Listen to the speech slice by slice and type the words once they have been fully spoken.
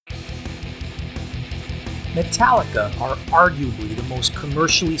Metallica are arguably the most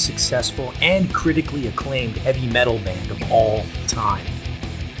commercially successful and critically acclaimed heavy metal band of all time.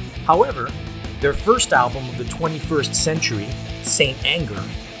 However, their first album of the 21st century, Saint Anger,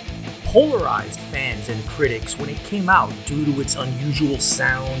 polarized fans and critics when it came out due to its unusual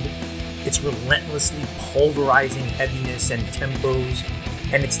sound, its relentlessly pulverizing heaviness and tempos,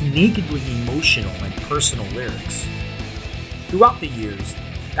 and its nakedly emotional and personal lyrics. Throughout the years,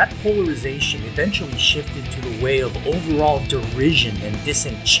 that polarization eventually shifted to the way of overall derision and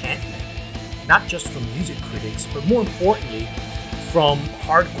disenchantment, not just from music critics, but more importantly, from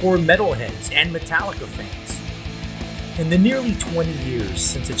hardcore metalheads and Metallica fans. In the nearly 20 years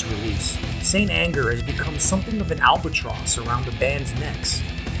since its release, Saint Anger has become something of an albatross around the band's necks,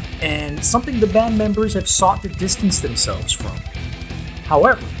 and something the band members have sought to distance themselves from.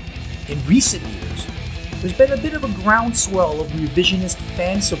 However, in recent years, there's been a bit of a groundswell of revisionist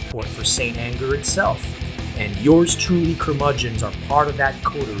fan support for Saint Anger itself, and yours truly curmudgeons are part of that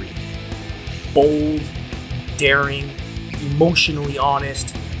coterie. Bold, daring, emotionally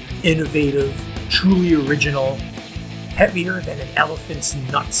honest, innovative, truly original, heavier than an elephant's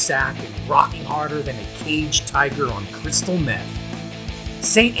nutsack and rocking harder than a caged tiger on crystal meth.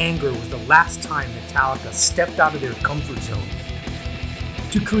 Saint Anger was the last time Metallica stepped out of their comfort zone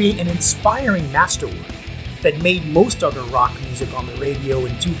to create an inspiring masterwork that made most other rock music on the radio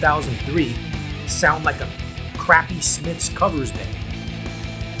in 2003 sound like a crappy Smiths covers band.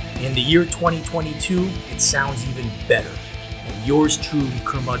 In the year 2022, it sounds even better, and yours truly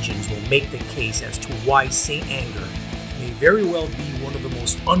curmudgeons will make the case as to why Saint Anger may very well be one of the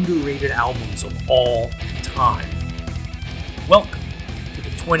most underrated albums of all time. Welcome to the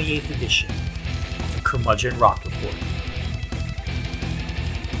 28th edition of the Curmudgeon Rock Report.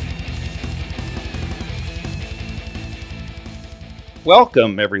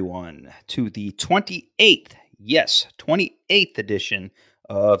 Welcome, everyone, to the 28th edition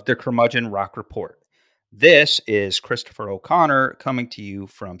of the Curmudgeon Rock Report. This is Christopher O'Connor coming to you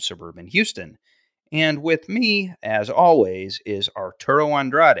from suburban Houston. And with me, as always, is Arturo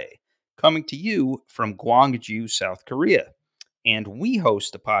Andrade, coming to you from Gwangju, South Korea. And we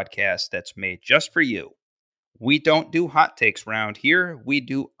host a podcast that's made just for you. We don't do hot takes around here, we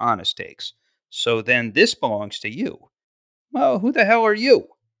do honest takes. So then this belongs to you. Well, who the hell are you?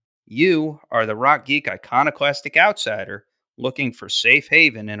 You are the rock geek iconoclastic outsider looking for safe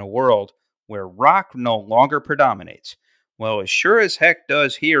haven in a world where rock no longer predominates. Well, it sure as heck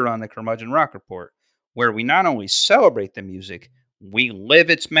does here on the Curmudgeon Rock Report, where we not only celebrate the music, we live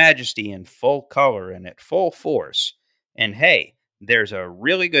its majesty in full color and at full force. And hey, there's a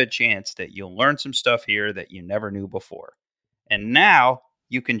really good chance that you'll learn some stuff here that you never knew before. And now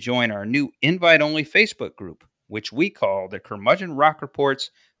you can join our new invite-only Facebook group, which we call the Curmudgeon Rock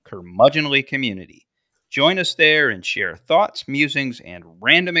Report's Curmudgeonly Community. Join us there and share thoughts, musings, and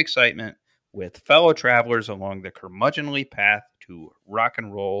random excitement with fellow travelers along the curmudgeonly path to rock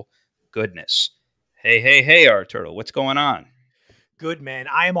and roll goodness. Hey, Arturo, what's going on? Good, man.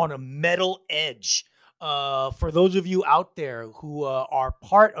 I am on a metal edge. For those of you out there who are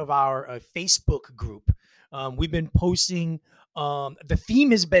part of our Facebook group, we've been posting. The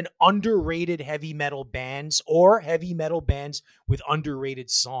theme has been underrated heavy metal bands or heavy metal bands with underrated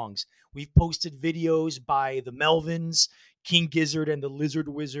songs. We've posted videos by the Melvins, King Gizzard and the Lizard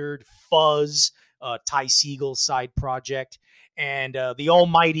Wizard, Fuzz, Ty Segall's side project, and the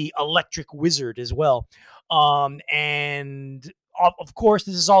almighty Electric Wizard as well. And of course,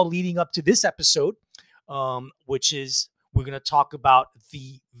 this is all leading up to this episode, which is we're going to talk about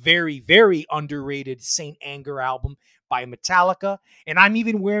the very, very underrated Saint Anger album by Metallica. And I'm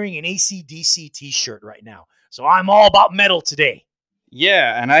even wearing an AC/DC t-shirt right now. So I'm all about metal today.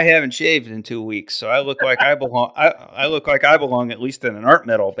 Yeah, and I haven't shaved in 2 weeks, so I look like I belong. I look like I belong at least in an art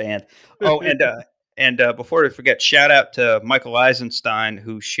metal band. Oh, and before I forget, shout out to Michael Eisenstein,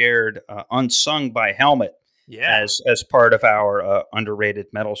 who shared "Unsung" by Helmet as part of our underrated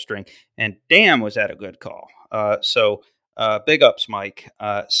metal string. And damn, was that a good call. So big ups, Mike.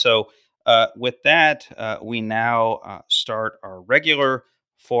 With that, we now start our regular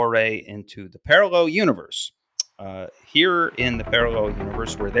foray into the parallel universe. Here in the parallel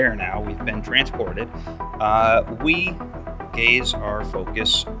universe, we're there now. We've been transported. We gaze our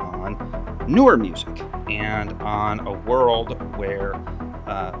focus on newer music and on a world where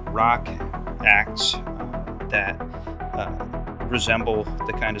rock acts that resemble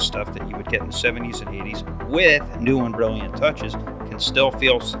the kind of stuff that you would get in the 70s and 80s with new and brilliant touches can still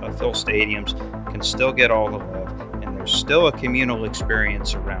fill stadiums, can still get all the love, and there's still a communal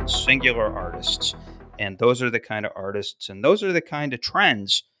experience around singular artists. And those are the kind of artists, and those are the kind of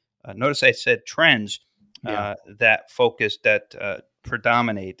trends. Notice I said trends Yeah. that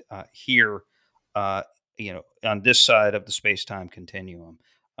predominate here, uh, on this side of the space time continuum.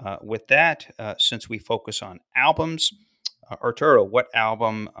 With that, since we focus on albums, Arturo, what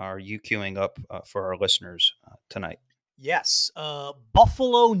album are you queuing up for our listeners tonight? Yes.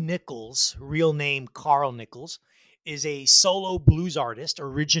 Buffalo Nichols, real name Carl Nichols, is a solo blues artist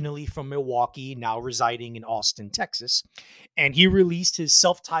originally from Milwaukee, now residing in Austin, Texas. And he released his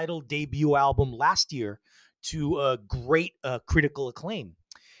self titled debut album last year to great critical acclaim.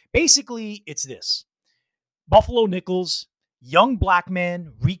 Basically, it's this: Buffalo Nichols, young black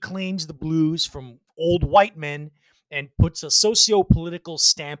man, reclaims the blues from old white men and puts a socio-political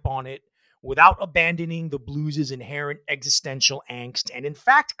stamp on it without abandoning the blues' inherent existential angst and, in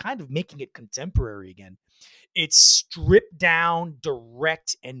fact, kind of making it contemporary again. It's stripped down,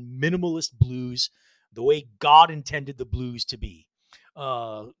 direct, and minimalist blues the way God intended the blues to be.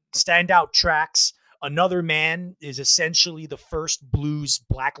 Standout tracks. Another Man is essentially the first blues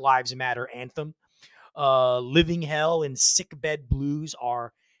Black Lives Matter anthem. Living Hell and Sickbed Blues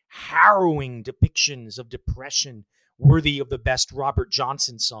are harrowing depictions of depression worthy of the best Robert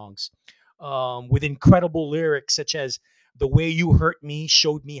Johnson songs, with incredible lyrics such as "The way you hurt me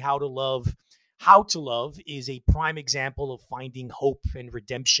showed me how to love." How to Love is a prime example of finding hope and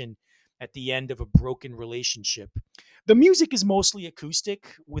redemption at the end of a broken relationship. The music is mostly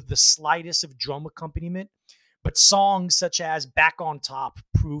acoustic with the slightest of drum accompaniment, but songs such as Back on Top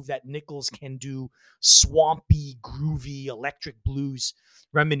prove that Nichols can do swampy, groovy, electric blues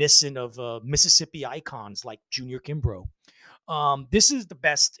reminiscent of Mississippi icons like Junior Kimbrough. This is the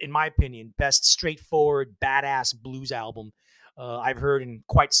best, in my opinion, best straightforward, badass blues album I've heard in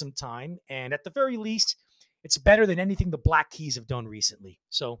quite some time. And at the very least, it's better than anything the Black Keys have done recently.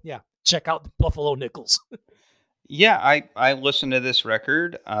 So, yeah, check out the Buffalo Nichols. Yeah, I listened to this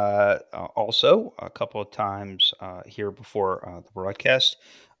record also a couple of times here before the broadcast.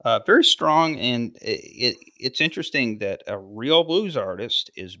 Very strong, and it's interesting that a real blues artist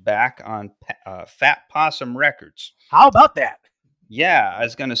is back on Fat Possum Records. How about that? Yeah, I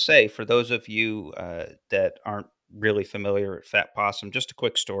was going to say, for those of you that aren't really familiar with Fat Possum, just a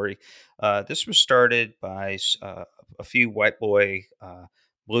quick story. This was started by a few white boy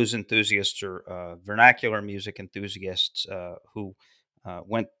blues enthusiasts or vernacular music enthusiasts who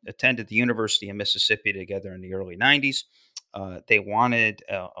went attended the University of Mississippi together in the early '90s. They wanted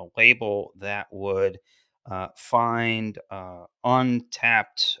a label that would find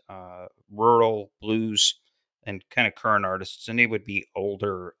untapped rural blues and kind of current artists, and they would be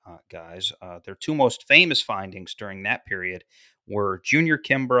older guys. Their two most famous findings during that period were Junior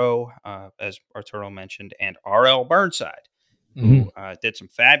Kimbrough, as Arturo mentioned, and R.L. Burnside, Mm-hmm. who did some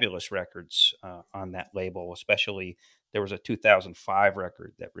fabulous records on that label. Especially, there was a 2005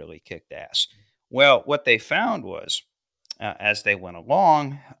 record that really kicked ass. Well, what they found was, as they went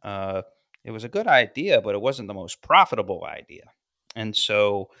along, it was a good idea, but it wasn't the most profitable idea. And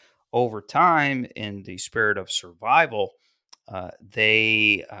so, over time, in the spirit of survival,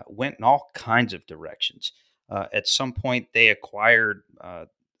 they went in all kinds of directions. At some point, they acquired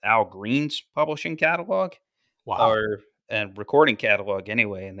Al Green's publishing catalog, Wow. or and recording catalog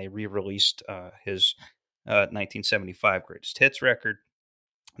anyway, and they re-released his 1975 greatest hits record.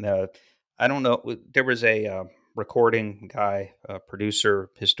 Now, I don't know. There was a recording guy, producer,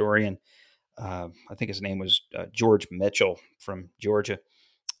 historian. I think his name was George Mitchell from Georgia,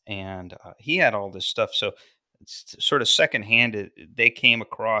 and he had all this stuff. So it's sort of secondhand. They came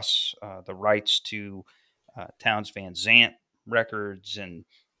across the rights to Towns Van Zant records and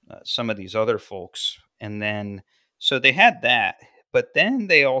some of these other folks, and then so they had that. But then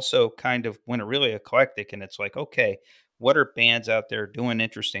they also kind of went really eclectic, and it's like, okay, what are bands out there doing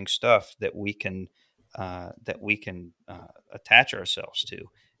interesting stuff that we can attach ourselves to?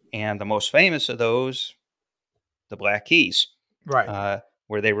 And the most famous of those, the Black Keys, Right. uh,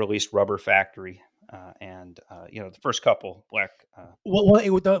 where they released Rubber Factory, and the first couple Black.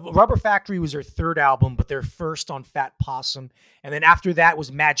 The Rubber Factory was their third album, but their first on Fat Possum, and then after that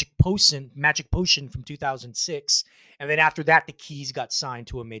was Magic Potion from 2006, and then after that, the Keys got signed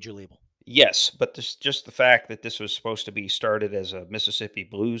to a major label. Yes, but just the fact that this was supposed to be started as a Mississippi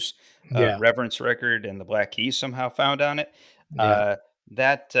blues Yeah, reverence record, and the Black Keys somehow found on it, yeah, uh,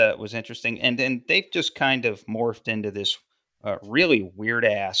 that was interesting. And then they've just kind of morphed into this really weird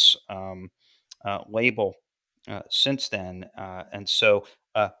ass label since then. And so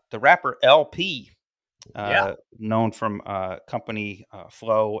the rapper LP, yeah. known from Company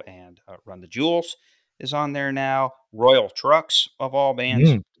Flow and Run the Jewels, is on there now. Royal Trucks, of all bands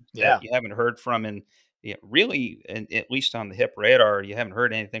Mm, that yeah. you haven't heard from in yeah, really, and at least on the hip radar, you haven't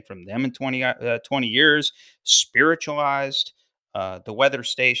heard anything from them in 20 years. Spiritualized, the Weather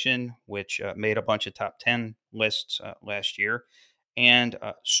Station, which made a bunch of top 10 lists last year, and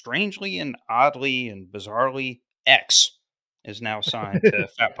strangely and oddly and bizarrely, X is now signed to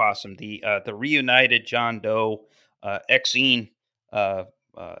Fat Possum, the reunited John Doe Xene uh,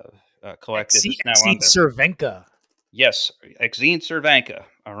 uh, collective is now on Exceed there. Cervenka. Yes, Exene Cervenka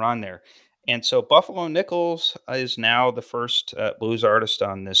are on there. And so Buffalo Nichols is now the first blues artist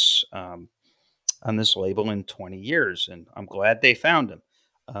on this label in 20 years, and I'm glad they found him.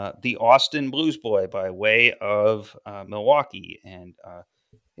 The Austin Blues Boy by way of Milwaukee, and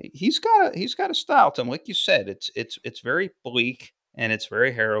he's got a style to him. Like you said, it's very bleak and it's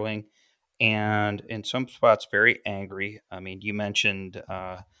very harrowing, and in some spots very angry. I mean, you mentioned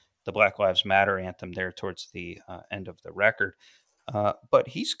the Black Lives Matter anthem there towards the end of the record, but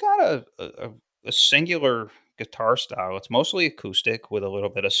he's got a singular guitar style. It's mostly acoustic with a little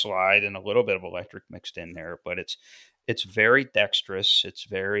bit of slide and a little bit of electric mixed in there, but it's very dexterous. It's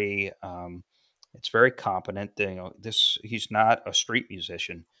very competent. You know, this he's not a street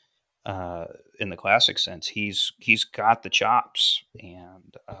musician uh, in the classic sense. He's got the chops,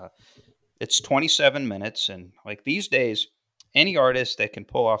 and it's 27 minutes. And like these days, any artist that can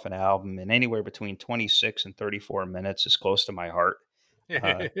pull off an album in anywhere between 26 and 34 minutes is close to my heart.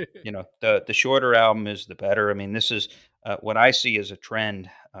 Uh, the shorter album is the better. I mean, this is what I see as a trend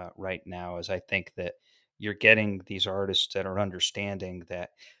right now. Is I think that you're getting these artists that are understanding that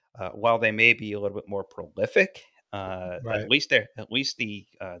while they may be a little bit more prolific, Right. at least the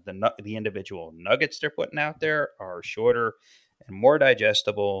individual nuggets they're putting out there are shorter and more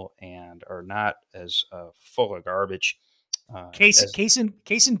digestible and are not as full of garbage as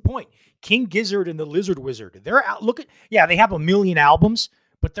Case in point, King Gizzard and the Lizard Wizard. They're out. Look at yeah, they have a million albums,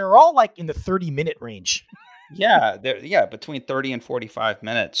 but they're all like in the 30-minute range. yeah, between 30 and 45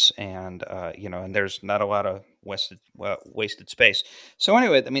 minutes, and and there's not a lot of wasted space. So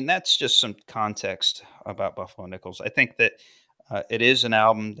anyway, I mean that's just some context about Buffalo Nichols. I think that it is an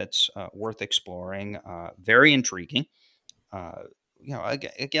album that's worth exploring, very intriguing. Uh,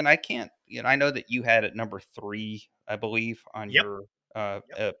 again, I can't. I know that you had it number three, I believe, on Yep. your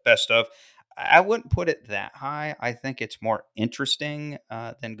Yep. best of. I wouldn't put it that high. I think it's more interesting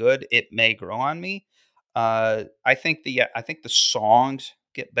than good. It may grow on me. I think the songs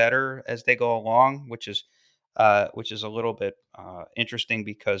get better as they go along, which is a little bit interesting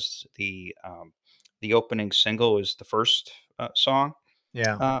because the opening single is the first song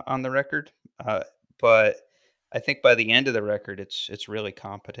Yeah. on the record. But I think by the end of the record, it's really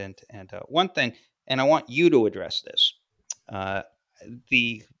competent. And one thing, and I want you to address this: uh,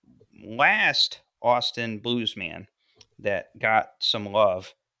 the last Austin bluesman that got some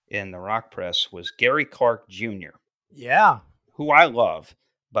love in the rock press was Gary Clark Jr., Yeah. who I love,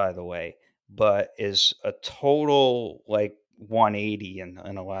 by the way, but is a total like 180 in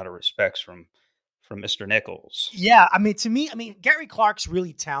a lot of respects from Mr. Nichols. Yeah, I mean, to me, I mean, Gary Clark's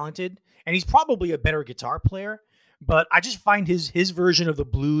really talented, and he's probably a better guitar player. But I just find his version of the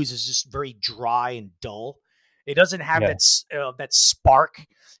blues is just very dry and dull. It doesn't have Yeah, that spark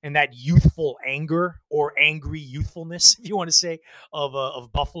and that youthful anger or angry youthfulness, if you want to say,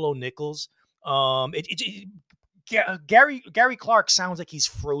 of Buffalo Nichols. Gary Clark sounds like he's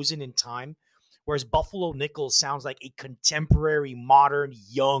frozen in time, whereas Buffalo Nichols sounds like a contemporary, modern,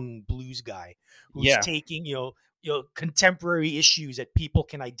 young blues guy who's yeah, taking contemporary issues that people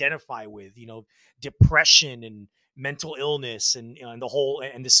can identify with, depression and mental illness and the whole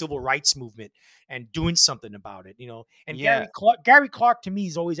and the civil rights movement and doing something about it. And yeah. Gary Clark to me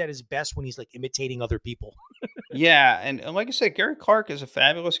is always at his best when he's like imitating other people. Yeah, and like I said, Gary Clark is a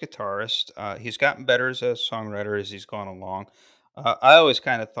fabulous guitarist. He's gotten better as a songwriter as he's gone along. I always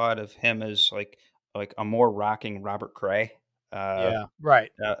kind of thought of him as like a more rocking Robert Cray. Uh, Yeah,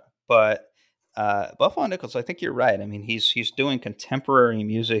 right, uh, but Buffalo Nichols, I think you're right. I mean, he's doing contemporary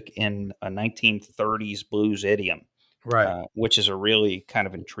music in a 1930s blues idiom, right. which is a really kind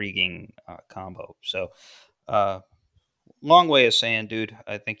of intriguing combo. So, uh, long way of saying, dude,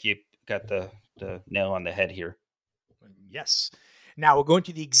 I think you got the nail on the head here. Yes. Now we're going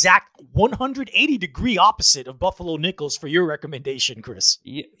to the exact 180-degree opposite of Buffalo Nichols for your recommendation, Chris.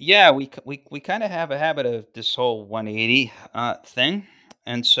 Yeah, we kind of have a habit of this whole 180 thing,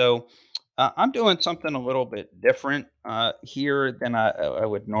 and so I'm doing something a little bit different here than I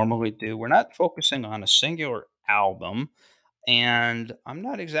would normally do. We're not focusing on a singular album, and I'm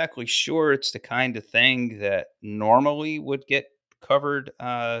not exactly sure it's the kind of thing that normally would get covered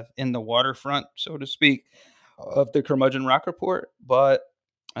in the waterfront, so to speak, of the Curmudgeon Rock Report. But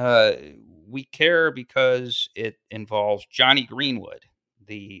uh, we care because it involves Johnny Greenwood,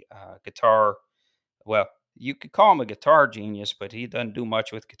 the guitar. Well, you could call him a guitar genius, but he doesn't do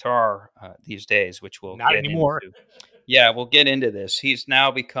much with guitar these days, which we'll Not get anymore. into. Yeah, we'll get into this. He's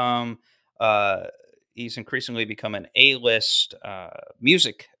now become, uh, he's increasingly become an A-list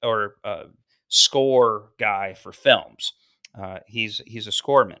music or score guy for films. He's a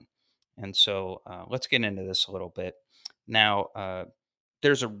scoreman, and so let's get into this a little bit. Now,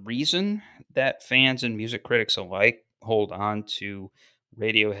 there's a reason that fans and music critics alike hold on to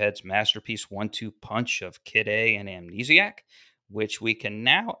Radiohead's masterpiece one-two punch of Kid A and Amnesiac, which we can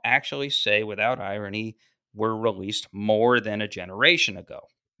now actually say without irony were released more than a generation ago.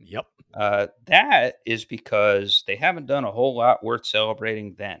 Yep. That is because they haven't done a whole lot worth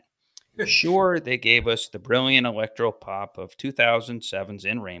celebrating then. Sure, they gave us the brilliant electro pop of 2007's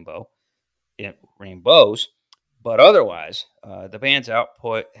in Rainbows, but otherwise, the band's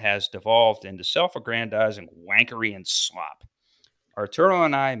output has devolved into self-aggrandizing wankery and slop. Arturo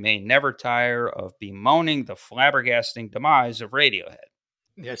and I may never tire of bemoaning the flabbergasting demise of Radiohead.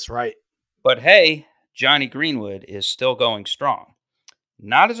 That's right. But hey, Johnny Greenwood is still going strong.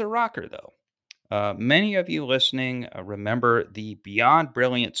 Not as a rocker, though. Many of you listening remember the beyond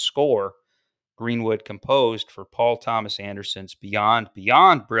brilliant score Greenwood composed for Paul Thomas Anderson's beyond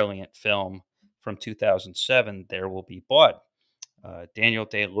brilliant film from 2007, There Will Be Blood. Daniel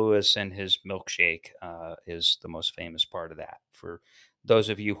Day-Lewis and his milkshake is the most famous part of that for those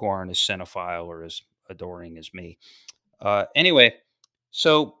of you who aren't as cinephile or as adoring as me. Anyway,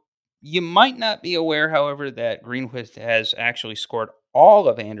 so you might not be aware, however, that Greenwood has actually scored all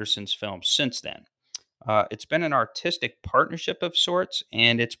of Anderson's films since then. It's been an artistic partnership of sorts,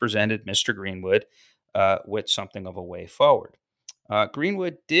 and it's presented Mr. Greenwood with something of a way forward.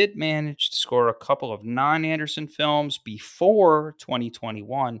 Greenwood did manage to score a couple of non Anderson films before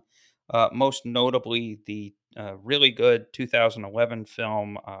 2021, most notably the really good 2011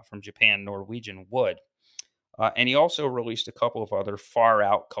 film from Japan, Norwegian Wood. And he also released a couple of other far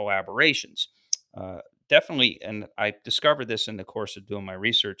out collaborations. Uh, Definitely, and I discovered this in the course of doing my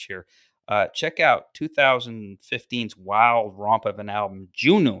research here. Check out 2015's wild romp of an album,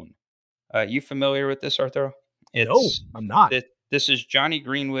 Junoon. You familiar with this, Arthur? No, It's I'm not. this is Johnny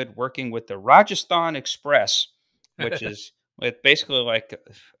Greenwood working with the Rajasthan Express, which is basically like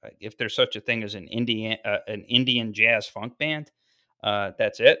if there's such a thing as an Indian jazz funk band.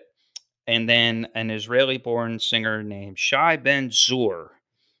 That's it. And then an Israeli-born singer named Shai Ben Zur,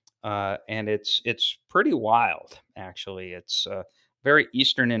 and it's pretty wild. Actually, it's very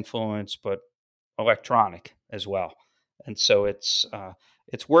Eastern influence, but electronic as well. And so it's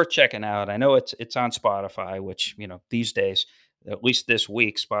worth checking out. I know it's on Spotify, which these days, at least this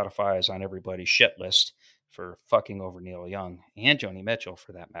week, Spotify is on everybody's shit list for fucking over Neil Young and Joni Mitchell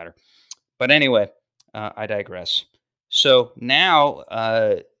for that matter. But anyway, I digress. So now,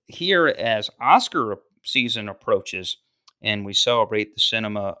 here as Oscar season approaches and we celebrate the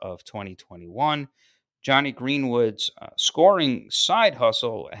cinema of 2021, Johnny Greenwood's scoring side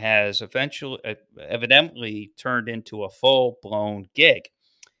hustle has evidently turned into a full blown gig.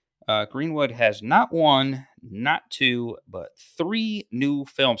 Greenwood has not one, not two, but three new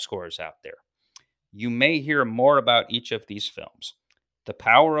film scores out there. You may hear more about each of these films: The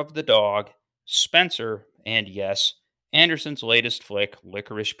Power of the Dog, Spencer, and yes, Anderson's latest flick,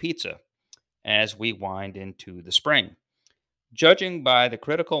 Licorice Pizza, as we wind into the spring. Judging by the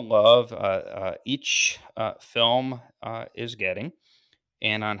critical love each film is getting,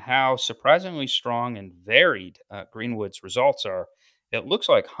 and on how surprisingly strong and varied Greenwood's results are, it looks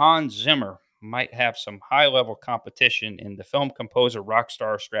like Hans Zimmer might have some high level competition in the film composer rock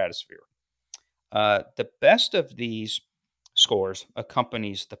star stratosphere. The best of these scores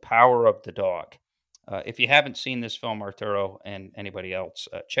accompanies The Power of the Dog. If you haven't seen this film, Arturo, and anybody else,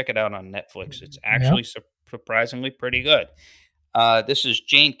 check it out on Netflix. It's Yeah. actually surprisingly pretty good. This is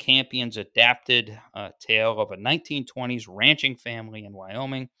Jane Campion's adapted tale of a 1920s ranching family in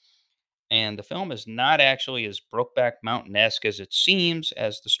Wyoming. And the film is not actually as Brokeback Mountain esque as it seems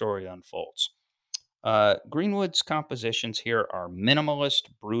as the story unfolds. Greenwood's compositions here are minimalist,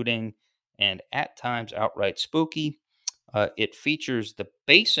 brooding, and at times outright spooky. It features the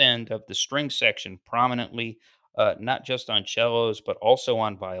bass end of the string section prominently, not just on cellos, but also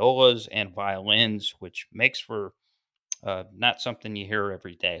on violas and violins, which makes for not something you hear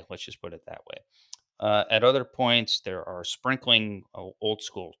every day. Let's just put it that way. At other points, there are sprinkling old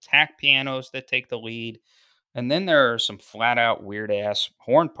school tack pianos that take the lead. And then there are some flat out weird ass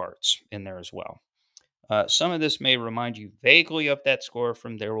horn parts in there as well. Some of this may remind you vaguely of that score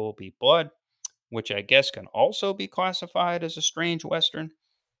from There Will Be Blood, which I guess can also be classified as a strange Western.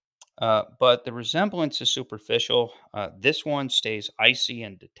 but the resemblance is superficial. This one stays icy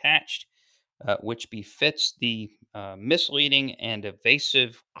and detached, which befits the misleading and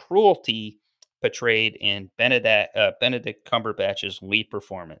evasive cruelty portrayed in Benedict Cumberbatch's lead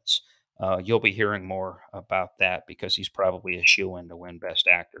performance. You'll be hearing more about that because he's probably a shoe-in to win Best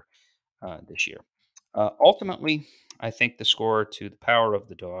Actor this year. Ultimately, I think the score to The Power of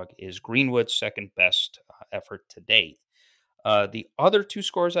the Dog is Greenwood's second best effort to date. The other two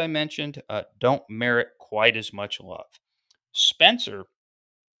scores I mentioned don't merit quite as much love. Spencer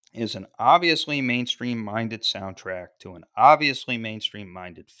is an obviously mainstream minded soundtrack to an obviously mainstream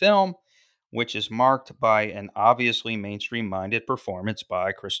minded film, which is marked by an obviously mainstream minded performance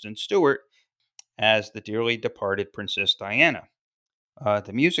by Kristen Stewart as the dearly departed Princess Diana.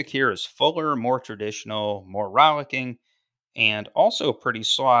 The music here is fuller, more traditional, more rollicking, and also pretty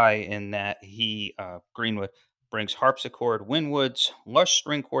sly in that Greenwood, brings harpsichord, windwoods, lush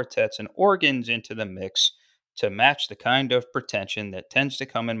string quartets, and organs into the mix to match the kind of pretension that tends to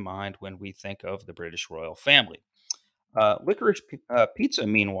come in mind when we think of the British royal family. Pizza,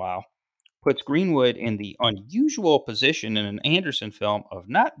 meanwhile, puts Greenwood in the unusual position in an Anderson film of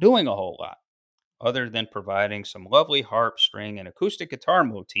not doing a whole lot other than providing some lovely harp, string, and acoustic guitar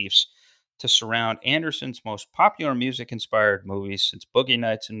motifs to surround Anderson's most popular music inspired movies since Boogie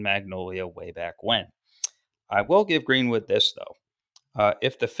Nights and Magnolia way back when. I will give Greenwood this, though.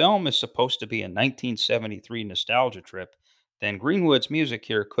 If the film is supposed to be a 1973 nostalgia trip, then Greenwood's music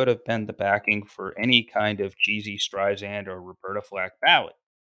here could have been the backing for any kind of cheesy Streisand or Roberta Flack ballad.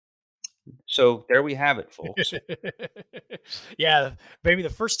 So there we have it, folks. Yeah, maybe the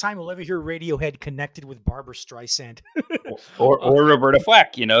first time we'll ever hear Radiohead connected with Barbara Streisand. Uh, Or Roberta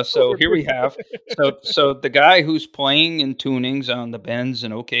Flack, you know. So here we have so the guy who's playing in tunings on the Benz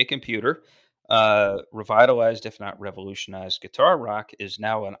and OK Computer, revitalized if not revolutionized guitar rock, is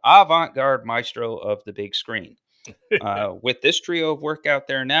now an avant-garde maestro of the big screen. With this trio of work out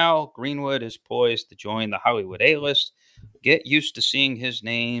there now, Greenwood is poised to join the Hollywood A-list. Get used to seeing his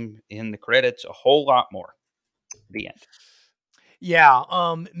name in the credits a whole lot more. The end. Yeah,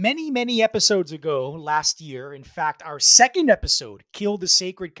 many episodes ago last year, in fact, our second episode, Kill the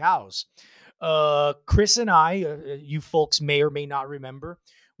Sacred Cows. Chris and I, you folks may or may not remember,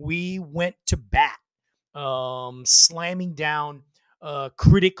 we went to bat, slamming down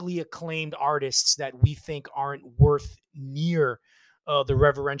critically acclaimed artists that we think aren't worth near the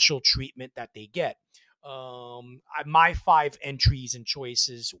reverential treatment that they get. My five entries and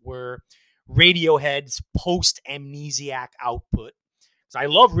choices were Radiohead's post amnesiac output. Because I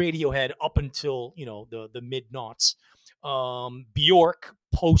love Radiohead up until the mid noughts. Bjork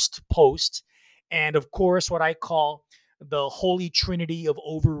post, and of course what I call the holy trinity of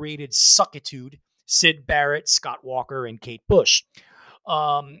overrated suckitude: Sid Barrett, Scott Walker, and Kate Bush.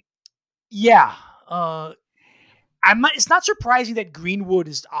 Um, yeah, it's not surprising that Greenwood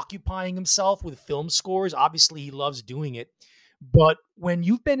is occupying himself with film scores. Obviously, he loves doing it. But when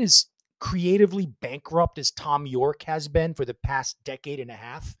you've been as creatively bankrupt as Tom York has been for the past decade and a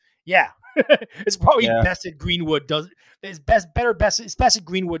half, yeah, it's probably Yeah. best that Greenwood does. It's best that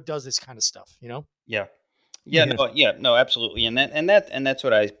Greenwood does this kind of stuff. Yeah. Yeah. No, absolutely, and that's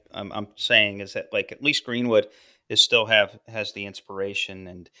what I'm saying is that like at least Greenwood is still have has the inspiration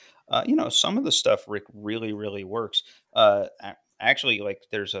and some of the stuff Rick really works. Actually, like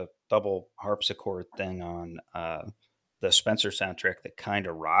there's a double harpsichord thing on the Spencer soundtrack that kind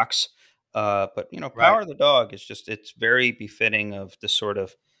of rocks. But Right. Power of the Dog is just it's very befitting of the sort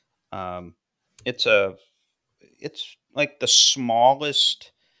of um, it's a it's like the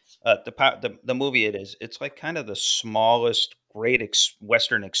smallest the movie it is. It's like kind of the smallest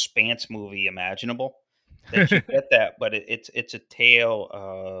Western expanse movie imaginable that you get that, but it's a tale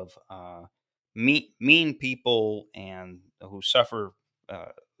of mean people and who suffer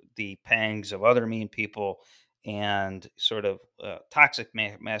the pangs of other mean people and sort of toxic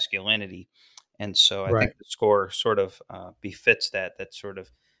masculinity. And so I think Right. the score sort of befits that sort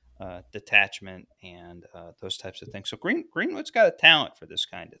of detachment and those types of things. So Greenwood's got a talent for this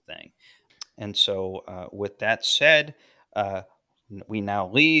kind of thing. And so, with that said, uh, we now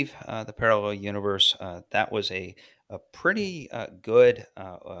leave the parallel universe. That was a pretty good,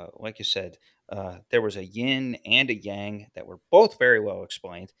 like you said, there was a yin and a yang that were both very well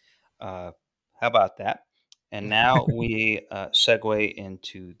explained. How about that? And now we segue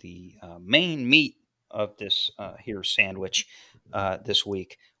into the main meat of this here sandwich this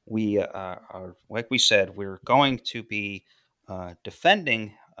week. We are, like we said, we're going to be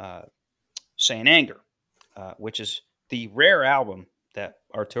defending Saint Anger, which is the rare album that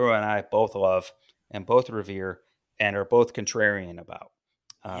Arturo and I both love and both revere and are both contrarian about.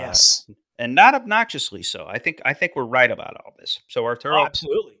 uh, Yes. and not obnoxiously so. I think we're right about all this. So Oh, Arturo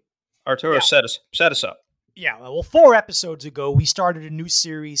absolutely. Arturo Yeah. set us up. Yeah, well, 4 episodes ago, we started a new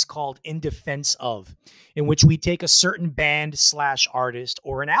series called In Defense of, in which we take a certain band slash artist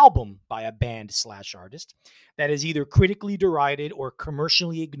or an album by a band slash artist that is either critically derided or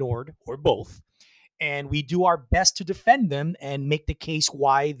commercially ignored or both. And we do our best to defend them and make the case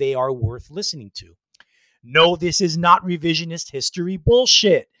why they are worth listening to. No, this is not revisionist history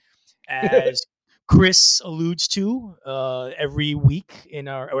bullshit, as Chris alludes to every week in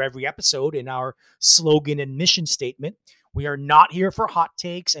our or every episode in our slogan and mission statement. We are not here for hot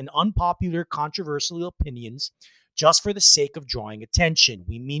takes and unpopular, controversial opinions just for the sake of drawing attention.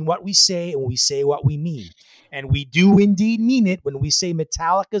 We mean what we say and we say what we mean. And we do indeed mean it when we say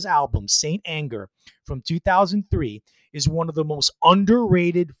Metallica's album, Saint Anger, from 2003, is one of the most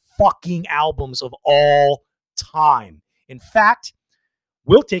underrated fucking albums of all time. In fact,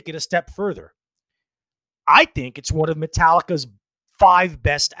 we'll take it a step further. I think it's one of Metallica's 5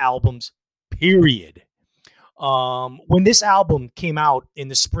 best albums, period. When this album came out in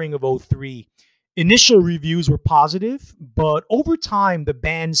the spring of '03, initial reviews were positive, but over time, the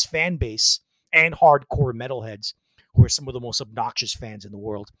band's fan base and hardcore metalheads, who are some of the most obnoxious fans in the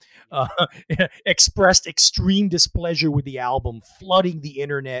world, uh, expressed extreme displeasure with the album, flooding the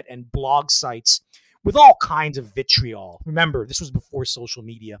internet and blog sites with all kinds of vitriol. Remember, this was before social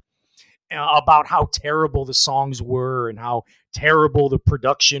media, about how terrible the songs were and how terrible the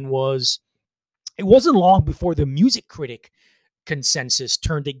production was. It wasn't long before the music critic consensus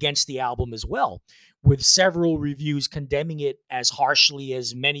turned against the album as well, with several reviews condemning it as harshly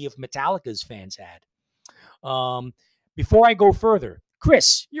as many of Metallica's fans had. Um, Before I go further,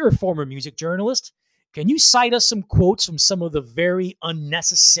 Chris, you're a former music journalist. Can you cite us some quotes from some of the very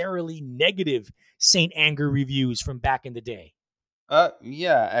unnecessarily negative Saint Anger reviews from back in the day?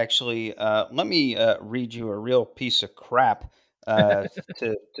 Yeah, actually, let me read you a real piece of crap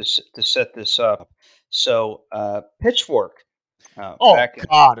to set this up. So, Pitchfork, Oh, back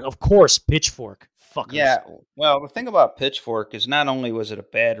God, of course, Pitchfork. Fuckers. yeah, well, the thing about Pitchfork is not only was it a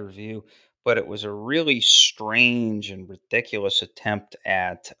bad review, but it was a really strange and ridiculous attempt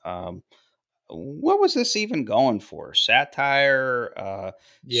at what was this even going for? Satire,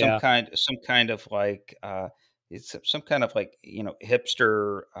 Yeah. some kind of like it's some kind of like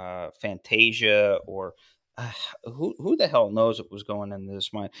hipster fantasia or who the hell knows what was going into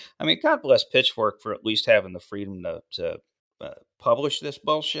this mind. I mean, God bless Pitchfork for at least having the freedom to publish this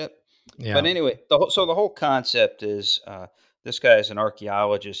bullshit. But Yeah. anyway, the whole concept is this guy is an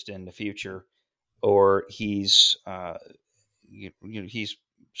archaeologist in the future, or he's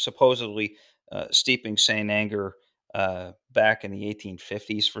supposedly steeping Saint Anger back in the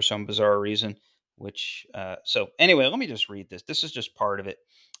 1850s for some bizarre reason. Which so anyway, let me just read this. This is just part of it.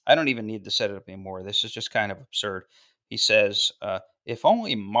 I don't even need to set it up anymore. This is just kind of absurd. He says, "If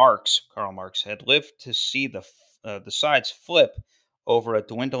only Karl Marx, had lived to see the sides flip over a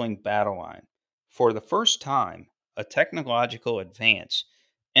dwindling battle line. For the first time, a technological advance,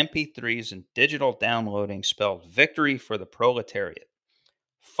 MP3s and digital downloading spelled victory for the proletariat.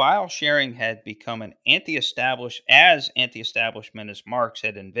 File sharing had become as anti-establishment as Marx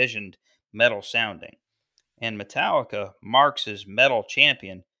had envisioned metal sounding, and Metallica, Marx's metal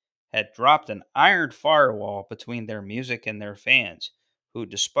champion, had dropped an iron firewall between their music and their fans, who,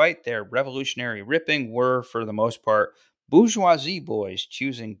 despite their revolutionary ripping, were, for the most part, bourgeoisie boys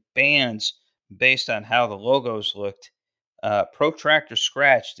choosing bands based on how the logos looked, protractor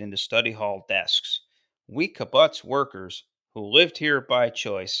scratched into study hall desks. We kibbutz workers, who lived here by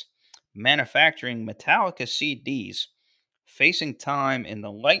choice, manufacturing Metallica CDs, facing time in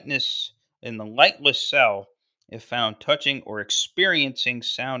the lightless cell if found touching or experiencing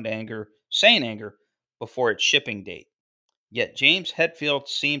sane anger before its shipping date. Yet James Hetfield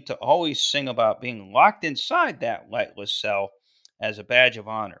seemed to always sing about being locked inside that lightless cell as a badge of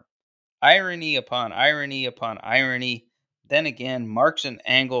honor. Irony upon irony upon irony. Then again, Marx and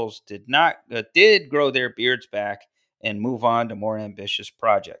Engels did grow their beards back and move on to more ambitious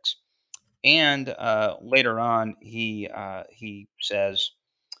projects. And later on, he says,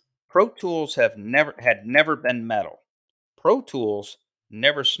 Pro Tools had never been metal. Pro Tools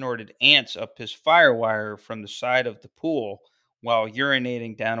never snorted ants up his firewire from the side of the pool while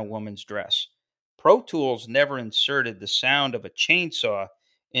urinating down a woman's dress. Pro Tools never inserted the sound of a chainsaw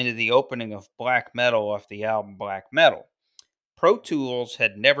into the opening of black metal off the album Black Metal. Pro Tools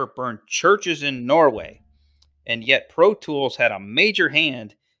had never burned churches in Norway, and yet Pro Tools had a major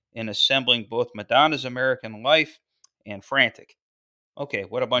hand in assembling both Madonna's American Life and Frantic. Okay,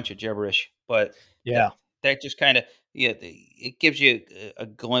 what a bunch of gibberish. But that Yeah. that just kind of Yeah, it gives you a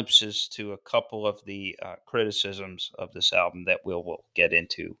glimpses to a couple of the criticisms of this album that we'll get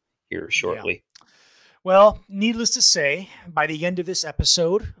into here Yeah. shortly. Well, needless to say, by the end of this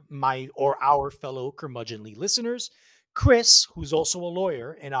episode, my or our fellow curmudgeonly listeners, Chris, who's also a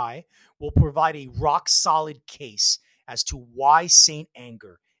lawyer, and I will provide a rock solid case as to why Saint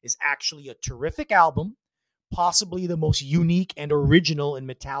Anger is actually a terrific album, possibly the most unique and original in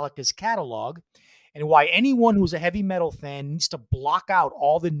Metallica's catalog, and why anyone who's a heavy metal fan needs to block out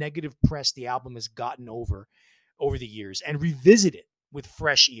all the negative press the album has gotten over the years and revisit it with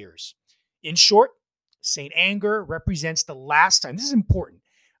fresh ears. In short, Saint Anger represents the last time, this is important,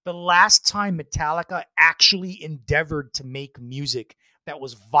 the last time Metallica actually endeavored to make music that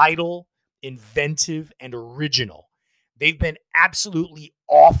was vital, inventive, and original. They've been absolutely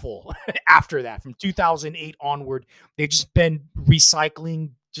awful after that. From 2008 onward, they've just been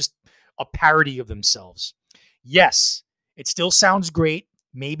recycling just a parody of themselves. Yes, it still sounds great,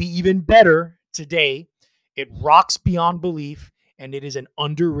 maybe even better today. It rocks beyond belief, and it is an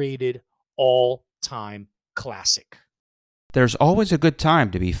underrated all time classic. There's always a good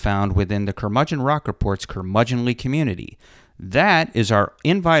time to be found within the Curmudgeon Rock Report's curmudgeonly community. That is our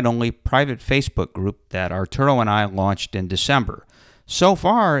invite-only private Facebook group that Arturo and I launched in December. So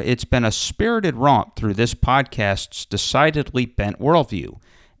far, it's been a spirited romp through this podcast's decidedly bent worldview,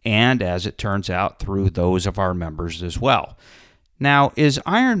 and as it turns out, through those of our members as well. Now, is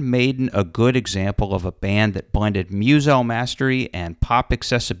Iron Maiden a good example of a band that blended muso mastery and pop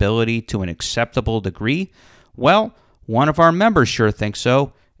accessibility to an acceptable degree? Well, one of our members sure thinks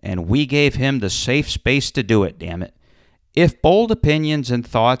so, and we gave him the safe space to do it, damn it. If bold opinions and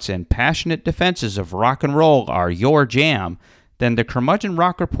thoughts and passionate defenses of rock and roll are your jam, then the Curmudgeon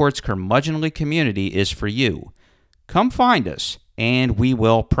Rock Report's curmudgeonly community is for you. Come find us, and we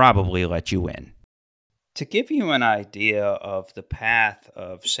will probably let you in. To give you an idea of the path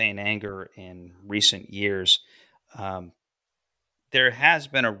of Saint Anger in recent years, um, there has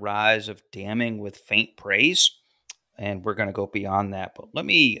been a rise of damning with faint praise, and we're going to go beyond that. But let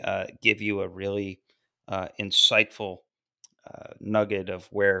me give you a really insightful nugget of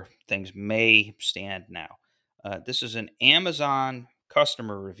where things may stand now. This is an Amazon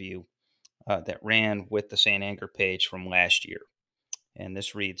customer review that ran with the Saint Anger page from last year. And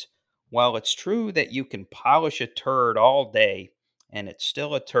this reads, while it's true that you can polish a turd all day and it's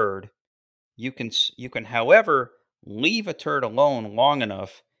still a turd, you can however leave a turd alone long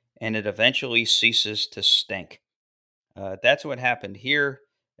enough and it eventually ceases to stink. That's what happened here.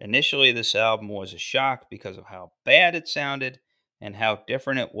 Initially, this album was a shock because of how bad it sounded and how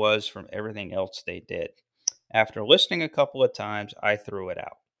different it was from everything else they did. After listening a couple of times, I threw it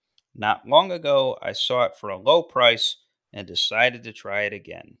out. Not long ago, I saw it for a low price and decided to try it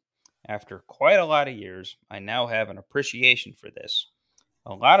again. After quite a lot of years, I now have an appreciation for this.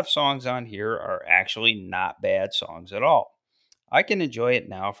 A lot of songs on here are actually not bad songs at all. I can enjoy it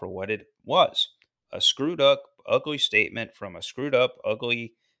now for what it was, a screwed up, ugly statement from a screwed up,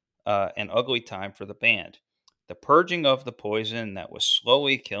 ugly time for the band. The purging of the poison that was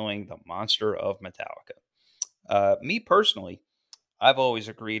slowly killing the monster of Metallica. Me personally, I've always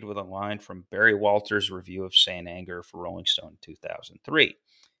agreed with a line from Barry Walters' review of Saint Anger for Rolling Stone in 2003.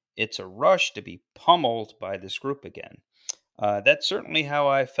 It's a rush to be pummeled by this group again. That's certainly how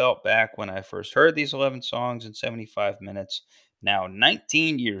I felt back when I first heard these 11 songs in 75 minutes, now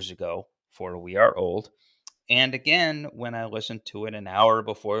 19 years ago, for we are old, and again when I listened to it an hour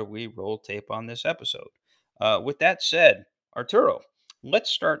before we rolled tape on this episode. With that said, Arturo, let's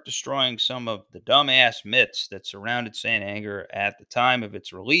start destroying some of the dumbass myths that surrounded Saint Anger at the time of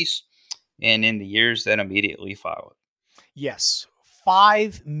its release and in the years that immediately followed. Yes,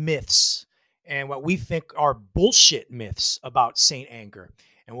 5 myths and what we think are bullshit myths about Saint Anger.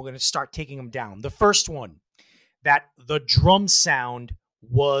 And we're going to start taking them down. The first one, that the drum sound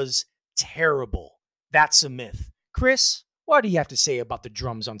was terrible. That's a myth. Chris, what do you have to say about the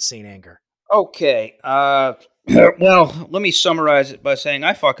drums on Saint Anger? Okay. Well, let me summarize it by saying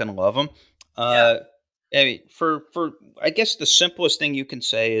I fucking love them. Yeah. Uh, I mean, for I guess the simplest thing you can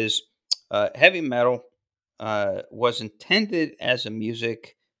say is heavy metal was intended as a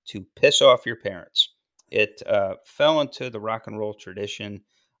music to piss off your parents. It fell into the rock and roll tradition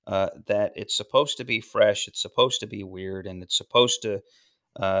that it's supposed to be fresh, it's supposed to be weird, and it's supposed to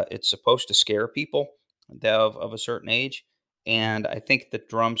scare people of a certain age. And I think the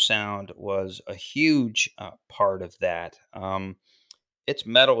drum sound was a huge part of that. It's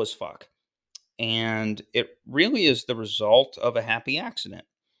metal as fuck. And it really is the result of a happy accident.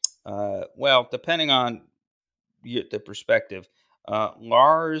 Well, depending on the perspective,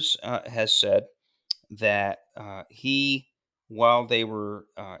 Lars has said that while they were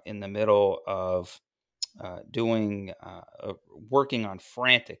in the middle of doing working on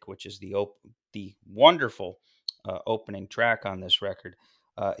 "Frantic," which is the wonderful opening track on this record,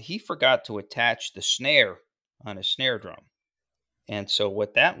 he forgot to attach the snare on his snare drum, and so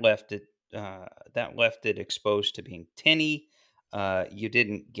what that left it exposed to being tinny. You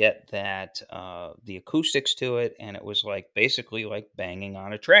didn't get the acoustics to it, and it was like basically like banging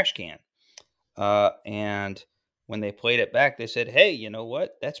on a trash can. And when they played it back, they said, "Hey, you know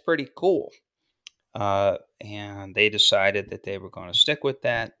what? That's pretty cool." And they decided that they were going to stick with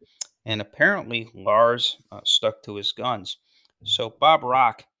that. And apparently, Lars stuck to his guns. So Bob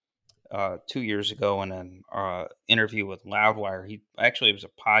Rock, 2 years ago, in an interview with Loudwire, it was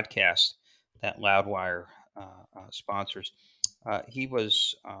a podcast that Loudwire sponsors. He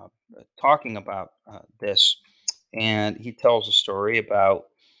was talking about this, and he tells a story about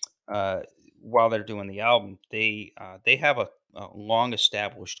uh, while they're doing the album, they have a long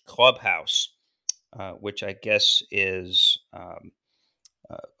established clubhouse, which I guess is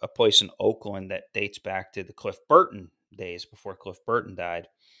a place in Oakland that dates back to the Cliff Burton days before Cliff Burton died.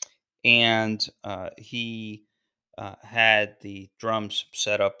 And he had the drums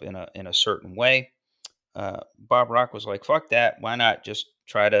set up in a certain way. Bob Rock was like, "Fuck that! Why not just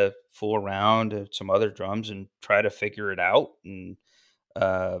try to fool around with some other drums and try to figure it out and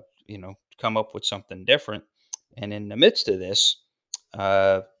uh, come up with something different?" And in the midst of this,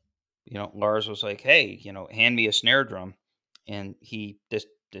 uh, Lars was like, "Hey, hand me a snare drum," and he just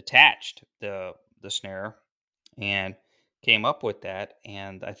detached the snare and came up with that.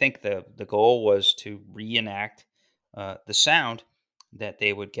 And I think the goal was to reenact the sound that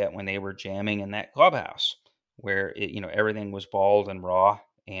they would get when they were jamming in that clubhouse, where everything was bald and raw,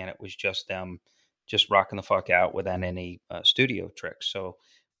 and it was just them just rocking the fuck out without any studio tricks. So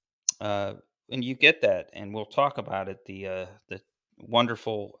uh, and you get that, and we'll talk about it. The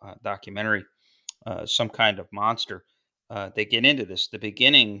wonderful documentary, Some Kind of Monster. They get into this. The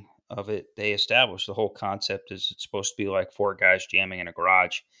beginning of it, they establish the whole concept is it's supposed to be like four guys jamming in a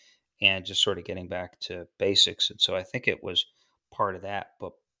garage, and just sort of getting back to basics. And so I think it was part of that.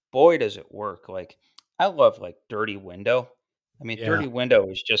 But boy, does it work! Like I love like Dirty Window. I mean, Yeah. Dirty Window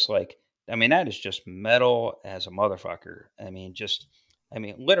is just like that is just metal as a motherfucker. I mean,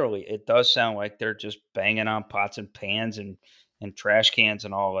 literally, it does sound like they're just banging on pots and pans and trash cans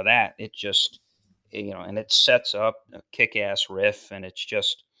and all of that. It just, and it sets up a kick-ass riff, and it's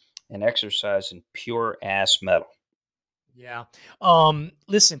just an exercise in pure ass metal. Yeah.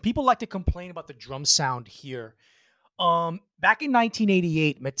 Listen, people like to complain about the drum sound here. Back in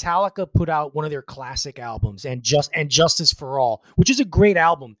 1988, Metallica put out one of their classic albums, and Justice for All, which is a great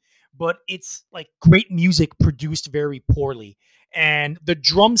album, but it's like great music produced very poorly. And the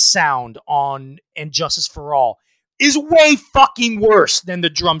drum sound on and Justice for All is way fucking worse than the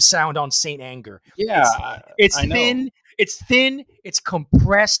drum sound on Saint Anger. Yeah, It's it's I know. thin, it's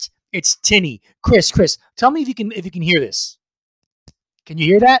compressed, it's tinny. Chris, tell me if you can hear this. Can you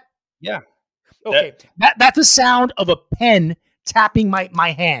hear that? Yeah, Okay, that that's the sound of a pen tapping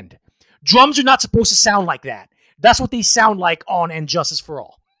my hand. Drums are not supposed to sound like that. That's what they sound like on And Justice for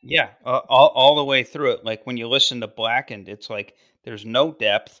All. Yeah, all the way through it. Like when you listen to Blackened, it's like there's no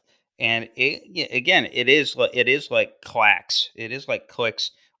depth, and again, it is like clacks. It is like clicks,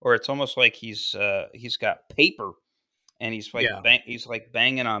 or it's almost like he's got paper, and Yeah, he's like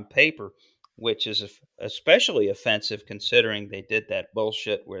banging on paper, which is especially offensive considering they did that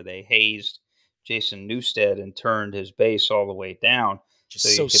bullshit where they hazed Jason Newsted and turned his bass all the way down so just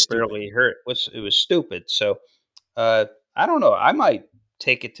you so could stupid. barely hear it. It was stupid. So I don't know. I might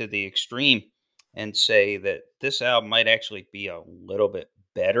take it to the extreme and say that this album might actually be a little bit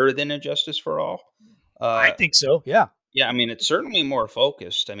better than Injustice for All. I Uh, think so. Yeah, yeah, I mean, it's certainly more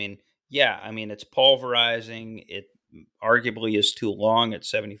focused. I mean, yeah, I mean, it's pulverizing. It arguably is too long at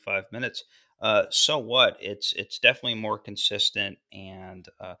 75 minutes. So what? It's definitely more consistent, and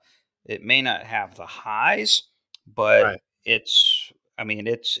it may not have the highs, but right. it's. I mean,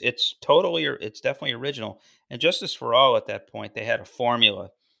 it's definitely original. And Justice for All at that point, they had a formula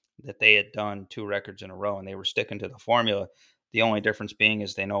that they had done two records in a row, and they were sticking to the formula. The only difference being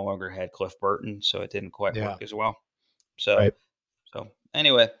is they no longer had Cliff Burton, so it didn't quite Yeah, work as well. So right. so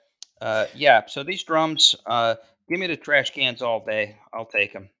anyway, yeah. So these drums, give me the trash cans all day. I'll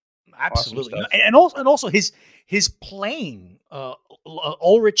take them. Awesome Absolutely. stuff. And also his playing,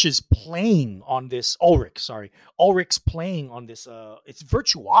 Ulrich's playing on this. Ulrich's playing on this. It's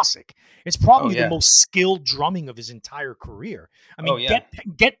virtuosic. It's Oh probably the yeah. most skilled drumming of his entire career. I Oh mean, yeah.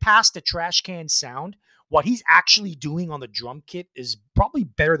 get past the trash can sound what he's actually doing on the drum kit is probably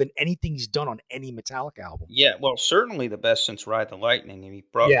better than anything he's done on any Metallica album. Yeah, well, certainly the best since Ride the Lightning, and he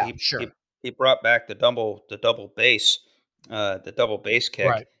brought Yeah, he sure. he he brought back the double bass kick,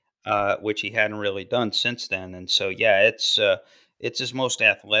 Right. which he hadn't really done since then. And so, yeah, it's his most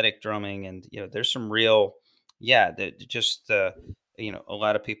athletic drumming, and there's some real, yeah, just a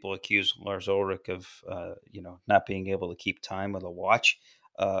lot of people accuse Lars Ulrich of not being able to keep time with a watch.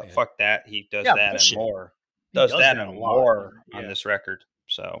 Yeah. Fuck that, he does Yeah, that and bullshit. more. He Does does that that a and lot. more on Yeah. this record.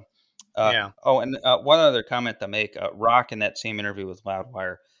 So. Yeah. Oh, and one other comment to make, Rock in that same interview with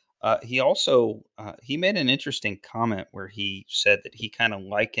Loudwire, he also he made an interesting comment where he said that he kind of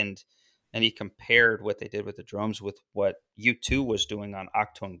likened and he compared what they did with the drums with what U2 was doing on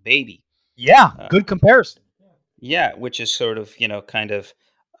Octung Baby. Yeah, Uh, good comparison. yeah, which is sort of kind of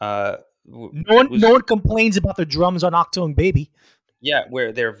uh, No was one complains about the drums on Octone Baby. yeah,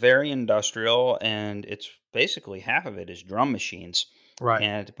 where they're very industrial, and it's basically half of it is drum machines, Right.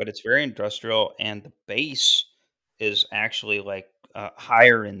 and but it's very industrial, and the bass is actually like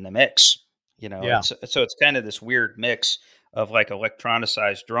higher in the mix. Yeah. It's kind of this weird mix of like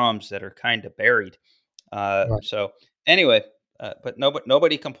electronicized drums that are kind of buried. Right. So anyway, but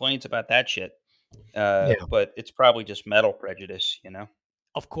nobody complains about that shit. Yeah. But it's probably just metal prejudice.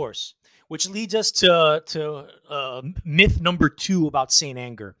 Of course. Which leads us to myth number 2 about Saint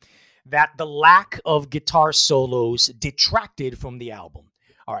Anger, that the lack of guitar solos detracted from the album.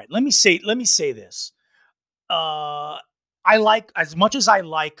 All right, let me say this. Uh, I like, as much as I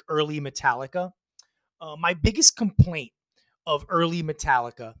like early Metallica, my biggest complaint of early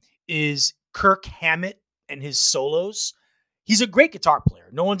Metallica is Kirk Hammett and his solos. He's a great guitar player.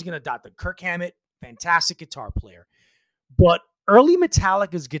 No one's gonna doubt that. Kirk Hammett, fantastic guitar player. But early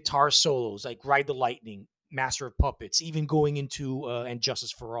Metallica's guitar solos, like Ride the Lightning, Master of Puppets, even going into And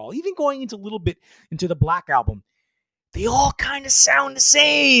Justice for All, even going into a little bit into the Black Album, they all kind of sound the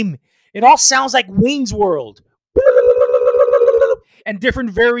same. It all sounds like Wayne's World and different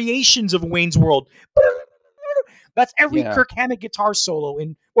variations of Wayne's World. That's every Yeah. Kirk Hammett guitar solo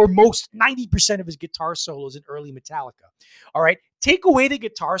in, or most 90% of his guitar solos in early Metallica. All right. Take away the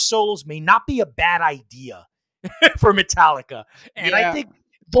guitar solos may not be a bad idea for Metallica. And I Yeah. think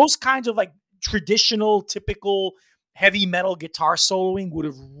those kinds of like traditional, typical heavy metal guitar soloing would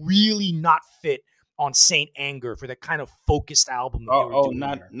have really not fit on Saint Anger for the kind of focused album that they were doing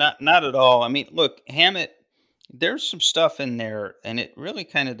Not there. not at all. I mean, look, Hammett, there's some stuff in there, and it really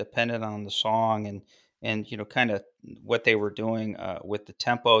kind of depended on the song and kind of what they were doing with the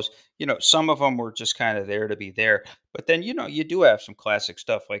tempos. Some of them were just kind of there to be there, but then you do have some classic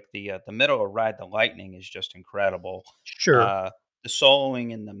stuff like the middle of Ride the Lightning is just incredible. Sure. Uh, the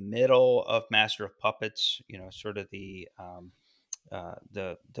soloing in the middle of Master of Puppets, sort of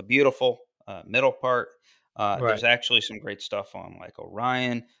the beautiful middle part. There's Right. actually some great stuff on like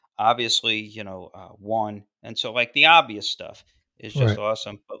Orion, obviously, one, and so like the obvious stuff is just Right.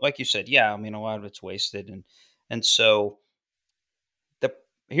 awesome. But like you said, yeah, I mean a lot of it's wasted, and so the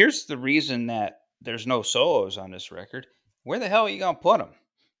here's the reason that there's no solos on this record. Where the hell are you gonna put them?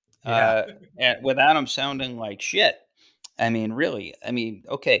 Yeah. uh, and without them sounding like shit. I mean, really. I mean,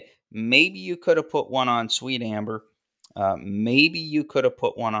 okay, maybe you could have put one on Sweet Amber. Maybe you could have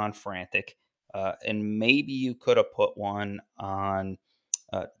put one on Frantic. And maybe you could have put one on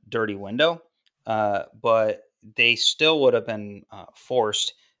Dirty Window. But they still would have been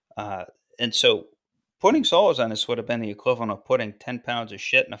forced. Uh, and so putting solos on this would have been the equivalent of putting 10 pounds of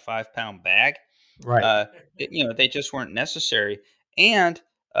shit in a 5-pound bag. Right. Uh, they just weren't necessary. And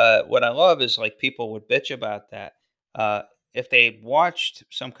what I love is like people would bitch about that. Uh, if they watched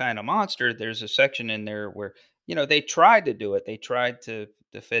some kind of monster, there's a section in there where they tried to do it. They tried to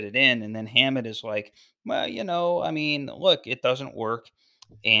fit it in, and then Hammett is like, well, I mean, look, it doesn't work.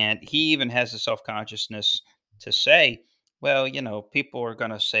 And he even has the self consciousness to say, well, people are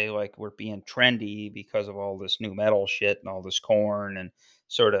going to say like we're being trendy because of all this new metal shit and all this corn and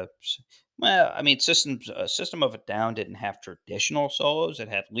sort of. Well, I mean, System of a Down didn't have traditional solos; it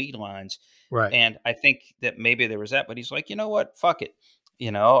had lead lines, Right. and I think that maybe there was that. But he's like, you know what? Fuck it.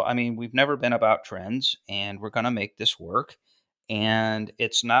 I mean, we've never been about trends, and we're gonna make this work. And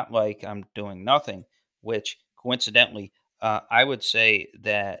it's not like I'm doing nothing. Which coincidentally, I would say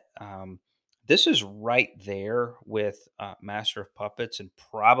that this is right there with Master of Puppets, and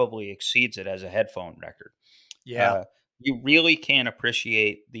probably exceeds it as a headphone record. Yeah. Uh, you really can't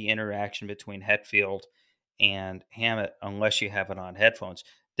appreciate the interaction between Hetfield and Hammett unless you have it on headphones.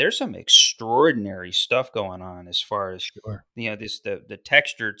 There's some extraordinary stuff going on as far as Sure. this the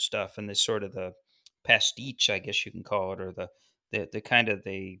textured stuff and this sort of the pastiche, I guess you can call it, or the kind of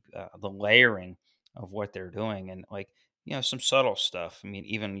the layering. of what they're doing, and like some subtle stuff. I mean,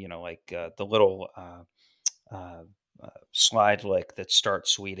 even like the little uh, slide lick that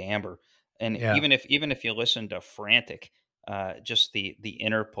starts Sweet Amber, and Yeah. even if you listen to Frantic, just the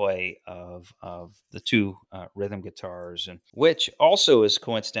interplay of the two rhythm guitars, and which also is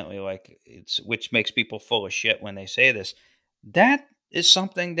coincidentally like it's which makes people full of shit when they say this. That is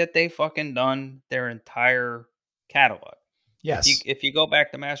something that they fucking done their entire catalog. Yes. If you go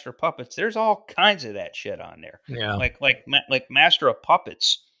back to Master of Puppets, there's all kinds of that shit on there. Yeah. Like Master of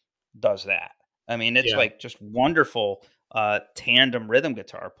Puppets does that. I mean, it's Yeah. like just wonderful tandem rhythm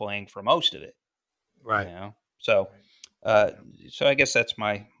guitar playing for most of it. You Right. know, so uh, Yeah. so I guess that's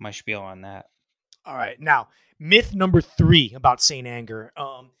my spiel on that. All right. Now, myth number three about Saint Anger,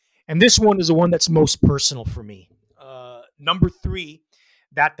 and this one is the one that's most personal for me. Number three,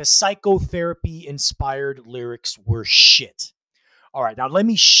 that the psychotherapy inspired lyrics were shit. All right. Now, let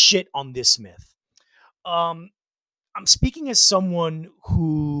me shit on this myth. Um, I'm speaking as someone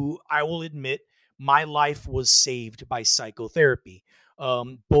who I will admit my life was saved by psychotherapy,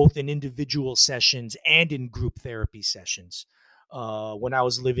 both in individual sessions and in group therapy sessions. When I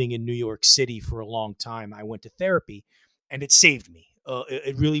was living in New York City for a long time, I went to therapy, and it saved me.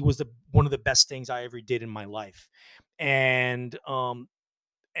 It really was one of the best things I ever did in my life, and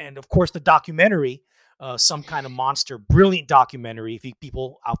and of course the documentary, Some Kind of Monster, brilliant documentary. If you,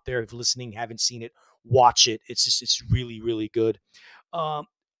 people out there listening haven't seen it, watch it. It's really really good. um,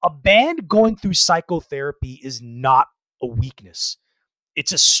 a band going through psychotherapy is not a weakness,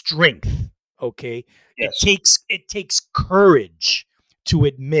 it's a strength. Okay, Yes. it takes courage to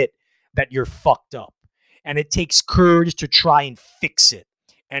admit that you're fucked up, and it takes courage to try and fix it,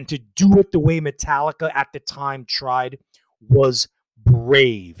 and to do it the way Metallica at the time tried was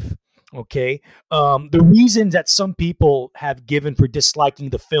brave. Okay, the reasons that some people have given for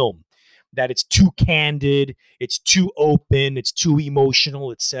disliking the film, that it's too candid, it's too open, it's too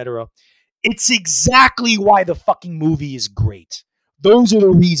emotional, etc. It's exactly why the fucking movie is great. Those are the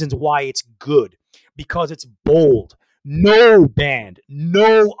reasons why it's good, because it's bold. No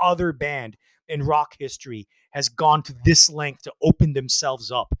other band in rock history has gone to this length to open themselves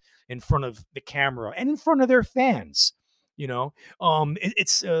up in front of the camera and in front of their fans. You know,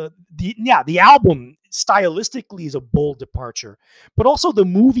 it's the album stylistically is a bold departure, but also the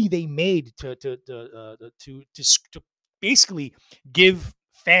movie they made to basically give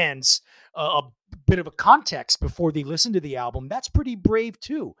fans a bit of a context before they listen to the album, that's pretty brave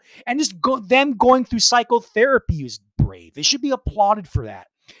too. And them going through psychotherapy is brave. They should be applauded for that.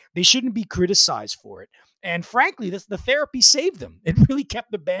 They shouldn't be criticized for it. And frankly, the therapy saved them. It really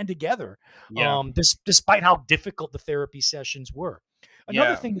kept the band together, Yeah. despite how difficult the therapy sessions were. Yeah.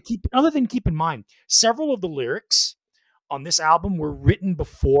 Another thing to keep in mind: several of the lyrics on this album were written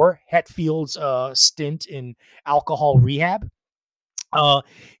before Hetfield's stint in alcohol rehab. uh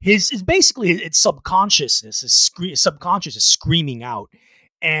his is basically its subconsciousness his subconscious is screaming out,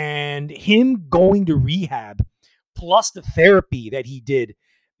 and him going to rehab plus the therapy that he did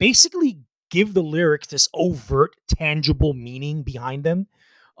basically give the lyrics this overt tangible meaning behind them.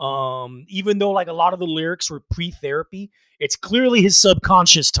 Even though like a lot of the lyrics were pre-therapy, it's clearly his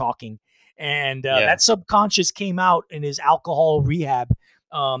subconscious talking, and Yeah. that subconscious came out in his alcohol rehab,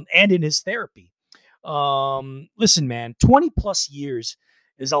 and in his therapy. Listen, man, 20 plus years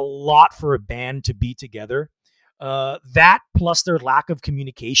is a lot for a band to be together. That plus their lack of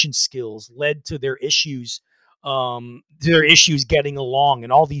communication skills led to their issues getting along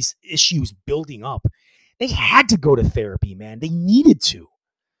and all these issues building up. They had to go to therapy, man. They needed to,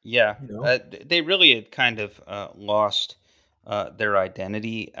 Yeah, you know? they really had kind of lost their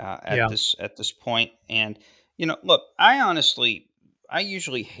identity Yeah, at this point. And look, I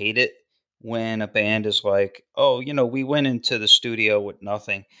usually hate it when a band is like, "Oh, we went into the studio with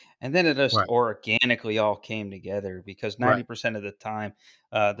nothing, and then it just right, organically all came together." Because right. 90% of the time,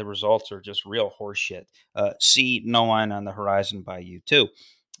 the results are just real horseshit. See "No Line on the Horizon" by you too,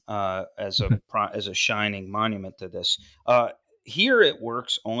 as a shining monument to this. Here it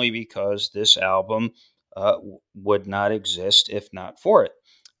works only because this album would not exist if not for it,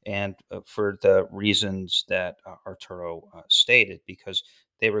 and for the reasons that Arturo stated, because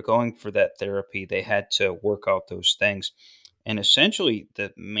they were going for that therapy, they had to work out those things, and essentially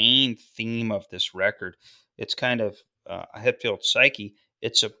the main theme of this record, it's kind of a Hetfield psyche.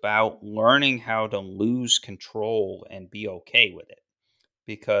 It's about learning how to lose control and be okay with it,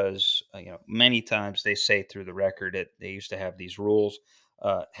 because many times they say through the record that they used to have these rules.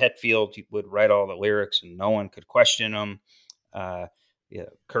 Hetfield would write all the lyrics and no one could question them. Uh, yeah,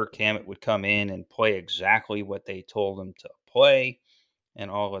 Kirk Hammett would come in and play exactly what they told him to play. and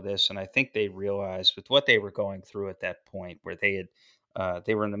all of this. And I think they realized with what they were going through at that point, where they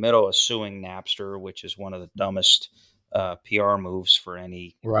were in the middle of suing Napster, which is one of the dumbest PR moves for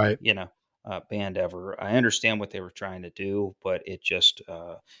any Right. you know band ever. I understand what they were trying to do, but it just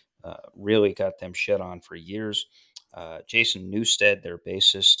really got them shit on for years. Jason Newsted, their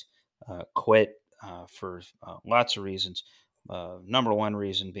bassist, quit for lots of reasons. Number one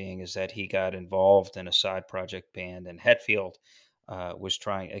reason being is that he got involved in a side project band, and Hetfield was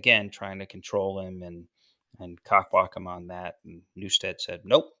trying to control him and cockblock him on that. And Newstead said,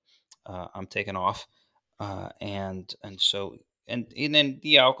 "Nope, I'm taking off." And then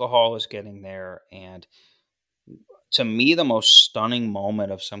the alcohol is getting there. And to me, the most stunning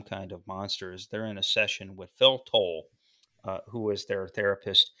moment of Some Kind of Monster is they're in a session with Phil Toll, who is their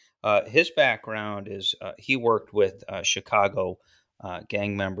therapist. His background is he worked with Chicago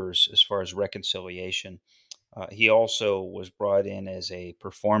gang members as far as reconciliation. He also was brought in as a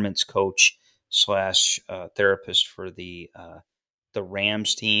performance coach slash therapist for the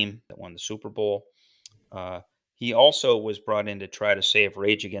Rams team that won the Super Bowl. Uh, he also was brought in to try to save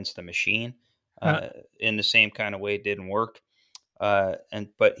Rage Against the Machine Huh. uh, in the same kind of way. It didn't work.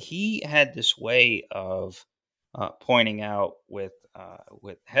 But he had this way of pointing out with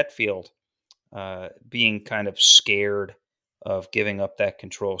Hetfield being kind of scared of giving up that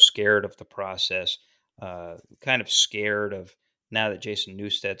control, scared of the process, kind of scared of now that Jason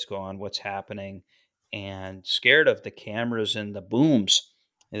Newsted's gone, what's happening, and scared of the cameras and the booms,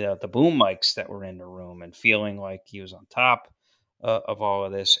 the boom mics that were in the room, and feeling like he was on top of all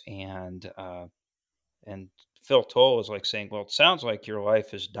of this. And Phil Toll was like saying, "Well, it sounds like your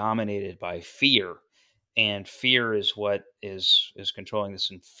life is dominated by fear, and fear is what is controlling this,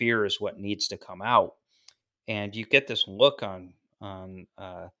 and fear is what needs to come out." And you get this look on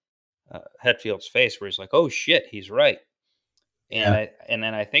Hetfield's face where he's like, "Oh shit, he's right." Yeah. And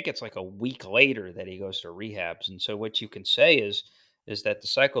then I think it's like a week later that he goes to rehabs. And so what you can say is that the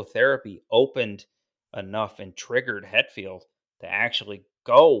psychotherapy opened enough and triggered Hetfield to actually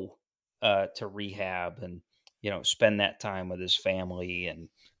go to rehab and spend that time with his family and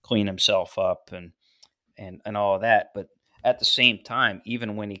clean himself up and all of that. But at the same time,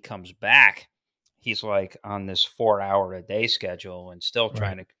 even when he comes back, he's like on this 4 hour a day schedule and still Right.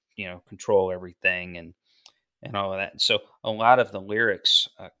 trying to control everything and all of that. And so a lot of the lyrics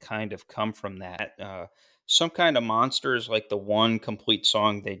kind of come from that. Some Kind of Monster is like the one complete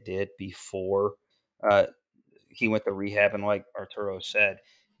song they did before uh, he went to rehab. And like Arturo said,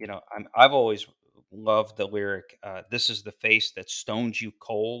 I've always loved the lyric, "This is the face that stones you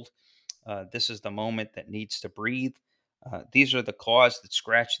cold. This is the moment that needs to breathe. These are the claws that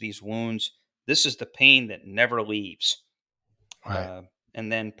scratch these wounds. This is the pain that never leaves." Right. Uh, and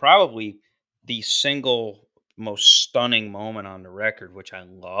then probably the single most stunning moment on the record, which I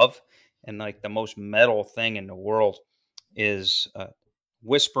love, and like the most metal thing in the world, is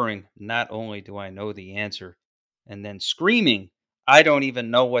whispering, "Not only do I know the answer," and then screaming, "I don't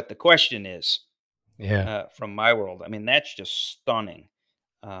even know what the question is," Yeah. from My World. I mean, that's just stunning.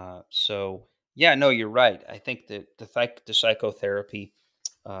 So yeah, no, you're right. I think that the psychotherapy,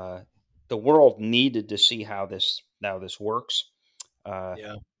 uh, the world needed to see how this works. Uh,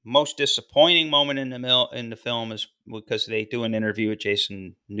 Yeah. Most disappointing moment in the film is because they do an interview with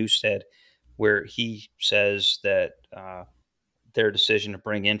Jason Newsted where he says that their decision to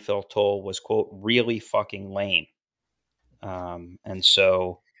bring in Phil Toll was, quote, "really fucking lame." And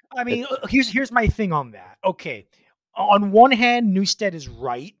so I that mean, here's my thing on that. Okay, on one hand, Newstead is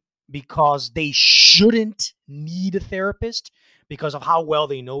right because they shouldn't need a therapist because of how well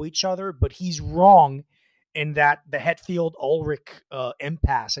they know each other, but he's wrong in that the Hetfield Ulrich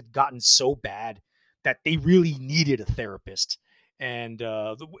impasse had gotten so bad that they really needed a therapist, and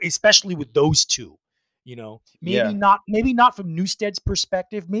especially with those two. yeah. Maybe not from Newstead's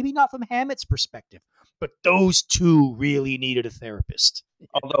perspective, maybe not from Hammett's perspective, but those two really needed a therapist.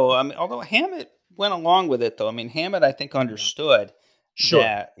 Although Hammett went along with it, though. I mean, Hammett, I think, Yeah. understood Sure.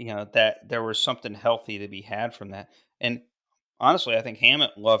 that there was something healthy to be had from that. And honestly, I think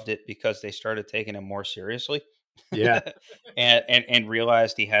Hammett loved it because they started taking him more seriously, Yeah. and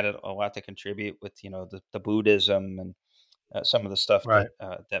realized he had a lot to contribute with the Buddhism and some of the stuff Right.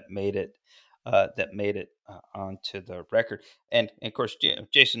 that made it onto the record. And of course,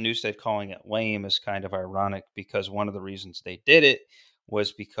 Jason Newsted calling it lame is kind of ironic because one of the reasons they did it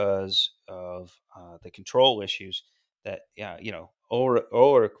was because of the control issues. That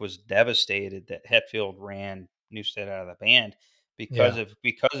Ulrich was devastated that Hetfield ran Newsted out of the band Yeah.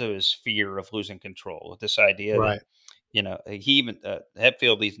 because of his fear of losing control. With this idea that Right. he even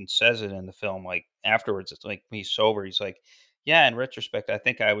Hetfield even says it in the film, like afterwards. It's like when he's sober. He's like, Yeah, in retrospect, I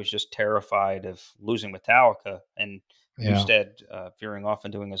think I was just terrified of losing Metallica, and Yeah. Newstead veering off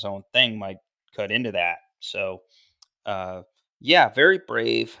and doing his own thing might cut into that. So, uh, yeah, very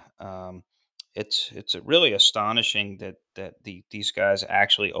brave. It's really astonishing that these guys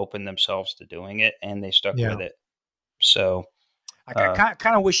actually opened themselves to doing it, and they stuck Yeah. with it. So, I uh,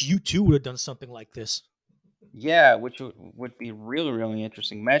 kind of wish you two would have done something like this. yeah, which would be really really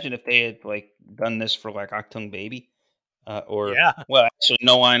interesting. Imagine if they had like done this for like Octung Baby. Or Yeah. well, actually,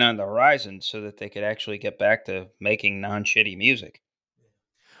 no line on the horizon, so that they could actually get back to making non-shitty music.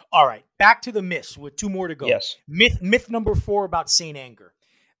 All right, back to the myths with two more to go. Yes. Myth number 4 about Saint Anger,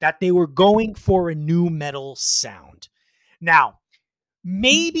 that they were going for a new metal sound. Now,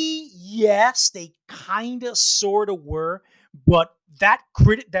 maybe yes, they kind of sort of were, but that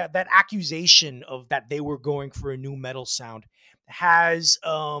accusation of that they were going for a new metal sound has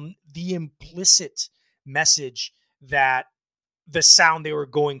the implicit message that the sound they were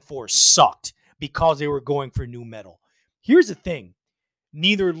going for sucked because they were going for new metal. Here's the thing: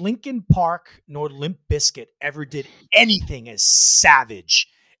 neither Linkin Park nor Limp Bizkit ever did anything as savage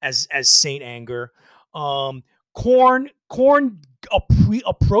as Saint Anger. Corn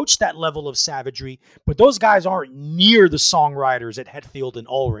approached that level of savagery, but those guys aren't near the songwriters that Hetfield and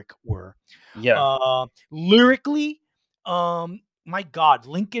Ulrich were. Yeah. Lyrically, my God,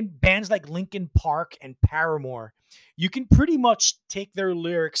 Lincoln bands like Linkin Park and Paramore, you can pretty much take their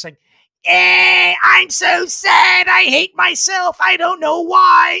lyrics like, I'm so sad, I hate myself, I don't know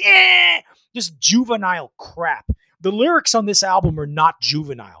why, just juvenile crap. The lyrics on this album are not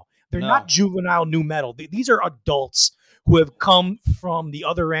juvenile. They're not No. juvenile new metal. These are adults who have come from the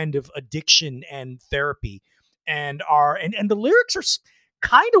other end of addiction and therapy, and the lyrics are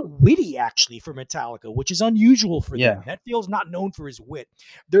kind of witty actually for Metallica, which is unusual for Yeah. them. Hetfield's not known for his wit.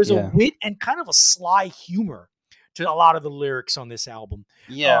 There's a Yeah. wit and kind of a sly humor to a lot of the lyrics on this album.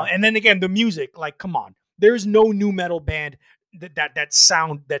 Yeah. And then again, the music, like, come on, there's no new metal band that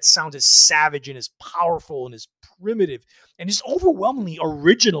sounds as savage and as powerful and as primitive and just overwhelmingly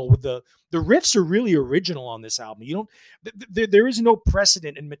original. With the riffs are really original on this album. You don't there is no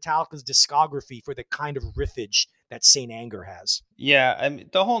precedent in Metallica's discography for the kind of riffage that Saint Anger has. Yeah, I mean,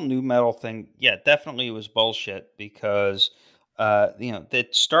 the whole new metal thing, yeah, definitely was bullshit because, that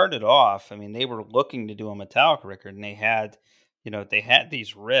started off. I mean, they were looking to do a Metallica record, and they had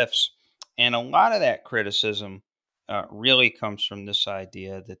these riffs, and a lot of that criticism really comes from this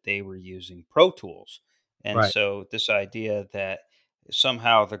idea that they were using Pro Tools, and Right. so this idea that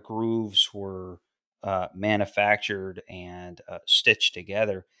somehow the grooves were manufactured and stitched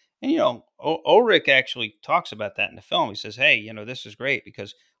together. And Ulrich actually talks about that in the film. He says, "Hey, this is great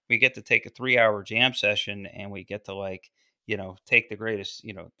because we get to take a 3-hour jam session and we get to take the greatest,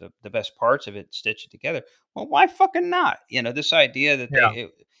 the best parts of it, stitch it together." Well, why fucking not? This idea that Yeah.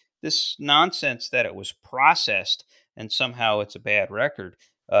 this nonsense that it was processed and somehow it's a bad record.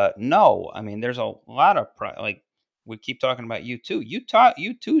 No, I mean, there's a lot of like we keep talking about U2.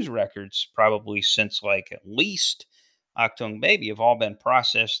 U2's records probably since like at least Octung Baby have all been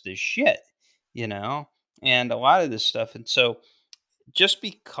processed as shit, you know, and a lot of this stuff. And so just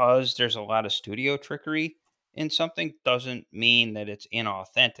because there's a lot of studio trickery in something doesn't mean that it's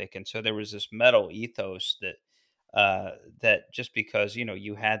inauthentic. And so there was this metal ethos that just because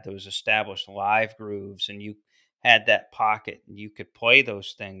you had those established live grooves and you had that pocket and you could play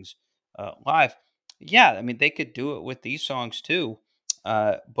those things live. Yeah, I mean they could do it with these songs too,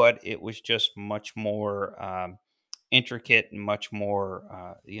 but it was just much more intricate and much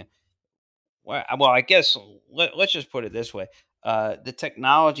more. Well, I guess let's just put it this way: the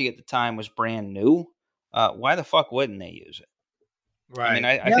technology at the time was brand new. Why the fuck wouldn't they use it? I mean,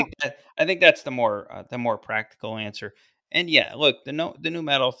 Right. I Yeah. think that's the more practical answer. And yeah, look, the new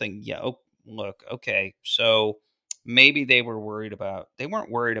metal thing. Yeah, look, okay, so maybe they weren't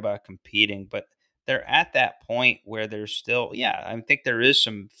worried about competing, but they're at that point where there's still I think there is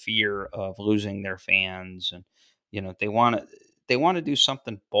some fear of losing their fans, and they want to do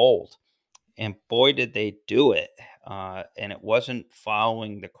something bold, and boy did they do it. And it wasn't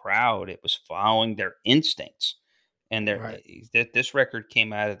following the crowd; it was following their instincts and Right. that this record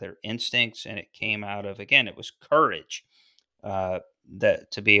came out of their instincts, and it came out of, again, it was courage,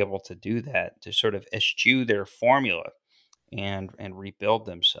 that to be able to do that, to sort of eschew their formula and rebuild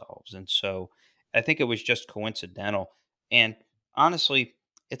themselves. And so I think it was just coincidental. And honestly,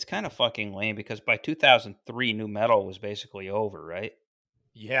 it's kind of fucking lame because by 2003 new metal was basically over, right?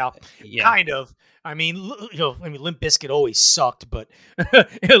 Yeah, Yeah. kind of. I mean, Limp Bizkit always sucked, but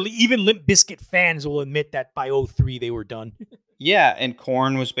even Limp Bizkit fans will admit that by '03 they were done. Yeah, and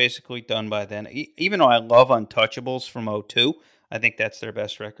Korn was basically done by then. Even though I love Untouchables from '02, I think that's their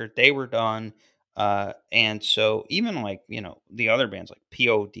best record. They were done, and so even like the other bands like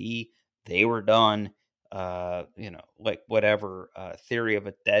POD, they were done. Like whatever Theory of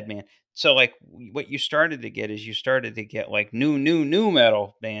a Dead Man. So like what you started to get is you started to get like new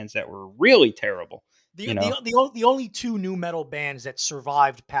metal bands that were really terrible. The You the know, the only two new metal bands that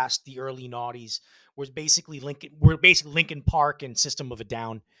survived past the early noughties were basically Linkin Park and System of a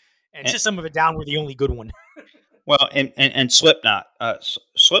Down, and and, System of a Down were the only good one. Well, and Slipknot.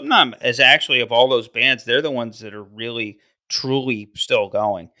 Slipknot is actually of all those bands, they're the ones that are really truly still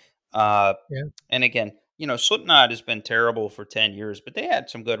going. Uh, Yeah. and again, Slipknot has been terrible for 10 years, but they had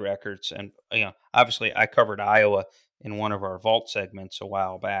some good records. And obviously, I covered Iowa in one of our Vault segments a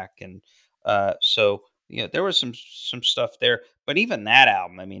while back, and so there was some stuff there. But even that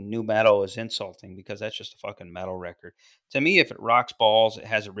album, I mean, new metal is insulting because that's just a fucking metal record. To me, if it rocks balls, it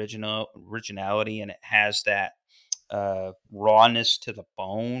has originality, and it has that rawness to the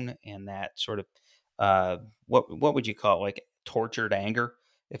bone and that sort of what would you call it? Like tortured anger.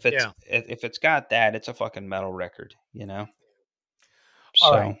 Yeah. If it's got that, it's a fucking metal record.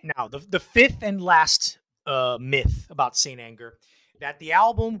 All right. So Now, the fifth and last myth about Saint Anger, that the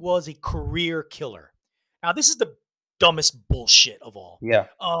album was a career killer. Now, this is the dumbest bullshit of all. yeah,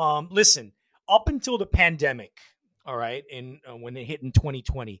 Listen, up until the pandemic, all right, in when it hit in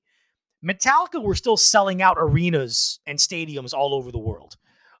 2020, Metallica were still selling out arenas and stadiums all over the world.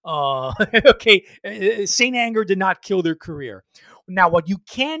 Okay, Saint Anger did not kill their career. Now, what you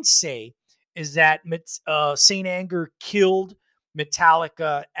can say is that Saint Anger killed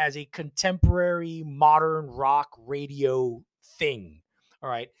Metallica as a contemporary modern rock radio thing. All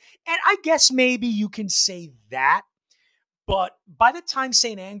right, and I guess maybe you can say that, but by the time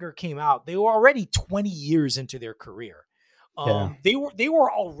Saint Anger came out, they were already 20 years into their career. yeah, They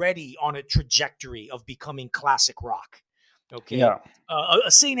were already on a trajectory of becoming classic rock. Okay, yeah,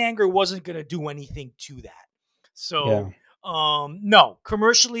 a Saint Anger wasn't going to do anything to that. So yeah. no,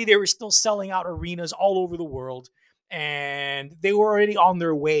 commercially they were still selling out arenas all over the world, and they were already on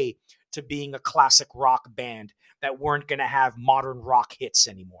their way to being a classic rock band that weren't going to have modern rock hits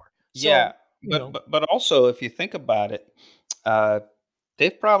anymore. Yeah, So you but know, but also if you think about it, uh,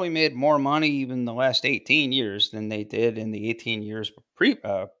 they've probably made more money even the last 18 years than they did in the 18 years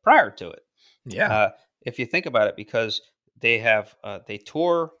prior to it. yeah, Uh, if you think about it, because they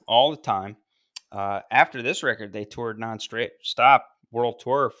tour all the time. After this record, they toured stop world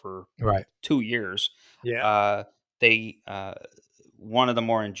tour for right, 2 years. yeah, Uh, they One of the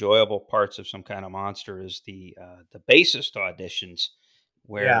more enjoyable parts of Some Kind of Monster is the bassist auditions, yeah,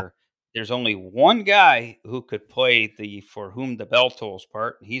 where there's only one guy who could play the "For Whom the Bell Tolls"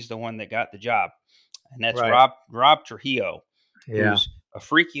 part. He's the one that got the job, and that's right, Rob Trujillo, yeah, who's a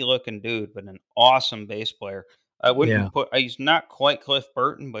freaky looking dude, but an awesome bass player. I yeah, wouldn't put he's not quite Cliff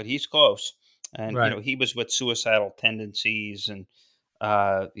Burton, but he's close. And right, he was with Suicidal Tendencies, and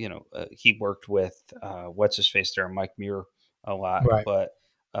he worked with what's his face there, Mike Muir, a lot. right,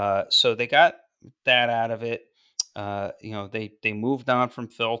 But so they got that out of it. They moved on from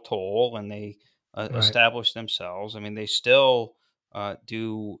Phil Toll, and they right, established themselves. I mean, they still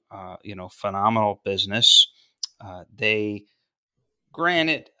do phenomenal business. They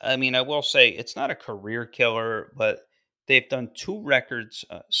Granted, I mean, I will say it's not a career killer, but they've done two records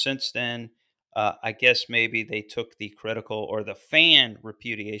since then. I guess maybe they took the critical or the fan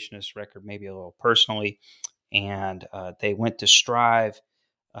repudiation of this record maybe a little personally, and they went to strive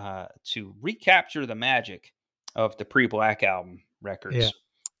to recapture the magic of the pre-Black Album yeah, records.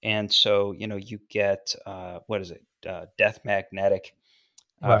 And so, you get what is it, Death Magnetic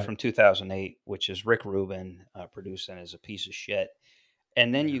right, from 2008, which is Rick Rubin producing as a piece of shit.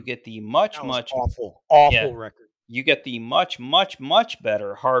 And then yeah. you get the much, That was much awful, yeah, awful record. you get the much, much, much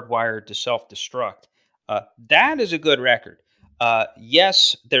better Hardwired to Self-Destruct. That is a good record.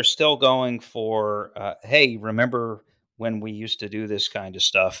 Yes, they're still going for, hey, remember when we used to do this kind of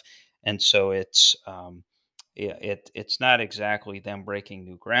stuff? And so it's not exactly them breaking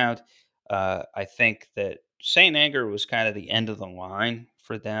new ground. I think that Saint Anger was kind of the end of the line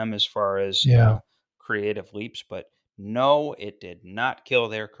for them as far as Yeah. creative leaps, but no, it did not kill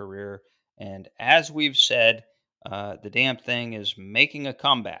their career. And as we've said, the damn thing is making a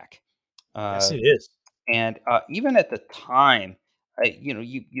comeback. Yes, Uh, it is. and even at the time,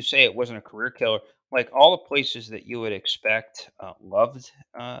 you say it wasn't a career killer. Like all the places that you would expect loved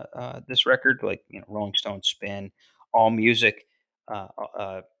this record, like Rolling Stone, Spin, All Music, uh, uh,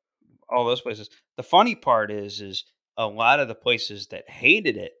 uh, all those places. The funny part is a lot of the places that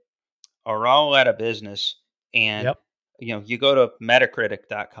hated it are all out of business, and Yep. you go to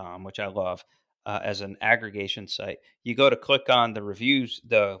Metacritic.com, which I love as an aggregation site. You go to click on the reviews,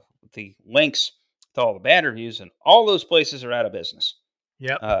 the links to all the bad reviews, and all those places are out of business,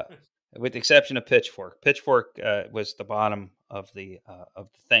 Yep. uh, with the exception of Pitchfork. Pitchfork was the bottom of the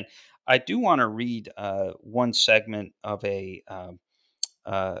thing. I do want to read one segment of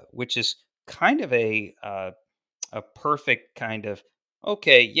which is kind of a perfect kind of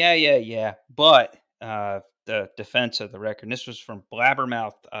okay, yeah, yeah, yeah, but the defense of the record. And this was from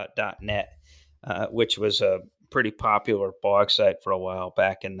blabbermouth.net, which was a pretty popular blog site for a while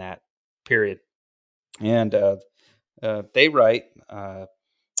back in that period. And they write,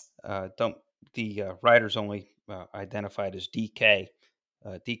 don't the writers only identified as DK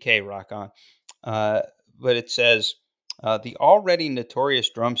Rock On. Uh, but it says the already notorious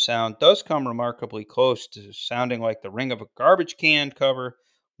drum sound does come remarkably close to sounding like the ring of a garbage can cover,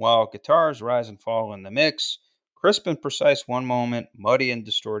 while guitars rise and fall in the mix. Crisp and precise one moment, muddy and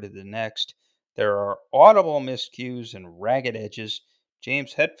distorted the next. There are audible miscues and ragged edges.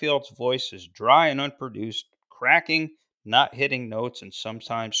 James Hetfield's voice is dry and unproduced, cracking, not hitting notes, and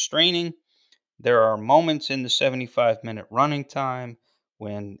sometimes straining. There are moments in the 75-minute running time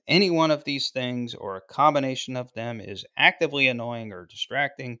when any one of these things or a combination of them is actively annoying or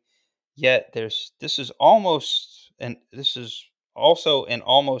distracting. Yet this is also an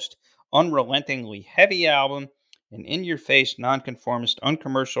almost unrelentingly heavy album, an in-your-face, nonconformist,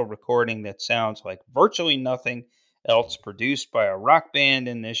 uncommercial recording that sounds like virtually nothing else produced by a rock band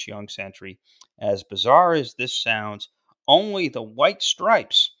in this young century. As bizarre as this sounds, only the White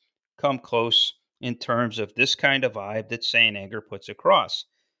Stripes come close in terms of this kind of vibe that Saint Anger puts across.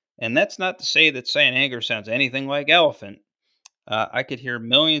 And that's not to say that Saint Anger sounds anything like Elephant. I could hear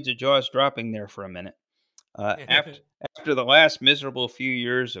millions of jaws dropping there for a minute. After the last miserable few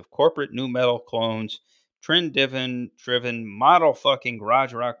years of corporate new metal clones, trend driven model fucking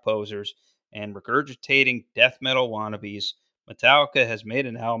garage rock posers, and regurgitating death metal wannabes, Metallica has made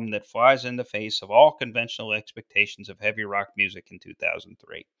an album that flies in the face of all conventional expectations of heavy rock music in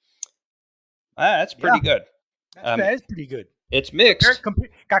 2003. That's Yeah, pretty good. Um, that is pretty good. it's mixed.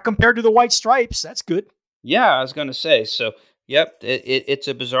 Got compared to the White Stripes. That's good. Yeah, I was going to say. So, yep, it's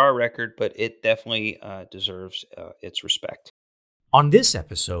a bizarre record, but it definitely deserves its respect. On this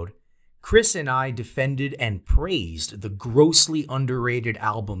episode, Chris and I defended and praised the grossly underrated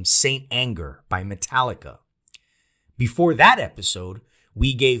album Saint Anger by Metallica. Before that episode,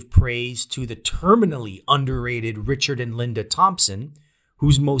 we gave praise to the terminally underrated Richard and Linda Thompson,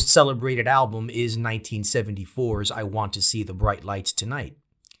 whose most celebrated album is 1974's I Want to See the Bright Lights Tonight.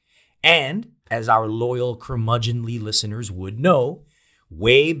 And, as our loyal curmudgeonly listeners would know,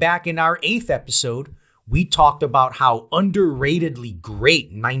 way back in our 8th episode, we talked about how underratedly great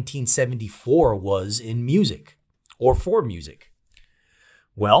 1974 was in music, or for music.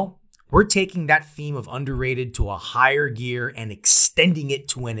 Well, we're taking that theme of underrated to a higher gear and extending it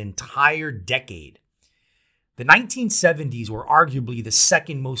to an entire decade. The 1970s were arguably the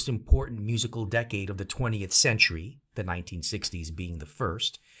second most important musical decade of the 20th century, the 1960s being the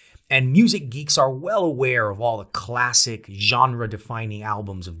first, and music geeks are well aware of all the classic, genre-defining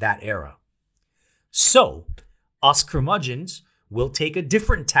albums of that era. So, us curmudgeons will take a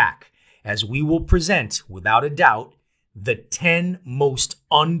different tack as we will present, without a doubt, the 10 most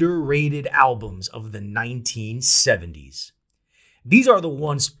underrated albums of the 1970s. These are the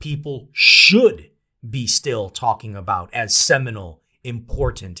ones people should be still talking about as seminal,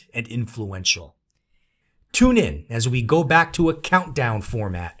 important, and influential. Tune in as we go back to a countdown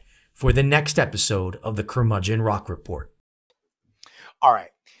format for the next episode of the Curmudgeon Rock Report. All right.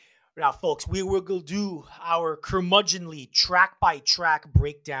 Now, folks, we will do our curmudgeonly track-by-track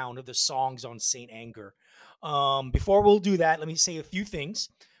breakdown of the songs on Saint Anger. Before we'll do that, let me say a few things.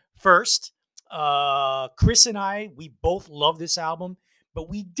 First, Chris and I, we both love this album, but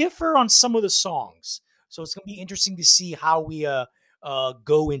we differ on some of the songs. So it's going to be interesting to see how we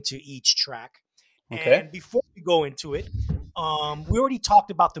go into each track. Okay. And before we go into it, we already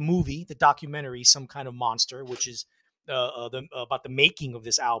talked about the movie, the documentary, Some Kind of Monster, which is about the making of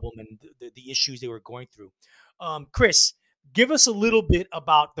this album and the issues they were going through. Chris, give us a little bit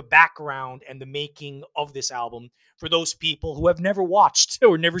about the background and the making of this album for those people who have never watched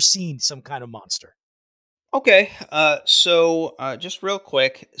or never seen Some Kind of Monster. Okay. So just real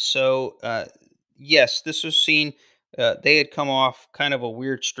quick. So yes, this was seen. They had come off kind of a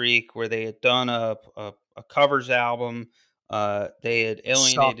weird streak where they had done a covers album. They had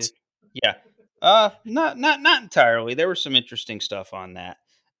alienated. Sucked. Yeah. Not entirely. There was some interesting stuff on that.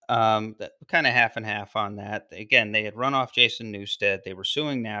 That kind of half and half on that. Again, they had run off Jason Newsted. They were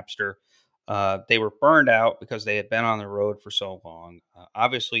suing Napster. They were burned out because they had been on the road for so long.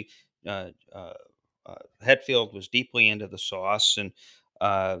 Obviously, uh, uh, Hetfield was deeply into the sauce,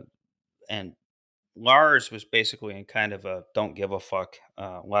 uh, and Lars was basically in kind of a don't give a fuck,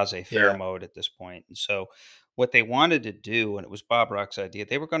 laissez faire Yeah. mode at this point. And so, what they wanted to do, and it was Bob Rock's idea,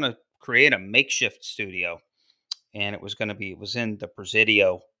 they were going to create a makeshift studio, and it was in the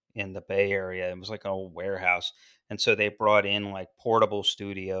Presidio in the Bay Area. It was like an old warehouse, and so they brought in like portable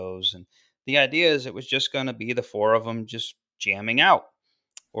studios, and the idea is it was just going to be the four of them just jamming out,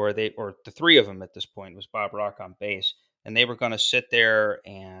 or the three of them at this point was Bob Rock on bass, and they were going to sit there,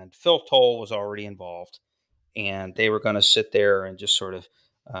 and Phil Toll was already involved, and they were going to sit there and just sort of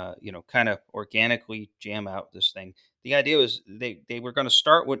kind of organically jam out this thing. The idea was they were going to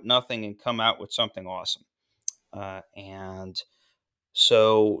start with nothing and come out with something awesome. And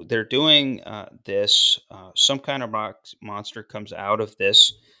so they're doing this. Some kind of rock monster comes out of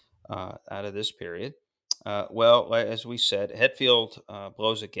this period. As we said, Hetfield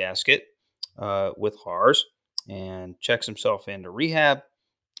blows a gasket with Lars and checks himself into rehab.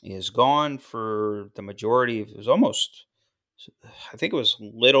 He is gone for the majority of it was almost, I think it was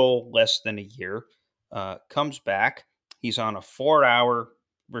little less than a year. Comes back. He's on a 4 hour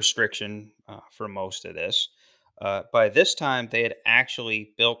restriction for most of this. By this time, they had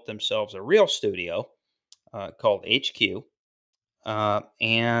actually built themselves a real studio called HQ,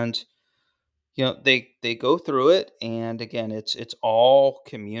 and they go through it, and again, it's all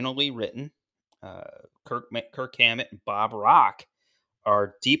communally written. Uh, Kirk Hammett and Bob Rock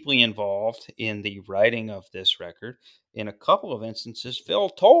are deeply involved in the writing of this record. In a couple of instances, Phil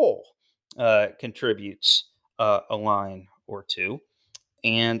Toll contributes a line or two,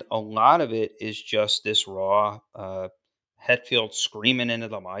 and a lot of it is just this raw Hetfield screaming into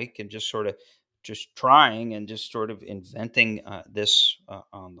the mic and just sort of just trying and just sort of inventing this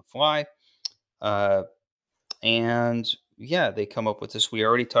on the fly. Uh, and yeah, they come up with this. We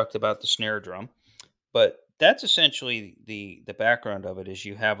already talked about the snare drum, but that's essentially the background of it. Is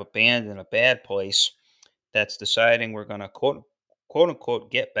you have a band in a bad place that's deciding we're going to quote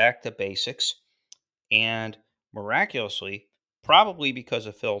unquote get back to basics, and miraculously, probably because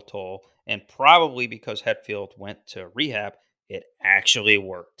of Phil Toll and probably because Hetfield went to rehab, it actually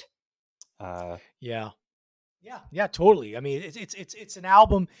worked. Uh, Yeah. Yeah, totally. I mean, it's an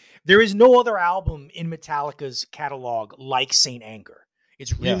album. There is no other album in Metallica's catalog like Saint Anger.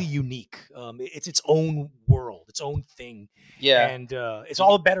 It's really yeah, unique. It's its own world, its own thing, yeah. and it's You,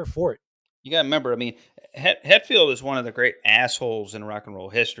 all the better for it. you got to remember. I mean, Hetfield is one of the great assholes in rock and roll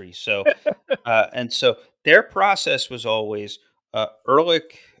history. And so their process was always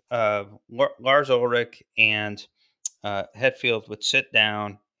Ehrlich, Lars Ulrich, and Hetfield would sit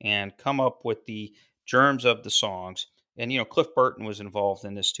down and come up with the germs of the songs. And Cliff Burton was involved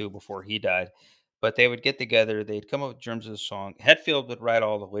in this too before he died. But they would get together, they'd come up with germs of the song. Hetfield would write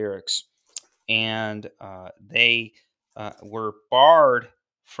all the lyrics, and they were barred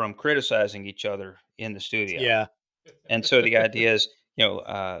from criticizing each other in the studio. Yeah. And so the idea is,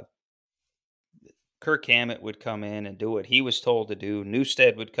 Kirk Hammett would come in and do what he was told to do.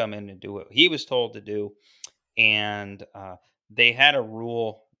 Newstead would come in and do what he was told to do, and they had a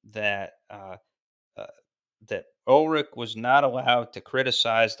rule uh, that Ulrich was not allowed to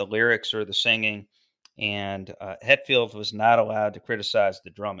criticize the lyrics or the singing, and Hetfield was not allowed to criticize the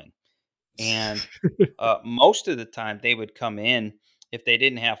drumming. And most of the time, they would come in if they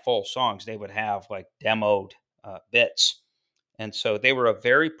didn't have full songs, they would have like demoed bits, and so they were a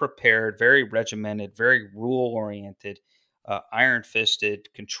very prepared, very regimented, very rule oriented, iron fisted,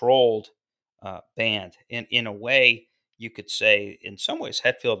 controlled band. In a way, you could say, in some ways,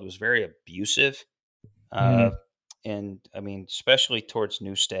 Hetfield was very abusive. Uh, Mhm. and I mean, especially towards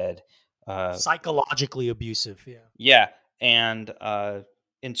Newstead. Uh, Psychologically abusive. Yeah. yeah. And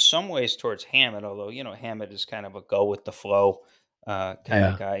in some ways towards Hammett, although, Hammett is kind of a go with the flow kind of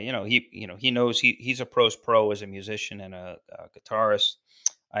Yeah. guy. He knows he's a pro's pro as a musician and a guitarist.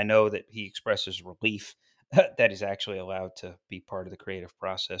 I know that he expresses relief that he's actually allowed to be part of the creative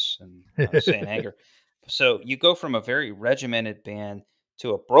process and Saint Anger. So you go from a very regimented band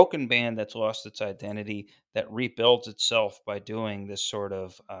to a broken band that's lost its identity, that rebuilds itself by doing this sort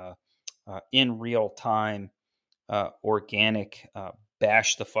of in real time, organic,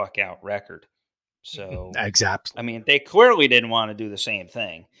 bash the fuck out record. So, I Exactly. mean, they clearly didn't want to do the same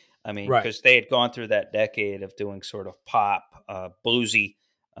thing. I mean, Right. because they had gone through that decade of doing sort of pop, bluesy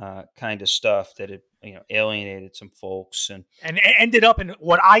kind of stuff that had, alienated some folks. And And ended up in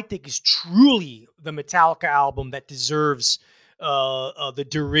what I think is truly the Metallica album that deserves the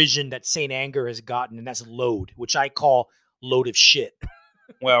derision that Saint Anger has gotten, and that's Load, which I call Load of shit.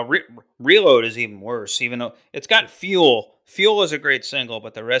 Well, Reload is even worse, even though it's got Fuel. Fuel is a great single,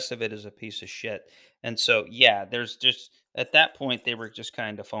 but the rest of it is a piece of shit. And so, yeah, there's just at that point they were just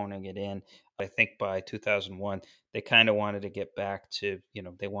kind of phoning it in. I think by 2001, they kind of wanted to get back to,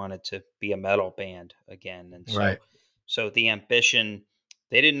 they wanted to be a metal band again. And so, Right. the ambition,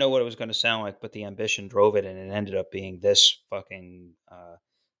 they didn't know what it was going to sound like, but the ambition drove it, and it ended up being this fucking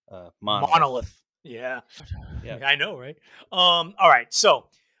monolith. Monolith. Yeah. Yeah. I know, right? All right. So,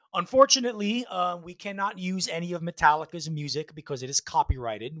 unfortunately, we cannot use any of Metallica's music because it is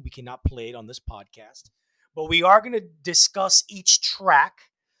copyrighted. We cannot play it on this podcast. But we are going to discuss each track.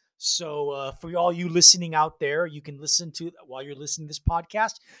 So, for all you listening out there, you can listen to while you're listening to this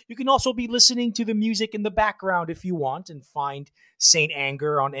podcast. You can also be listening to the music in the background if you want, and find Saint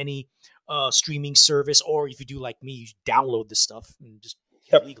Anger on any streaming service, or if you do like me, you download the stuff and just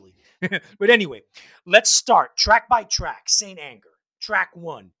Yep. illegally. But anyway, let's start track by track. Saint Anger, track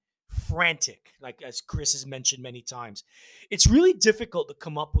one, Frantic. Like as Chris has mentioned many times, it's really difficult to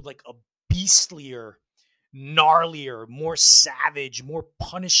come up with like a beastlier, gnarlier, more savage, more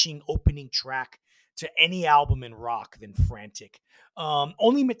punishing opening track to any album in rock than Frantic.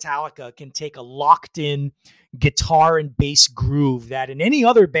 Only Metallica can take a locked in guitar and bass groove that in any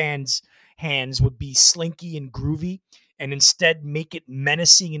other band's hands would be slinky and groovy, and instead make it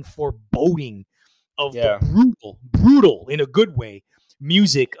menacing and foreboding of the Yeah. brutal in a good way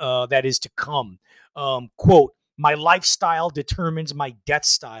music that is to come. Quote, my lifestyle determines my death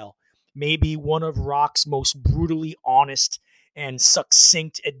style. Maybe one of rock's most brutally honest and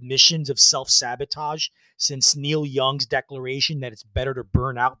succinct admissions of self sabotage since Neil Young's declaration that it's better to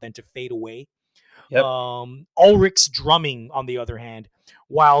burn out than to fade away. Yep. Ulrich's drumming, on the other hand,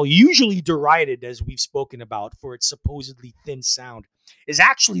 while usually derided, as we've spoken about, for its supposedly thin sound, is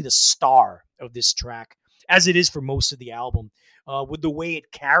actually the star of this track, as it is for most of the album, with the way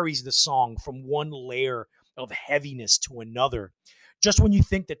it carries the song from one layer of heaviness to another. Just when you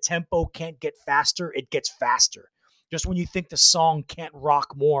think the tempo can't get faster, it gets faster. Just when you think the song can't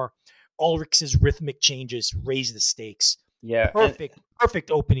rock more, Ulrich's rhythmic changes raise the stakes. Yeah. And Perfect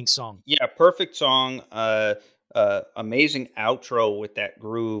opening song. yeah, perfect song. Amazing outro with that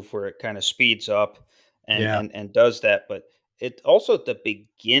groove where it kind of speeds up and Yeah. and does that. But it also the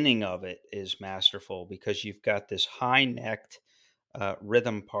beginning of it is masterful because you've got this high necked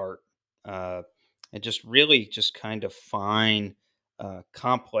rhythm part, uh, and just really just kind of fine,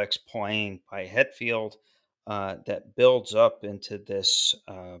 complex playing by Hetfield that builds up into this.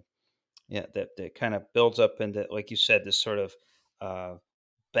 Yeah, that kind of builds up into, like you said, this sort of uh,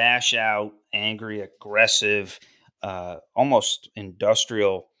 bash out, angry, aggressive, almost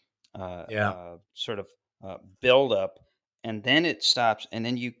industrial Yeah. sort of build up, and then it stops, and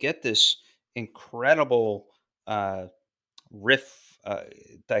then you get this incredible uh, riff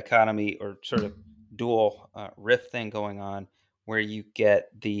dichotomy or sort of dual riff thing going on, where you get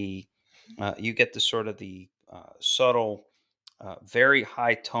the sort of the subtle, very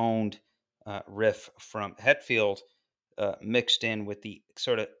high toned riff from Hetfield mixed in with the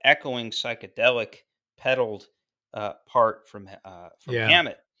sort of echoing psychedelic pedaled part from Yeah.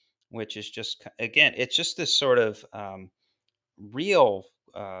 Hammett, which is just again, it's just this sort of real,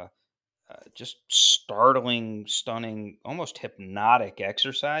 just startling, stunning, almost hypnotic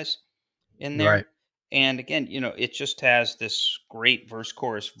exercise in Right. there. And again, it just has this great verse,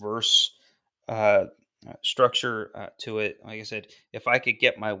 chorus, verse uh, structure to it. Like I said, if I could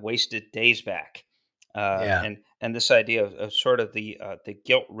get my wasted days back, Yeah. and this idea of sort of the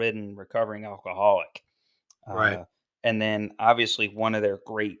guilt ridden recovering alcoholic, Right. uh, and then obviously one of their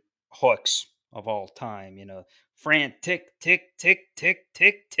great hooks of all time, frantic tick tick tick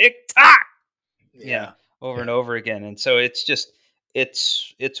tick tick tock, Yeah. over and Yeah. over again. And so it's just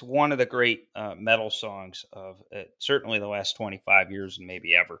it's one of the great metal songs of certainly the last 25 years and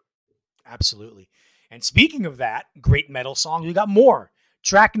maybe ever. Absolutely. And speaking of that, great metal songs, we got more.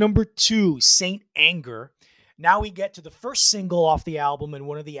 Track number two, Saint Anger. Now we get to the first single off the album and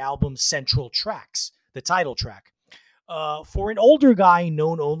one of the album's central tracks, the title track. For an older guy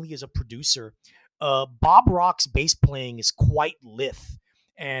known only as a producer, Bob Rock's bass playing is quite lithe,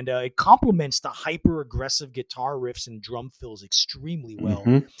 and it complements the hyper aggressive guitar riffs and drum fills extremely well.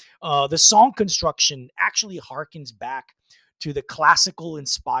 Hmm. The song construction actually harkens back to the classical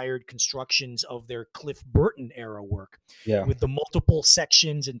inspired constructions of their Cliff Burton era work, Yeah. with the multiple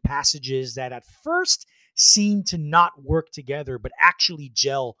sections and passages that at first seem to not work together, but actually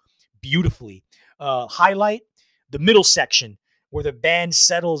gel beautifully. Highlight the middle section where the band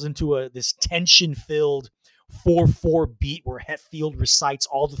settles into this tension filled 4/4 beat where Hetfield recites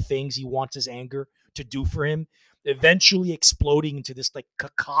all the things he wants his anger to do for him, eventually exploding into this like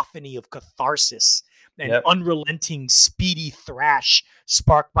cacophony of catharsis and Yep. unrelenting, speedy thrash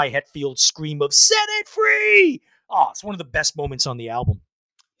sparked by Hetfield's scream of "Set it free!" Oh, it's one of the best moments on the album.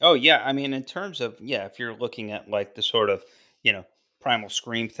 Oh yeah, I mean, in terms of if you're looking at like the sort of you know primal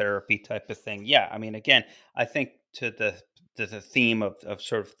scream therapy type of thing, yeah. I mean, again, I think to the theme of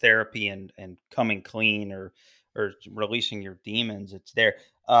sort of therapy and coming clean or releasing your demons, it's there.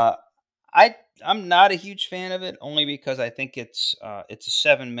 I I'm not a huge fan of it only because I think it's a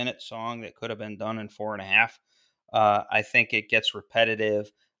 7 minute song that could have been done in four and a half. I think it gets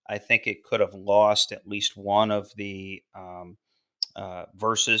repetitive. I think it could have lost at least one of the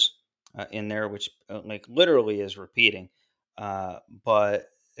verses in there, which like literally is repeating. But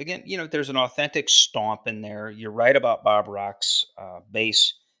again, there's an authentic stomp in there. You're right about Bob Rock's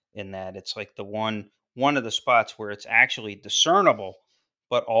bass in that. It's like the one of the spots where it's actually discernible,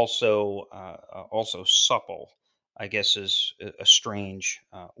 but also supple. I guess is a strange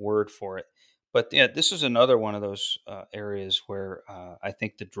word for it. But yeah, this is another one of those areas where I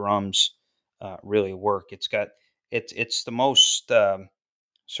think the drums really work. It's the most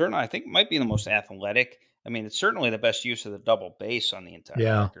certainly, I think it might be the most athletic. I mean, it's certainly the best use of the double bass on the entire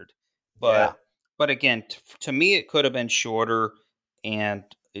Yeah. record. Yeah. But again, to me, it could have been shorter, and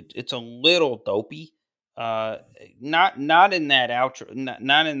it's a little dopey. Uh, not in that outro,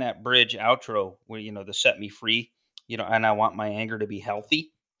 not in that bridge outro where the "Set Me Free," and I want my anger to be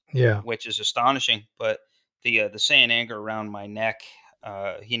healthy, Yeah. which is astonishing. But the saying "anger around my neck,"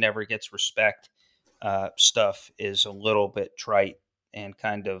 he never gets respect. Stuff is a little bit trite and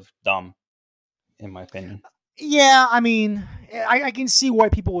kind of dumb, in my opinion. Yeah, I mean, I can see why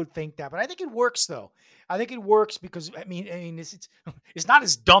people would think that, but I think it works though. I think it works because I mean, it's not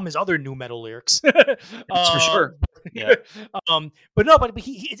as dumb as other new metal lyrics. That's for uh, sure. Yeah, but no, but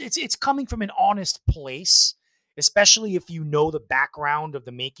it's coming from an honest place, especially if you know the background of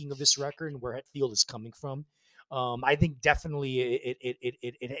the making of this record and where Hetfield is coming from. I think definitely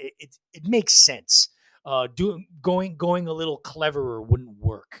it makes sense. Doing going a little cleverer wouldn't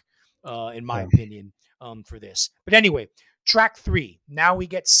work, in my yeah. opinion, for this. But anyway, track 3. Now we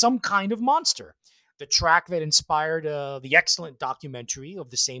get Some Kind of Monster, the track that inspired the excellent documentary of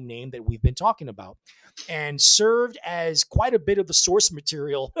the same name that we've been talking about, and served as quite a bit of the source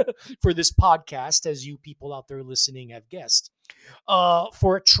material for this podcast, as you people out there listening have guessed.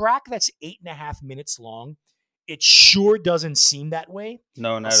 For a track that's 8.5 minutes long, it sure doesn't seem that way.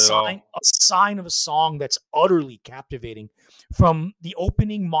 No, A not at sign, all. a sign of a song that's utterly captivating, from the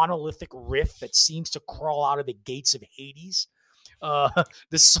opening monolithic riff that seems to crawl out of the gates of Hades.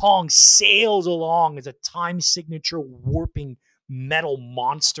 The song sails along as a time signature warping metal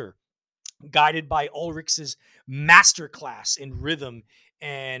monster, guided by Ulrich's masterclass in rhythm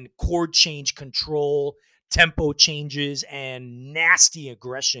and chord change control, tempo changes, and nasty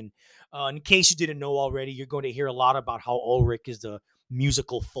aggression. In case you didn't know already, you're going to hear a lot about how Ulrich is the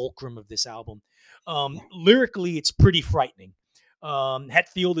musical fulcrum of this album. Lyrically, it's pretty frightening.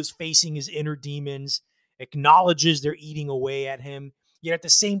 Hetfield is facing his inner demons, acknowledges they're eating away at him, yet at the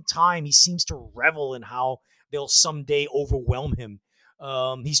same time, he seems to revel in how they'll someday overwhelm him.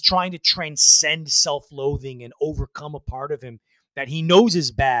 He's trying to transcend self-loathing and overcome a part of him that he knows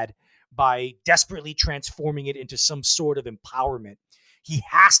is bad by desperately transforming it into some sort of empowerment. He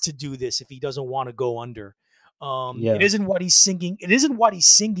has to do this if he doesn't want to go under. It Yeah, isn't what he's singing. It isn't what he's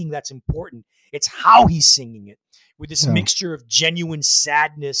singing that's important. It's how he's singing it, with this yeah, mixture of genuine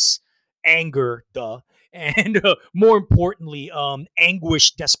sadness, anger, and more importantly,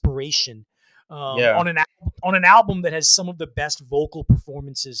 anguish, desperation. yeah. On an album that has some of the best vocal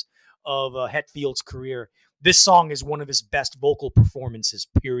performances of Hetfield's career. This song is one of his best vocal performances.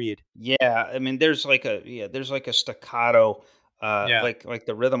 Period. Yeah, I mean, there's like a staccato, Yeah, like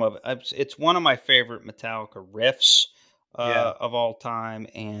the rhythm of it. It's one of my favorite Metallica riffs yeah, of all time,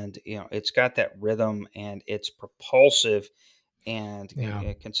 and it's got that rhythm, and it's propulsive and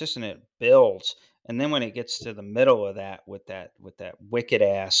yeah. consistent. It builds, and then when it gets to the middle of that, with that wicked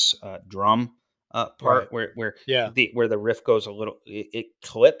ass drum part, Right. Yeah, where the riff goes a little, it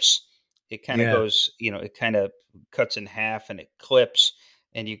clips. It kind of yeah. goes, it kind of cuts in half, and it clips,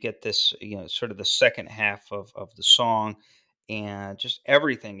 and you get this, sort of the second half of the song, and just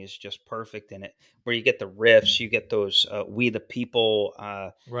everything is just perfect in it. Where you get the riffs, you get those "We the People"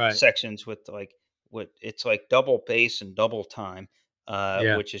 Right. sections with like what it's like double bass and double time,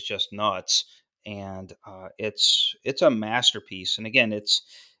 Yeah. which is just nuts. And it's a masterpiece. And again,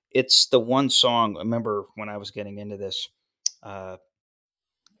 it's the one song. I remember when I was getting into this. Uh,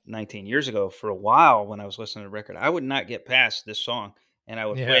 19 years ago, for a while when I was listening to the record, I would not get past this song, and I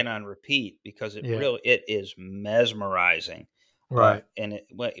would play Yeah. it on repeat because Yeah. it is mesmerizing, Right. and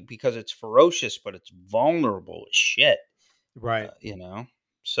because it's ferocious, but it's vulnerable as shit, Right. you know.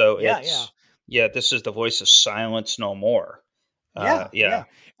 So Yeah. Yeah. yeah, this is the voice of silence no more. Yeah, Yeah. yeah.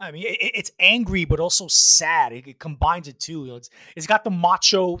 I mean, it's angry but also sad. It combines it too. It's got the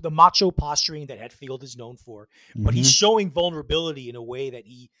macho posturing that Hetfield is known for, but he's Hmm. showing vulnerability in a way that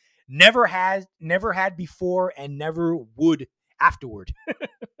he never had before, and never would afterward.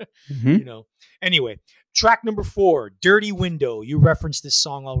 you Hmm. know. Anyway, track number 4, "Dirty Window." You referenced this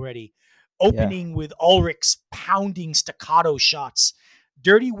song already. Yeah. Opening with Ulrich's pounding staccato shots.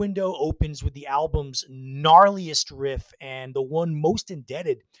 "Dirty Window" opens with the album's gnarliest riff and the one most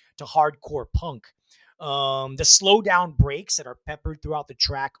indebted to hardcore punk. The slow down breaks that are peppered throughout the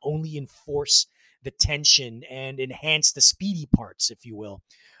track only enforce the tension and enhance the speedy parts, if you will.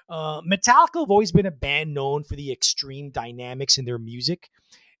 Metallica have always been a band known for the extreme dynamics in their music,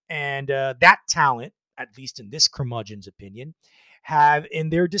 and that talent, at least in this curmudgeon's opinion, have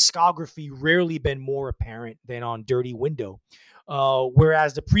in their discography rarely been more apparent than on Dirty Window.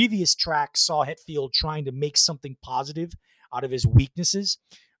 Whereas the previous track saw Hetfield trying to make something positive out of his weaknesses,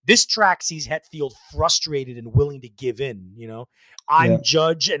 this track sees Hetfield frustrated and willing to give in. Yeah. I'm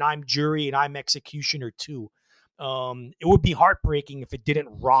judge and I'm jury and I'm executioner too. It would be heartbreaking if it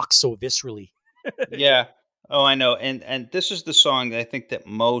didn't rock so viscerally. Yeah. Oh, I know. And this is the song that I think that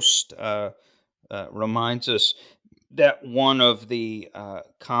most reminds us that one of the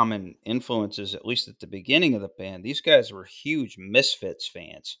common influences, at least at the beginning of the band, these guys were huge Misfits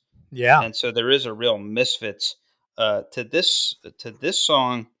fans, Yeah, and so there is a real Misfits to this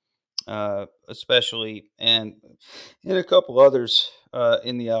song, especially, and a couple others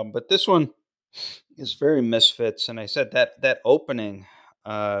in the album. But this one is very Misfits, and I said that opening.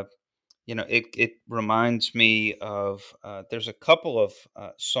 It reminds me of there's a couple of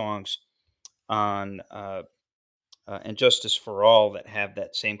songs on and Justice for All that have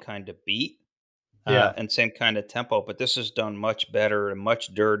that same kind of beat yeah, and same kind of tempo, but this is done much better and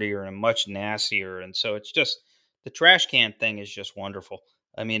much dirtier and much nastier. And so it's just the trash can thing is just wonderful.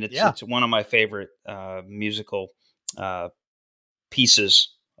 I mean, yeah, it's one of my favorite musical uh,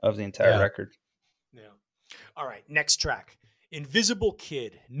 pieces of the entire yeah. record. Yeah. All right, next track. "Invisible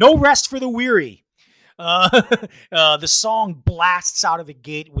Kid." No rest for the weary. Uh, the song blasts out of the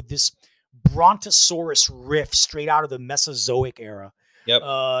gate with this brontosaurus riff straight out of the Mesozoic era. Yep.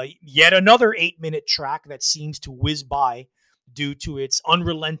 Yet another 8-minute track that seems to whiz by due to its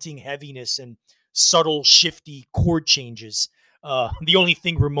unrelenting heaviness and subtle, shifty chord changes. The only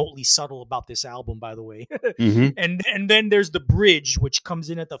thing remotely subtle about this album, by the way. Hmm. and then there's the bridge, which comes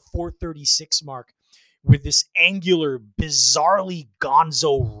in at the 4:36 mark with this angular, bizarrely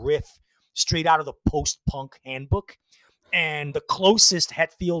gonzo riff straight out of the post-punk handbook, and the closest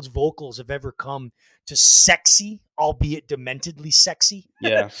Hetfield's vocals have ever come to sexy, albeit dementedly sexy.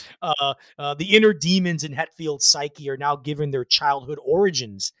 Yeah. The inner demons in Hetfield's psyche are now given their childhood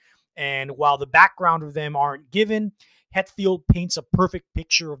origins, and while the background of them aren't given, Hetfield paints a perfect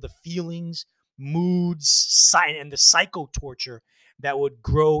picture of the feelings, moods, and the psycho torture that would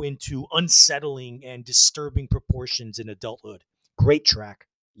grow into unsettling and disturbing proportions in adulthood. Great track.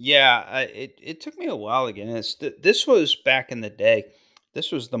 Yeah, it took me a while again. This was back in the day.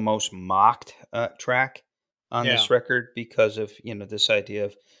 This was the most mocked track on Yeah. this record because of this idea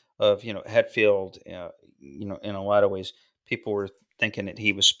of Hetfield. In a lot of ways, people were thinking that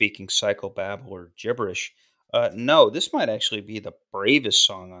he was speaking psychobabble or gibberish. No, this might actually be the bravest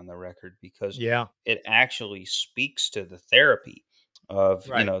song on the record because Yeah. it actually speaks to the therapy of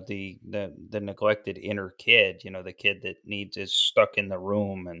Right. the neglected inner kid, the kid that needs is stuck in the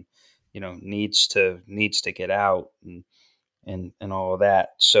room and needs to get out and all of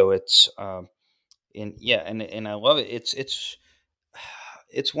that. So it's and yeah, and I love it.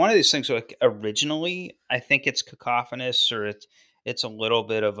 It's one of these things, like, originally I think it's cacophonous, or it's a little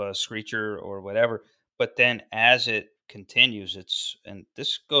bit of a screecher or whatever, but then as it continues, and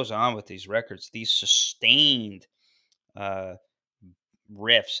this goes on with these records, these sustained uh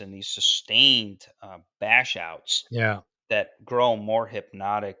riffs and these sustained bash outs Yeah. that grow more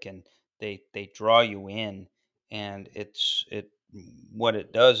hypnotic, and they draw you in, and what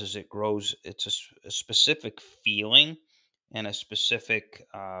it does is it grows, it's a specific feeling and a specific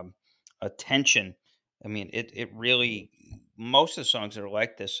attention. I mean, it really, most of the songs are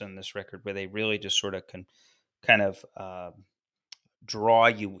like this in this record, where they really just sort of can kind of draw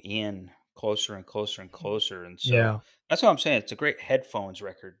you in closer and closer and closer. And so Yeah. that's what I'm saying. It's a great headphones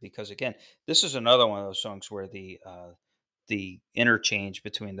record because, again, this is another one of those songs where the interchange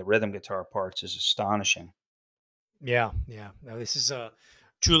between the rhythm guitar parts is astonishing. Yeah, yeah. Now this is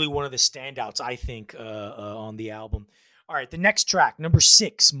truly one of the standouts, I think, on the album. All right, the next track, number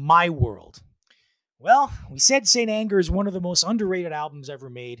 6, My World. Well, we said Saint Anger is one of the most underrated albums ever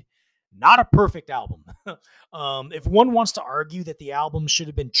made. Not a perfect album. If one wants to argue that the album should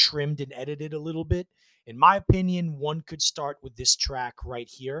have been trimmed and edited a little bit, in my opinion, one could start with this track right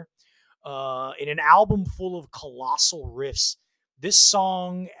here. In an album full of colossal riffs, this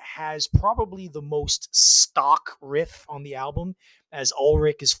song has probably the most stock riff on the album, as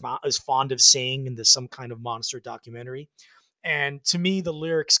Ulrich is fond of saying in the Some Kind of Monster documentary. And to me, the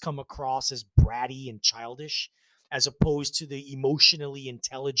lyrics come across as bratty and childish, as opposed to the emotionally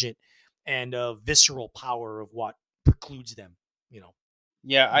intelligent and visceral power of what precludes them. You know,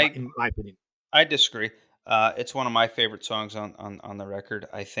 Yeah, in my opinion. I disagree. It's one of my favorite songs on the record.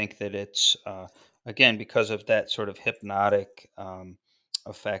 I think that it's again because of that sort of hypnotic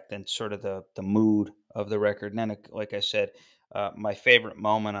effect and sort of the mood of the record. And then, like I said, my favorite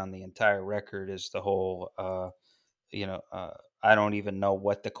moment on the entire record is the whole you know, I don't even know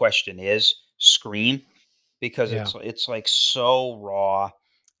what the question is, scream, because Yeah, it's like so raw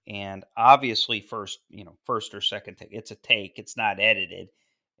and obviously first or second take. It's a take, it's not edited,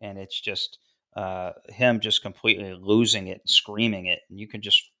 and it's just him just completely losing it and screaming it, and you can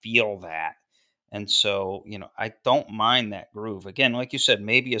just feel that. And so, I don't mind that groove. Again, like you said,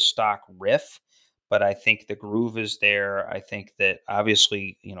 maybe a stock riff, but I think the groove is there. I think that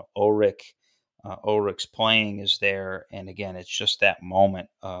obviously, Ulrich's playing is there, and again, it's just that moment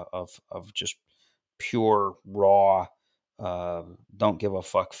of just pure raw, uh, don't give a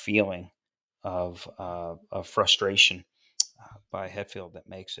fuck feeling of frustration by Hetfield that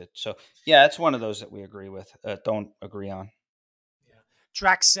makes it. So yeah, it's one of those that we agree with. Don't agree on. yeah.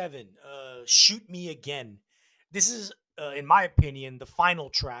 Track 7, "Shoot Me Again." This is, in my opinion, the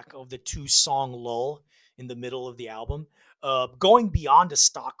final track of the two-song lull in the middle of the album. Going beyond a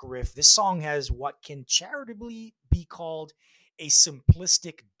stock riff, this song has what can charitably be called a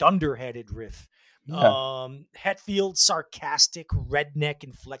simplistic, dunderheaded riff. Yeah, Hetfield's sarcastic, redneck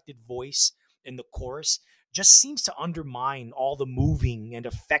inflected voice in the chorus just seems to undermine all the moving and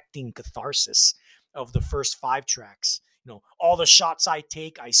affecting catharsis of the first 5 tracks. All the shots I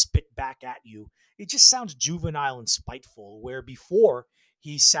take, I spit back at you. It just sounds juvenile and spiteful, where before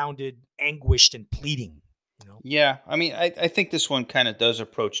he sounded anguished and pleading. You know? yeah. I mean, I think this one kind of does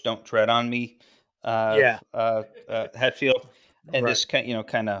approach "Don't Tread on Me," Yeah. Hetfield, and Right. this kind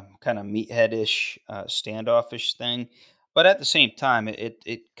of meatheadish, standoffish thing. But at the same time,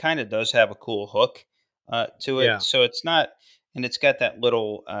 it kind of does have a cool hook to it. Yeah. So it's not, and it's got that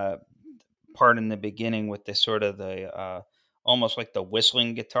little part in the beginning with the sort of the almost like the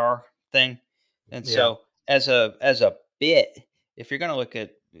whistling guitar thing. And Yeah. so as a bit, if you're going to look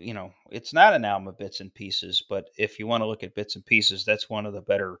at, it's not an album of bits and pieces, but if you want to look at bits and pieces, that's one of the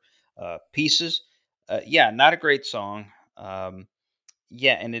better pieces. Yeah, not a great song.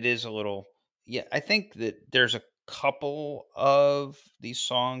 Yeah, and it is a little, yeah, I think that there's a couple of these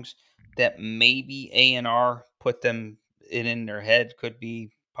songs that maybe A&R put them it in their head could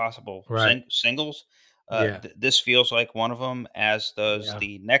be possible Right. singles. Yeah. This feels like one of them, as does Yeah.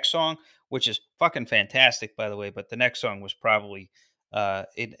 the next song, which is fucking fantastic, by the way. But the next song was probably,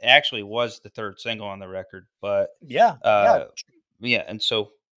 it actually was the third single on the record. But Yeah. Yeah. uh, yeah, and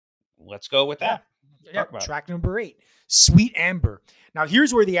so let's go with Yeah. that. Yeah. Talk about it. Track number 8, "Sweet Amber." Now,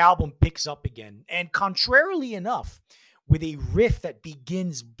 here's where the album picks up again. And contrarily enough, with a riff that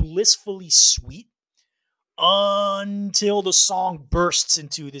begins blissfully sweet until the song bursts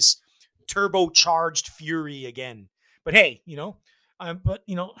into this turbocharged fury again. But hey,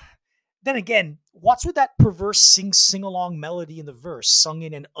 then again, what's with that perverse sing along melody in the verse, sung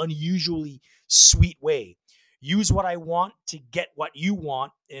in an unusually sweet way? Use what I want to get what you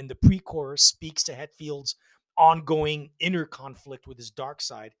want, and the pre-chorus speaks to Hetfield's ongoing inner conflict with his dark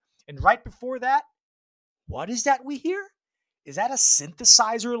side. And right before that, what is that we hear? Is that a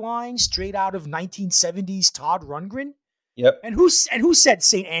synthesizer line straight out of 1970s Todd Rundgren? Yep. And who said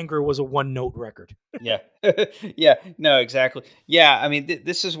Saint Anger was a one note record? Yeah. Yeah, no, exactly. Yeah, I mean,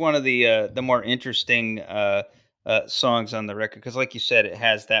 this is one of the more interesting songs on the record because, like you said, it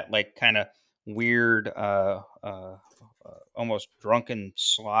has that like kind of weird, almost drunken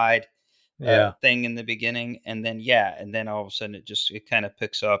slide Yeah. thing in the beginning, and then yeah, and then all of a sudden it kind of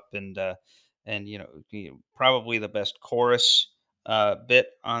picks up and probably the best chorus bit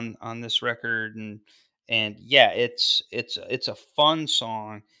on this record, and yeah, it's a fun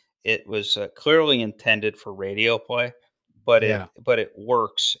song. It was clearly intended for radio play. Yeah. but it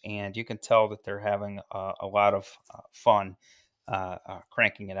works, and you can tell that they're having a lot of fun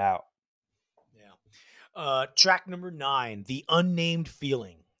cranking it out. Yeah. Track number 9, The Unnamed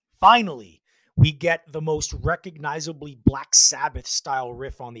Feeling. Finally, we get the most recognizably Black Sabbath style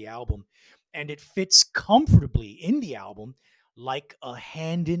riff on the album, and it fits comfortably in the album like a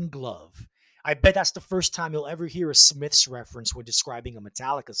hand in glove. I bet that's the first time you'll ever hear a Smiths reference when describing a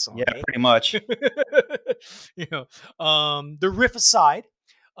Metallica Yeah, song, eh? pretty much. you the riff aside,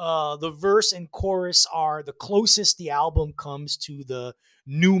 the verse and chorus are the closest the album comes to the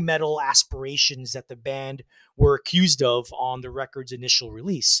new metal aspirations that the band were accused of on the record's initial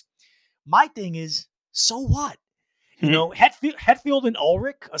release. My thing is, so what? Hetfield and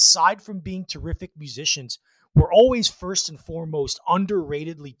Ulrich, aside from being terrific musicians, were always first and foremost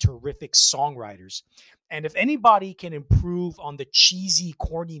underratedly terrific songwriters. And if anybody can improve on the cheesy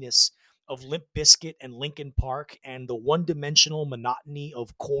corniness of Limp Bizkit and Linkin Park and the one-dimensional monotony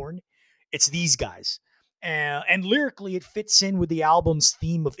of Korn, it's these guys. And lyrically, it fits in with the album's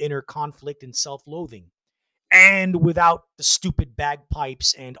theme of inner conflict and self-loathing, and without the stupid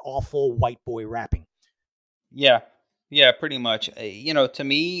bagpipes and awful white boy rapping. Yeah, yeah, pretty much. To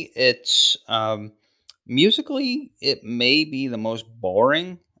me, it's musically, it may be the most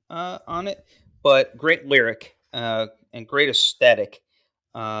boring on it, but great lyric and great aesthetic.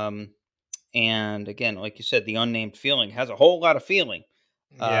 Um, and again, like you said, the unnamed feeling has a whole lot of feeling.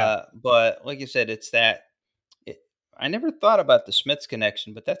 Yeah. But like you said, it's that it, I never thought about the Smiths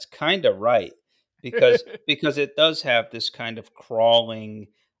connection, but that's kind of right because it does have this kind of crawling,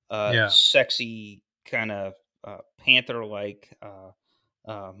 Yeah. sexy kind of panther like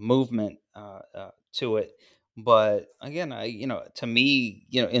movement to it. But again, to me,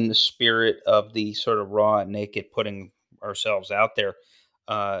 in the spirit of the sort of raw, naked, putting ourselves out there,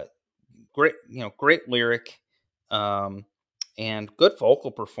 uh, great lyric, um, and good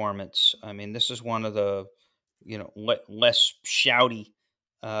vocal performance. I mean, this is one of the less shouty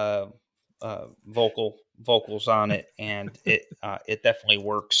uh, vocals on it, and it definitely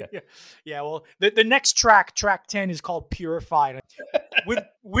works. Yeah. Yeah. Well, the next track, track 10, is called Purify.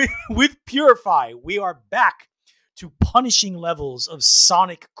 With Purify, we are back to punishing levels of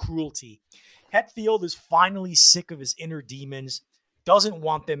sonic cruelty. Hetfield is finally sick of his inner demons, doesn't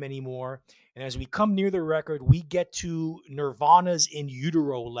want them anymore. And as we come near the record, we get to Nirvana's in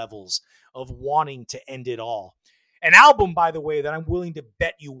utero levels of wanting to end it all. An album, by the way, that I'm willing to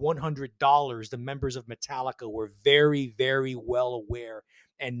bet you $100 the members of Metallica were very, very well aware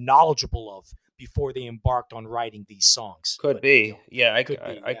and knowledgeable of before they embarked on writing these songs. Could But be, yeah. could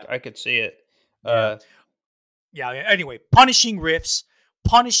be, yeah, I could see it. yeah. Uh, Yeah. Anyway, punishing riffs,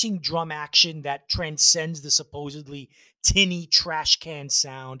 punishing drum action that transcends the supposedly tinny trash can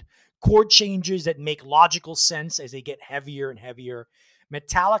sound, chord changes that make logical sense as they get heavier and heavier.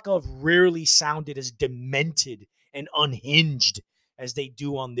 Metallica have rarely sounded as demented and unhinged as they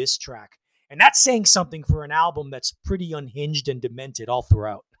do on this track. And that's saying something for an album that's pretty unhinged and demented all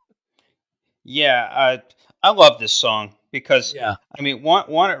throughout. Yeah, I love this song because Yeah. I mean,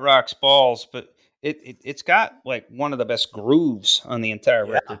 one it rocks balls, but it's got like one of the best grooves on the entire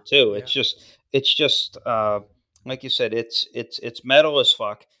Yeah. record too. Yeah. It's just like you said, it's metal as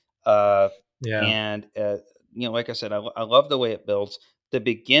fuck, uh, Yeah. and like I said, I love the way it builds. The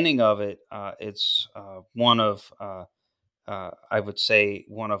beginning of it, it's one of I would say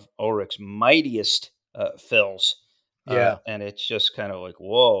one of Ulrich's mightiest fills, Yeah. and it's just kind of like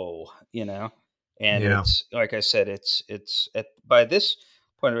whoa, And Yeah. it's like I said, by this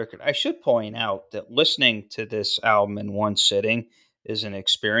point of record. I should point out that listening to this album in one sitting is an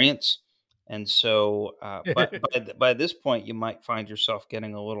experience, and so by this point, you might find yourself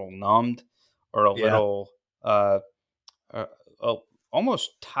getting a little numbed or a Yeah. little uh, uh,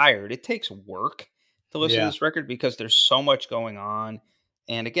 almost tired. It takes work to listen to Yeah. this record because there's so much going on.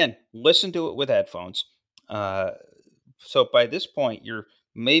 And again, listen to it with headphones. Uh, so by this point, you're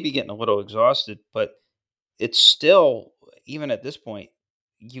maybe getting a little exhausted, but it's still, even at this point,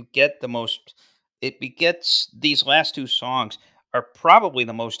 you get the most. It begets these last two songs are probably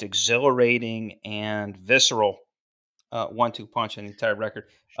the most exhilarating and visceral one-two punch on the entire record.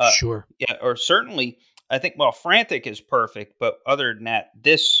 Uh, Sure. yeah, or certainly, I think. Well, frantic is perfect, but other than that,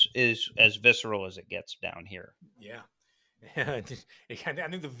 this is as visceral as it gets down here. Yeah. I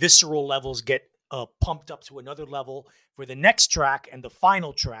think the visceral levels get pumped up to another level for the next track and the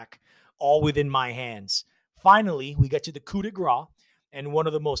final track, all within my hands. Finally, we get to the coup de grace and one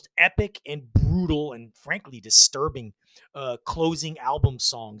of the most epic and brutal and frankly disturbing closing album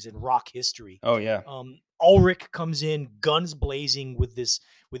songs in rock history. Oh yeah, Ulrich comes in guns blazing with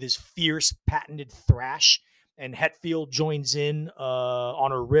his fierce patented thrash, and Hetfield joins in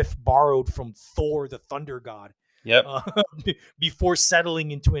on a riff borrowed from Thor, the Thunder God, Yep. uh, before settling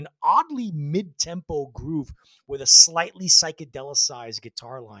into an oddly mid-tempo groove with a slightly psychedelicized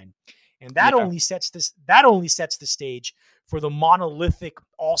guitar line. And Yeah. that only sets the stage for the monolithic,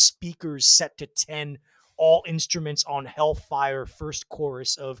 all speakers set to 10, all instruments on Hellfire first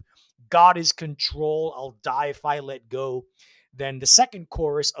chorus of God is control, I'll die if I let go. Then the second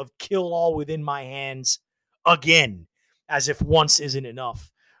chorus of Kill All Within My Hands again, as if once isn't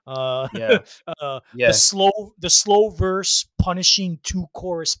enough. Uh, Yeah. the Yeah. slow verse punishing two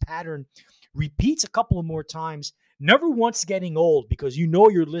chorus pattern repeats a couple of more times, never once getting old because you know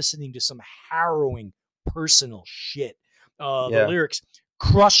you're listening to some harrowing personal shit. The Yeah. lyrics: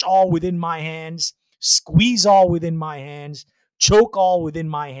 crush all within my hands, squeeze all within my hands, choke all within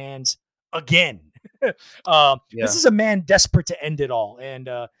my hands again. This Yeah. is a man desperate to end it all, and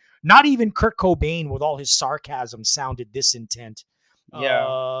not even Kurt Cobain, with all his sarcasm, sounded this intent.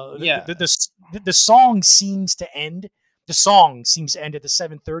 Yeah. Yeah. The song seems to end. The song seems to end at the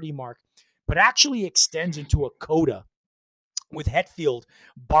 7:30 mark, but actually extends into a coda with Hetfield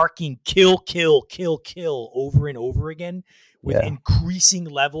barking "kill, kill, kill, kill" over and over again, with Yeah. increasing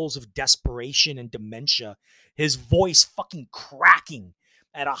levels of desperation and dementia. His voice fucking cracking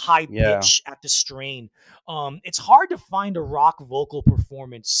at a high Yeah. pitch at the strain. It's hard to find a rock vocal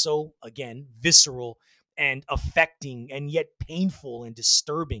performance so, again, visceral and affecting, and yet painful and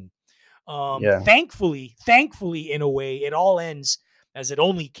disturbing. Yeah. Thankfully, in a way, it all ends as it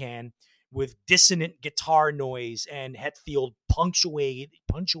only can, with dissonant guitar noise and Hetfield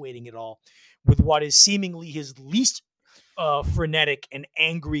punctuating it all with what is seemingly his least frenetic and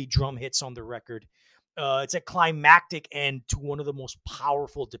angry drum hits on the record. It's a climactic end to one of the most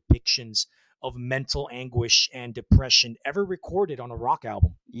powerful depictions of mental anguish and depression ever recorded on a rock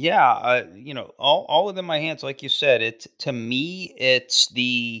album. Yeah, all within my hands, like you said. It to me,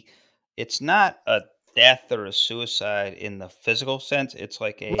 it's not a death or a suicide in the physical sense.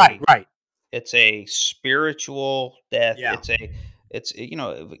 Right, right. It's a spiritual death. Yeah,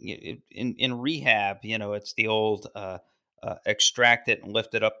 In rehab, it's the old extract it and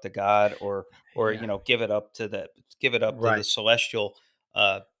lift it up to God, or yeah, give it up to the right. celestial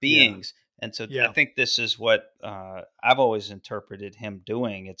Yeah, beings. And so I yeah, think this is what I've always interpreted him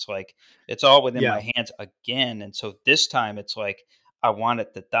doing. It's like it's all within yeah, my hands again. And so this time it's like I want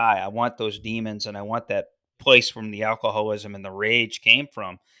it to die. I want those demons, and I want that place from the alcoholism and the rage came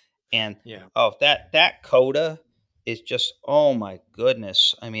from. And yeah, oh, that coda is just, oh my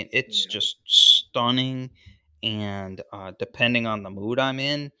goodness. I mean, it's yeah, just stunning. And depending on the mood I'm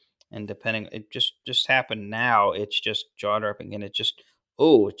in, and depending, it just happened now. It's just jaw dropping, and it just,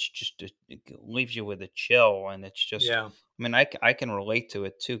 oh, it leaves you with a chill, and it's just. yeah, I mean, I can relate to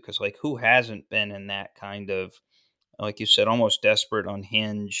it too, because like who hasn't been in that kind of, like you said, almost desperate,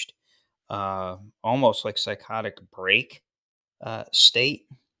 unhinged, almost like psychotic break state.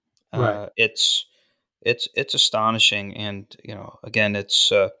 right. It's astonishing. And again,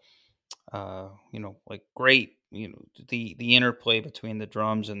 it's like great. The interplay between the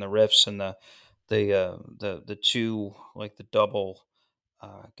drums and the riffs, and the two, like the double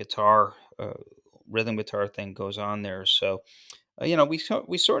guitar, rhythm guitar thing goes on there. So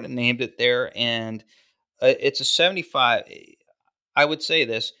we sort of named it there. And it's a 75. I would say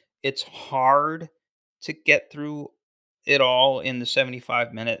this: it's hard to get through it all in the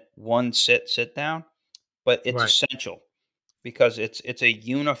 75-minute one sit down, but it's Right. essential because it's a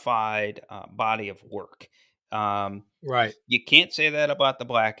unified body of work. Um, Right. you can't say that about the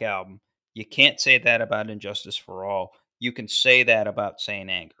Black Album. You can't say that about Injustice for All. You can say that about Saint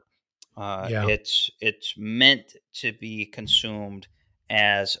Anger. Yeah. It's meant to be consumed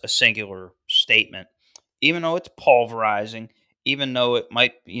as a singular statement, even though it's pulverizing, even though it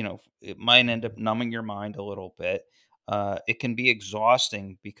might end up numbing your mind a little bit. It can be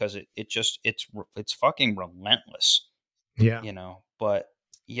exhausting because it's fucking relentless, Yeah. but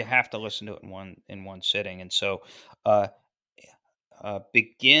you have to listen to it in one sitting. And so uh,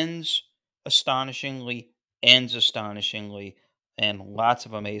 begins astonishingly, ends astonishingly, and lots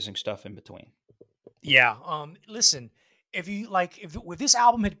of amazing stuff in between. Yeah. Listen, if this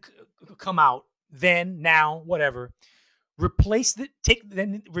album had come out then, now, whatever, replace the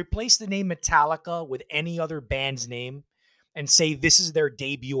name Metallica with any other band's name, and say this is their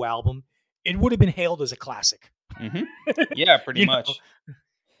debut album, it would have been hailed as a classic. Hmm. Yeah, pretty you know. much. You know.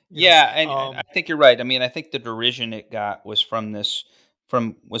 Yeah, and I think you're right. I mean, I think the derision it got was from this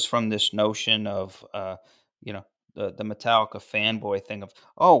notion of the Metallica fanboy thing of,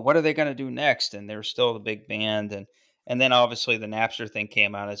 oh, what are they going to do next? And they're still the big band, and And then obviously the Napster thing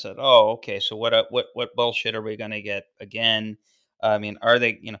came out. I said, "Oh, okay. So what bullshit are we going to get again?" I mean, are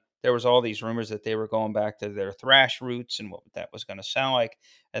they? There was all these rumors that they were going back to their thrash roots and what that was going to sound like.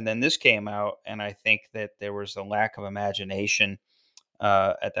 And then this came out, and I think that there was a lack of imagination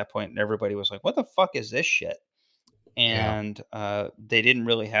at that point, and everybody was like, "What the fuck is this shit?" Yeah. And they didn't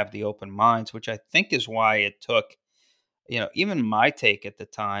really have the open minds, which I think is why it took. Even my take at the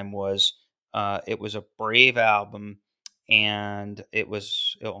time was it was a brave album, and it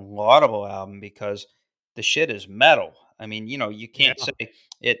was a laudable album because the shit is metal. I mean, you Yeah. can't say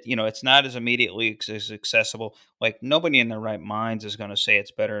it. It's not as immediately as accessible. Like nobody in their right minds is going to say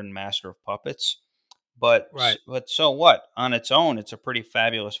it's better than Master of Puppets. Right. But so what? On its own, it's a pretty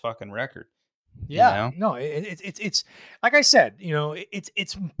fabulous fucking record. You Yeah, know? no, it's like I said,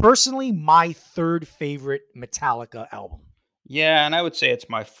 it's personally my third favorite Metallica album. Yeah, and I would say it's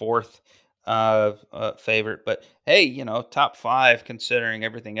my fourth favorite. But hey, top five considering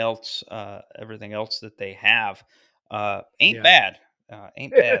everything else that they have, ain't Yeah. bad.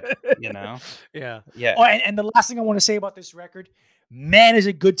 Ain't bad. You know? Yeah. Yeah, Oh, and the last thing I want to say about this record, man, is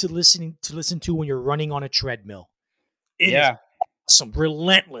it good to listen to when you're running on a treadmill. It is yeah, awesome,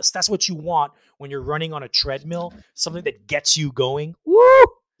 relentless. That's what you want when you're running on a treadmill, something that gets you going. Woo!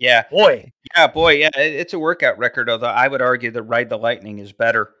 yeah, Boy. yeah, boy, yeah. It's a workout record, although I would argue that Ride the Lightning is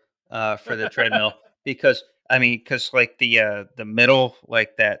better for the treadmill because I mean, because like the middle,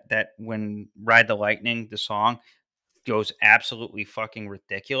 like that when Ride the Lightning, the song goes absolutely fucking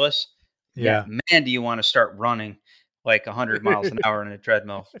ridiculous. Yeah, Yeah. man, do you want to start running like 100 miles an hour in a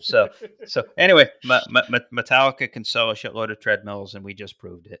treadmill? So anyway, Metallica can sell a shitload of treadmills, and we just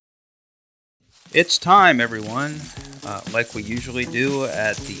proved it. It's time, everyone, like we usually do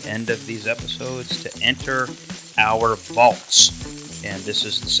at the end of these episodes, to enter our vaults. And this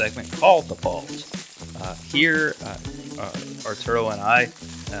is the segment called The Vault. Here, Arturo and I,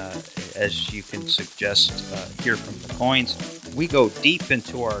 as you can suggest here from the coins, we go deep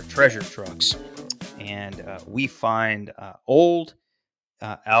into our treasure trucks and we find old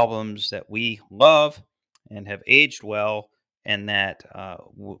albums that we love and have aged well, and that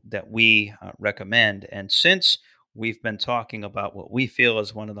we recommend. And since we've been talking about what we feel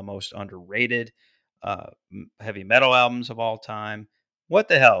is one of the most underrated heavy metal albums of all time, what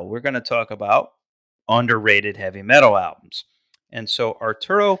the hell? We're going to talk about underrated heavy metal albums. And so,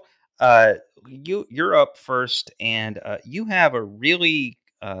 Arturo, uh, you're up first, and you have a really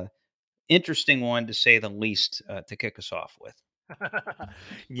interesting one to say the least to kick us off with.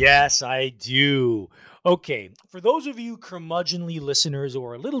 Yes, I do. Okay, for those of you curmudgeonly listeners who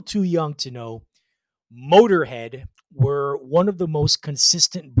are a little too young to know, Motorhead were one of the most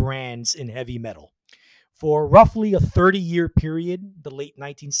consistent brands in heavy metal. For roughly a 30-year period, the late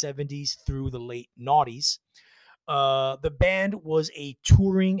 1970s through the late noughties, the band was a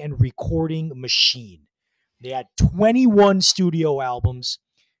touring and recording machine. They had 21 studio albums,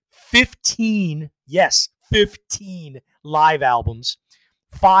 15, yes, 15 live albums,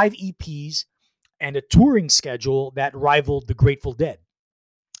 5 EPs, and a touring schedule that rivaled the Grateful Dead.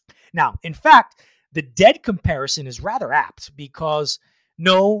 Now, in fact, the Dead comparison is rather apt because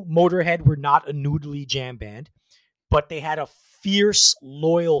no, Motorhead were not a noodly jam band, but they had a fierce,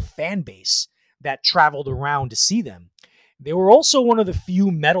 loyal fan base that traveled around to see them. They were also one of the few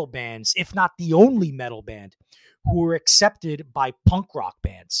metal bands, if not the only metal band, who were accepted by punk rock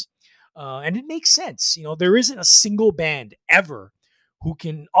bands. And it makes sense. There isn't a single band ever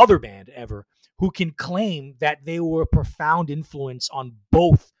other band ever, who can claim that they were a profound influence on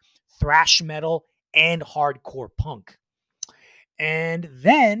both thrash metal and hardcore punk. And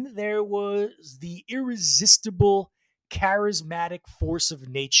then there was the irresistible, charismatic force of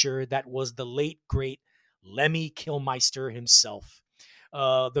nature that was the late, great Lemmy Kilmister himself.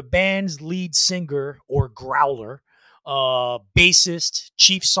 The band's lead singer, or growler, bassist,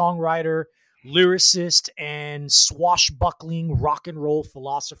 chief songwriter, lyricist, and swashbuckling rock and roll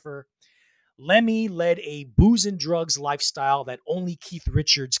philosopher. Lemmy led a booze and drugs lifestyle that only Keith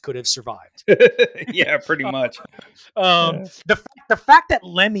Richards could have survived. Yeah, pretty much. The fact that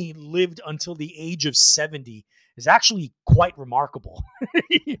Lemmy lived until the age of 70 is actually quite remarkable.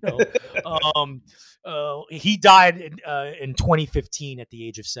 you know, he died in 2015 at the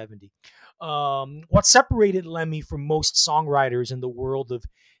age of 70. What separated Lemmy from most songwriters in the world of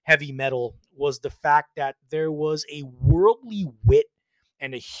heavy metal was the fact that there was a worldly wit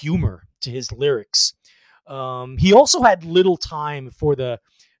and a humor to his lyrics. He also had little time for the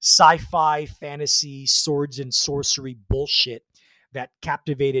sci-fi, fantasy, swords and sorcery bullshit that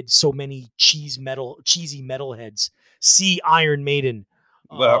captivated so many cheesy metalheads. See Iron Maiden.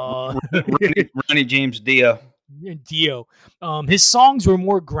 Well, Ronnie James Dio. Dio. His songs were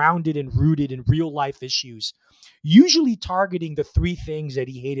more grounded and rooted in real life issues, usually targeting the three things that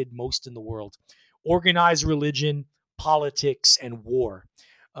he hated most in the world: organized religion, politics, and war.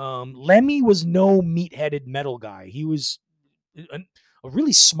 Lemmy was no meat headed metal guy. He was a, a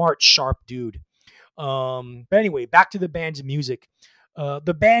really smart, sharp dude. But anyway, back to the band's music.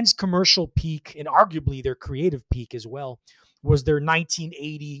 The band's commercial peak, and arguably their creative peak as well, was their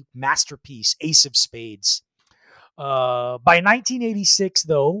 1980 masterpiece, Ace of Spades. By 1986,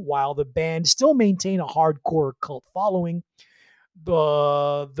 though, while the band still maintained a hardcore cult following,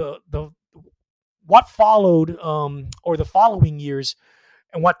 the what followed, or the following years,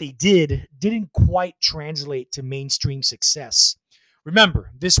 and what they didn't quite translate to mainstream success. Remember,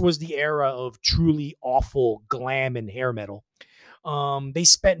 this was the era of truly awful glam and hair metal. They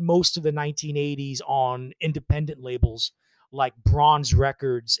spent most of the 1980s on independent labels like Bronze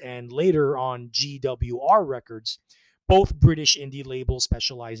Records and later on GWR Records, both British indie labels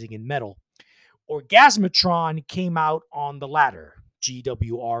specializing in metal. Orgasmatron came out on the latter,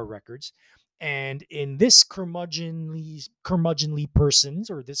 GWR Records. And in this curmudgeonly person's,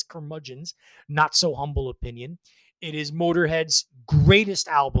 or this curmudgeon's not so humble opinion, it is Motorhead's greatest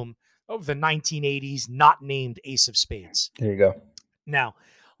album of the 1980s, not named Ace of Spades. There you go. Now,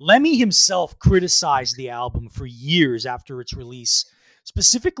 Lemmy himself criticized the album for years after its release,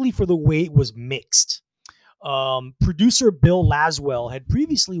 specifically for the way it was mixed. Producer Bill Laswell had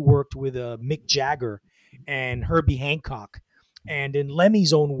previously worked with Mick Jagger and Herbie Hancock. And in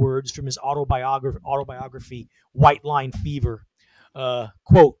Lemmy's own words from his autobiography, White Line Fever,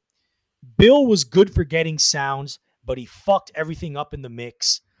 quote, Bill was good for getting sounds, but he fucked everything up in the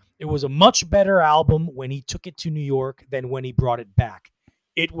mix. It was a much better album when he took it to New York than when he brought it back.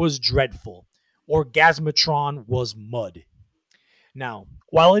 It was dreadful. Orgasmatron was mud. Now,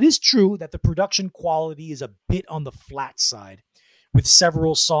 while it is true that the production quality is a bit on the flat side, with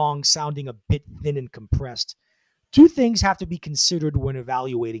several songs sounding a bit thin and compressed, two things have to be considered when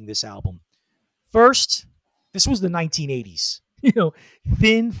evaluating this album. First, this was the 1980s.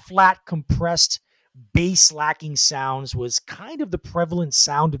 Thin, flat, compressed, bass lacking sounds was kind of the prevalent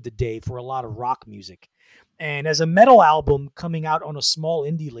sound of the day for a lot of rock music. And as a metal album coming out on a small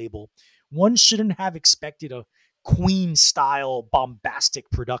indie label, one shouldn't have expected a Queen style bombastic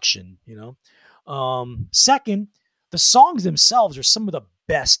production. Second, the songs themselves are some of the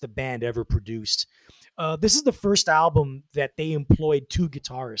best the band ever produced. This is the first album that they employed two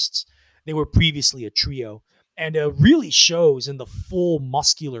guitarists. They were previously a trio, and really shows in the full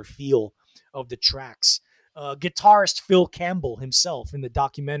muscular feel of the tracks. Guitarist Phil Campbell himself in the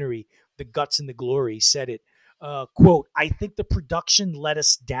documentary The Guts and the Glory said it. Quote, I think the production let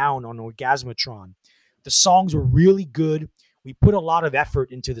us down on Orgasmatron. The songs were really good. We put a lot of effort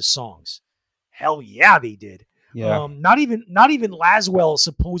into the songs. Hell yeah, they did. Yeah. Not even Laswell's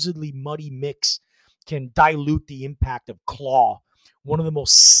supposedly muddy mix can dilute the impact of Claw, one of the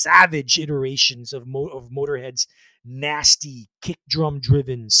most savage iterations of Motorhead's nasty kick drum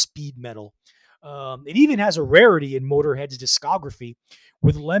driven speed metal. It even has a rarity in Motorhead's discography,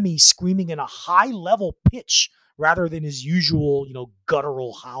 with Lemmy screaming in a high level pitch rather than his usual,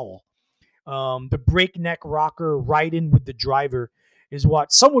 guttural howl. The breakneck rocker right in with the driver is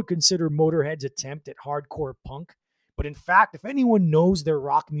what some would consider Motorhead's attempt at hardcore punk. But in fact, if anyone knows their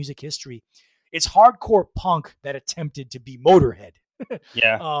rock music history, it's hardcore punk that attempted to be Motorhead.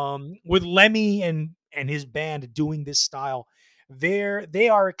 Yeah. With Lemmy and his band doing this style, they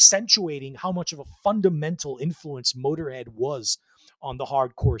are accentuating how much of a fundamental influence Motorhead was on the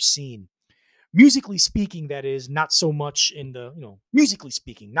hardcore scene. Musically speaking, that is, not so much in the musically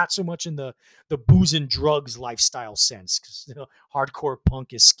speaking, not so much in the booze and drugs lifestyle sense, because hardcore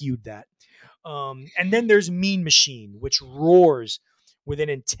punk is skewed that. And then there's Mean Machine, which roars with an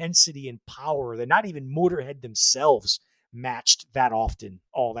intensity and power that not even Motorhead themselves matched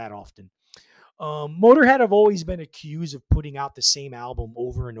all that often. Motorhead have always been accused of putting out the same album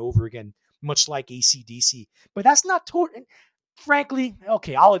over and over again, much like AC/DC. But that's not totally, frankly,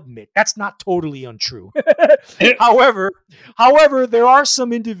 okay, I'll admit that's not totally untrue. however, however, there are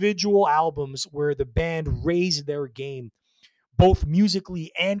some individual albums where the band raised their game both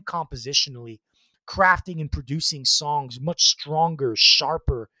musically and compositionally, crafting and producing songs much stronger,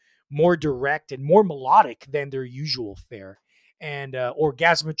 sharper, more direct, and more melodic than their usual fare. And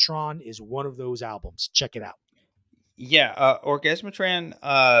Orgasmatron is one of those albums. Check it out. Yeah. Orgasmatran,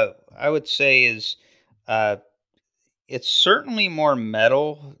 I would say is, uh, it's certainly more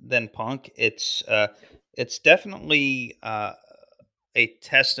metal than punk. It's definitely a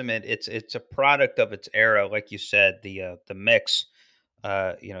testament. It's a product of its era, like you said. The mix,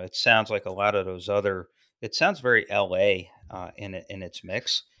 it sounds like a lot of those other it sounds very LA in its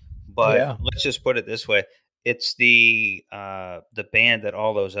mix, but Yeah. let's just put it this way: it's the band that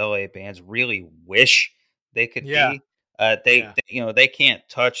all those LA bands really wish they could Yeah. be. Yeah. They can't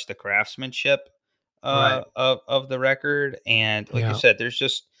touch the craftsmanship Right. of the record, and like you Yeah. said, there's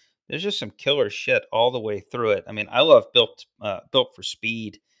just some killer shit all the way through it. I mean, I love Built for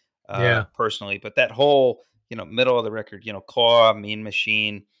Speed Yeah. personally, but that whole middle of the record, Claw, Mean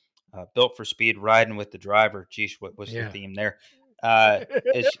Machine, Built for Speed, Riding with the Driver. Geez, what was the Yeah. theme there?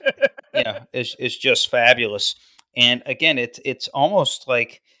 Is is just fabulous. And again, it's almost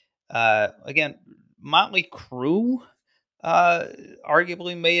like again, Motley Crue uh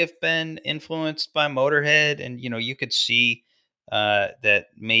arguably may have been influenced by Motorhead, and you could see that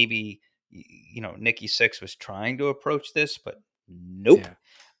maybe Nikki Sixx was trying to approach this, but nope.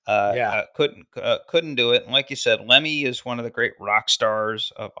 Yeah. Yeah. Couldn't do it. And like you said, Lemmy is one of the great rock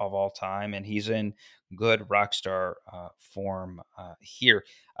stars of all time, and he's in good rock star form here.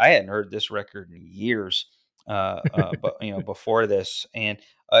 I hadn't heard this record in years, but before this, and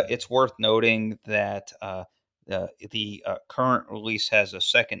it's worth noting that the current release has a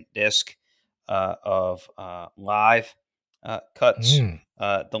second disc of live cuts. Mm.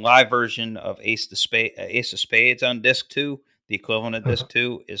 The live version of Ace of Spades on disc two, the equivalent of disc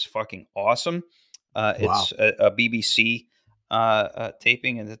two, is fucking awesome. Wow. It's a BBC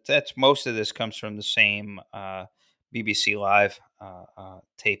taping, and that's most of this comes from the same BBC Live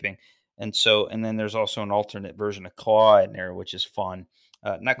taping. And then there's also an alternate version of Claw in there, which is fun.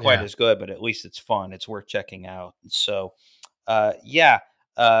 Not quite Yeah. as good, but at least it's fun. It's worth checking out. So, yeah,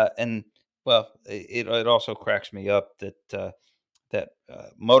 and well, it also cracks me up that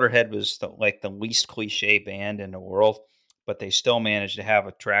Motorhead was like the least cliche band in the world, but they still managed to have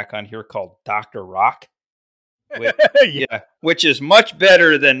a track on here called Doctor Rock, which Yeah. which is much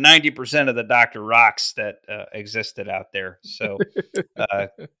better than 90% of the Doctor Rocks that existed out there. So uh,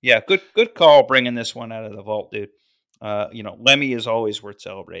 yeah, good call bringing this one out of the vault, dude. Lemmy is always worth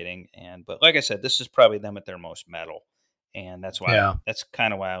celebrating, and but like I said, this is probably them at their most metal, and Yeah. that's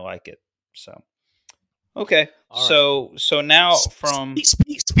kind of why I like it. So okay, All right. so now from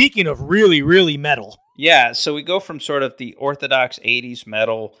Speaking of really, really metal. yeah, so we go from sort of the orthodox '80s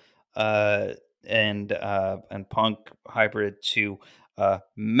metal uh, and punk hybrid to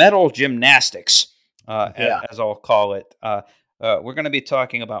metal gymnastics, Yeah. as I'll call it. We're going to be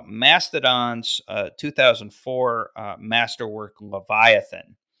talking about Mastodon's 2004 masterwork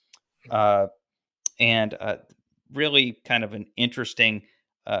Leviathan, uh, and really kind of an interesting.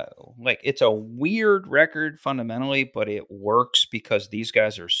 Uh, it's a weird record fundamentally, but it works because these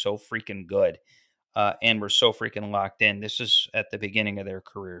guys are so freaking good and were so freaking locked in. This is at the beginning of their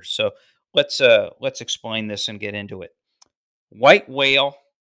career, so let's explain this and get into it. White Whale,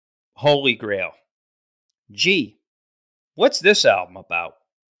 Holy Grail. Gee, what's this album about?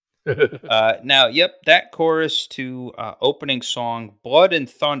 Now, yep, that chorus to opening song "Blood and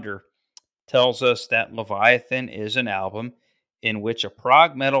Thunder" tells us that Leviathan is an album in which a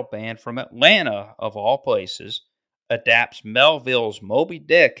prog metal band from Atlanta, of all places, adapts Melville's Moby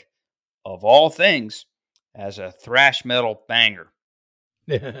Dick, of all things, as a thrash metal banger,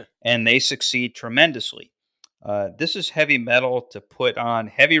 and they succeed tremendously. This is heavy metal to put on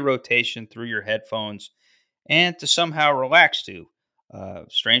heavy rotation through your headphones and to somehow relax to.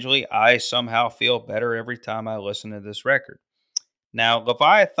 Strangely, I somehow feel better every time I listen to this record. Now,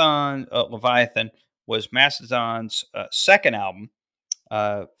 Leviathan was Mastodon's second album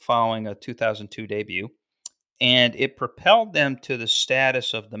following a 2002 debut, and it propelled them to the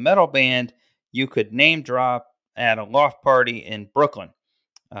status of the metal band you could name drop at a loft party in Brooklyn,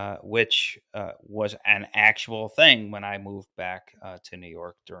 which was an actual thing when I moved back to New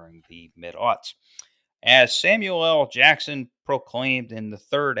York during the mid aughts. As Samuel L. Jackson proclaimed in the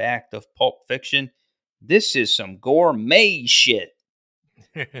third act of Pulp Fiction, this is some gourmet shit.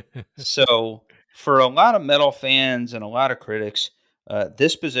 So, for a lot of metal fans and a lot of critics,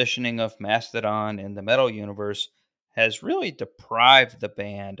 this positioning of Mastodon in the metal universe has really deprived the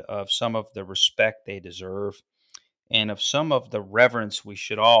band of some of the respect they deserve and of some of the reverence we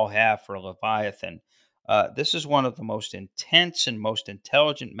should all have for Leviathan. This is one of the most intense and most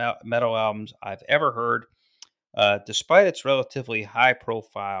intelligent metal albums I've ever heard. Despite its relatively high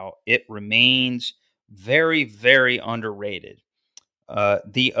profile, it remains very, very underrated.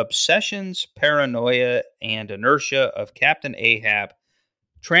 The obsessions, paranoia, and inertia of Captain Ahab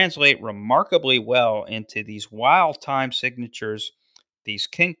translate remarkably well into these wild time signatures, these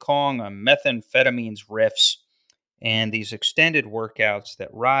King Kong on methamphetamines riffs, and these extended workouts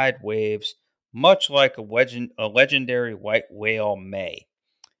that ride waves much like a legendary white whale may.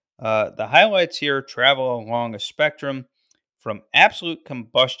 The highlights here travel along a spectrum from absolute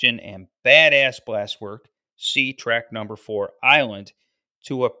combustion and badass blast work, see track number 4, Island,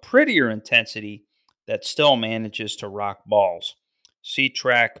 to a prettier intensity that still manages to rock balls. See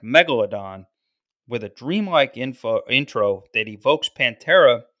track Megalodon, with a dreamlike intro that evokes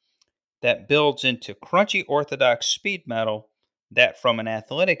Pantera that builds into crunchy orthodox speed metal that, from an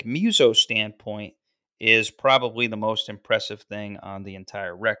athletic muso standpoint, is probably the most impressive thing on the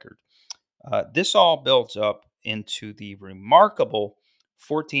entire record. This all builds up into the remarkable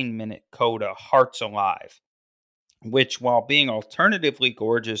 14-minute coda Hearts Alive, which, while being alternatively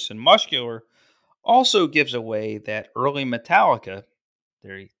gorgeous and muscular, also gives away that early Metallica,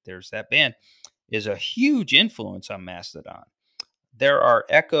 there's that band, is a huge influence on Mastodon. There are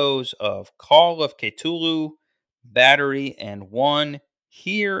echoes of Call of Cthulhu, Battery, and One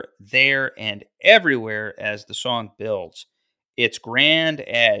here, there, and everywhere as the song builds. It's grand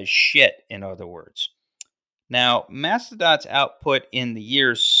as shit, in other words. Now, Mastodon's output in the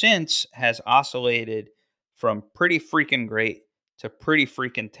years since has oscillated from pretty freaking great to pretty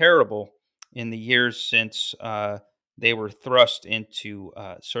freaking terrible in the years since they were thrust into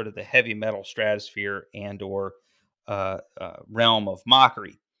sort of the heavy metal stratosphere and or realm of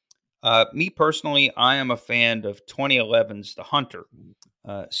mockery. Me personally, I am a fan of 2011's The Hunter.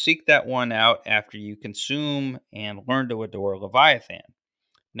 Seek that one out after you consume and learn to adore Leviathan.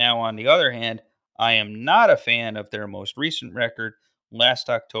 Now, on the other hand, I am not a fan of their most recent record, last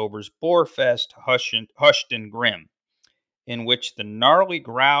October's Borefest Hushed and Grim, in which the gnarly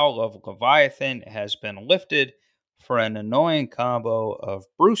growl of Leviathan has been lifted for an annoying combo of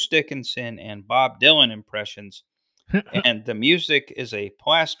Bruce Dickinson and Bob Dylan impressions, and the music is a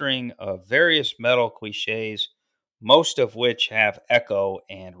plastering of various metal cliches, most of which have echo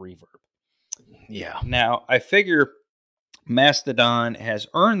and reverb. Yeah. Now, I figure Mastodon has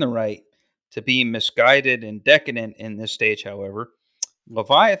earned the right to be misguided and decadent in this stage, however.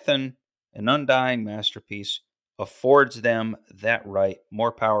 Leviathan, an undying masterpiece, affords them that right.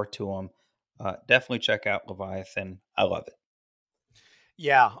 More power to them. Definitely check out Leviathan. I love it.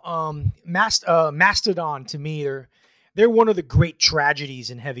 Yeah, Mastodon to me, they're one of the great tragedies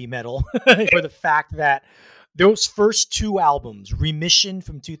in heavy metal for the fact that those first two albums, Remission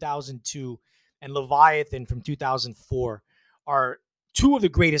from 2002 and Leviathan from 2004, are two of the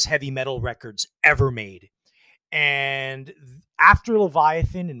greatest heavy metal records ever made. And after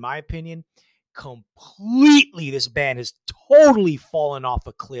Leviathan, in my opinion, completely this band has totally fallen off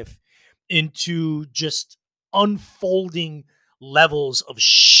a cliff into just unfolding levels of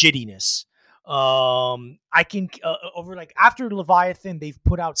shittiness. I can over like after Leviathan, they've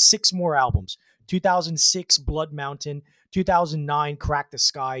put out six more albums. 2006 Blood Mountain, 2009 Crack the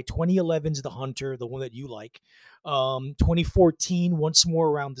Sky, 2011's The Hunter, the one that you like. 2014 Once More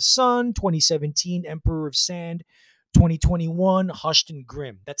Around the Sun, 2017 Emperor of Sand, 2021 Hushed and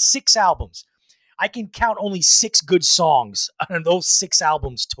Grim. That's six albums. I can count only six good songs on those six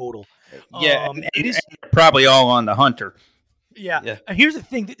albums total. Yeah, It is, and probably all on the Hunter. yeah. Yeah, And here's the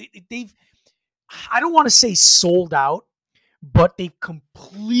thing: they've, I don't want to say sold out, but they've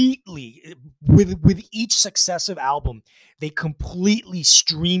completely, with each successive album, they completely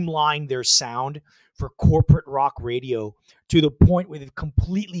streamlined their sound for corporate rock radio to the point where they've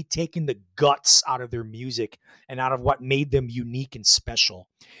completely taken the guts out of their music and out of what made them unique and special.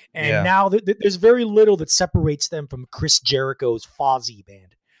 And yeah, now there's very little that separates them from Chris Jericho's Fozzy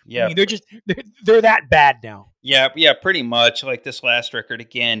band. I yeah. mean, they're that bad now. Yeah, pretty much. Like this last record,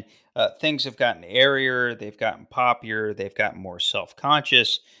 again, things have gotten airier, they've gotten poppier, they've gotten more self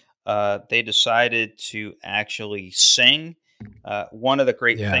conscious. They decided to actually sing. One of the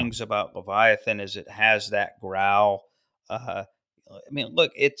great Yeah. things about Leviathan is it has that growl. Uh, I mean,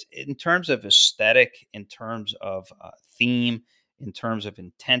 look, it's in terms of aesthetic, in terms of theme, in terms of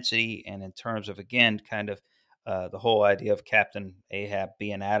intensity, and in terms of, again, kind of the whole idea of Captain Ahab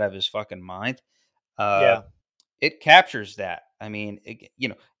being out of his fucking mind. Uh, Yeah. it captures that. I mean,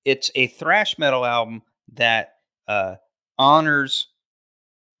 it's a thrash metal album that uh, honors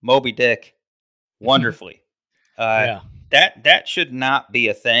Moby Dick wonderfully. Uh, Yeah. that should not be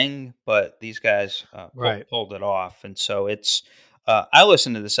a thing, but these guys Right. pulled it off, and so it's. I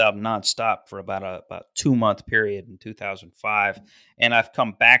listened to this album nonstop for about 2 month period in 2005, and I've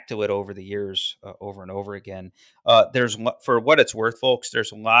come back to it over the years, over and over again. For what it's worth, folks,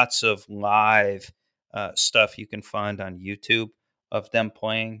 there's lots of live stuff you can find on YouTube of them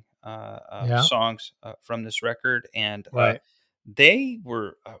playing Yeah. songs from this record, and Right. they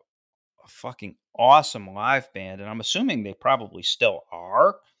were a fucking awesome live band, and I'm assuming they probably still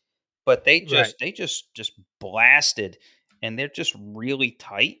are, but they Right. just blasted, and they're just really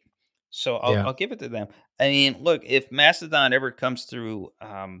tight. So Yeah. I'll give it to them. I mean, look, if Mastodon ever comes through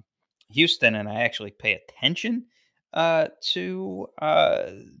Houston, and I actually pay attention to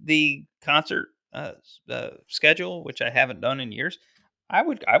the concert schedule, which I haven't done in years, I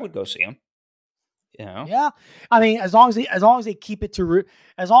would go see them. You know, Yeah, I mean, as long as they keep it to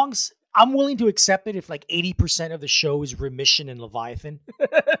as long as I'm willing to accept it if like 80% of the show is Remission and Leviathan.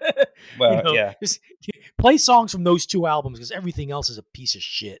 well, yeah. Just play songs from those two albums because everything else is a piece of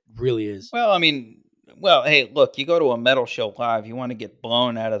shit. It really is. Well, I mean, well, hey, look, you go to a metal show live, you want to get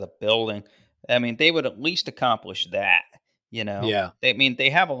blown out of the building. I mean, they would at least accomplish that, you know. Yeah, They I mean, they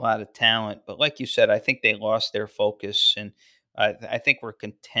have a lot of talent, but like you said, I think they lost their focus, and I think we're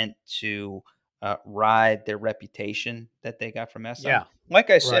content to ride their reputation that they got from Mastodon. yeah,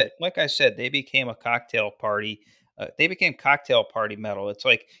 right. Like I said, they became a cocktail party. They became cocktail party metal. It's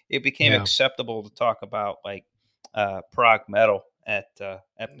like it became Yeah, acceptable to talk about like prog metal you're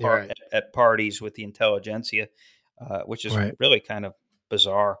right. at parties with the intelligentsia, which is Right. really kind of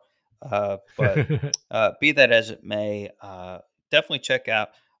bizarre. But be that as it may, definitely check out.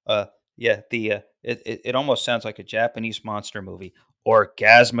 Yeah, it almost sounds like a Japanese monster movie.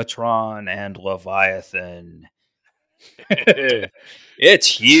 Orgasmatron and Leviathan. It's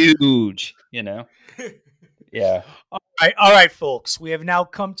huge, you know. Yeah. All right, folks. We have now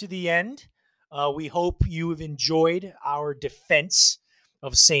come to the end. We hope you have enjoyed our defense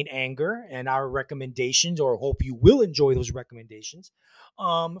of Saint Anger and our recommendations, or hope you will enjoy those recommendations.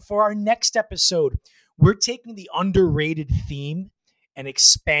 For our next episode, we're taking the underrated theme and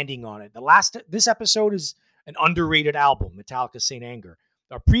expanding on it. This episode is an underrated album, Metallica Saint Anger.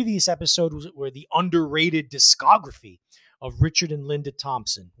 Our previous episode were the underrated discography of Richard and Linda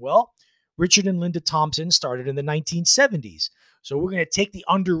Thompson. Well, Richard and Linda Thompson started in the 1970s. So we're going to take the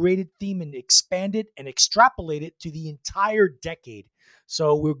underrated theme and expand it and extrapolate it to the entire decade.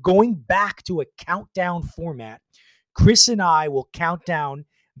 So we're going back to a countdown format. Chris and I will count down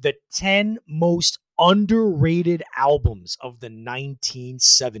the 10 most underrated albums of the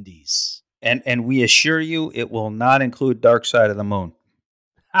 1970s. And we assure you it will not include Dark Side of the Moon.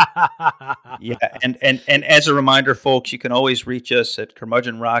 Yeah, and as a reminder, folks, you can always reach us at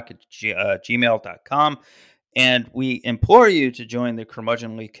curmudgeonrock@gmail.com. And we implore you to join the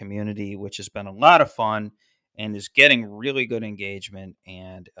Curmudgeonly community, which has been a lot of fun and is getting really good engagement.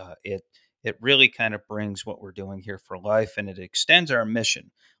 And it really kind of brings what we're doing here for life, and it extends our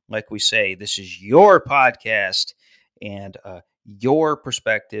mission. Like we say, this is your podcast and your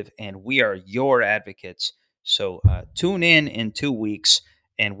perspective, and we are your advocates. So tune in 2 weeks,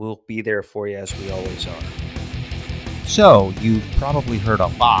 and we'll be there for you as we always are. So, you've probably heard a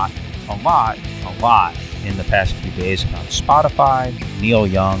lot in the past few days about Spotify, Neil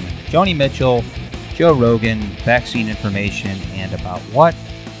Young, Joni Mitchell, Joe Rogan, vaccine information, and about what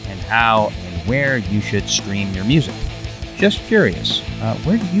and how and where you should stream your music. Just curious,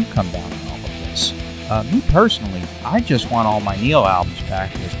 where do you come down on all of this? Me personally, I just want all my Neil albums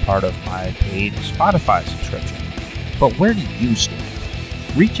back as part of my paid Spotify subscription. But where do you stand?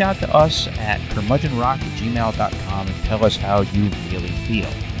 Reach out to us at curmudgeonrock@gmail.com and tell us how you really feel.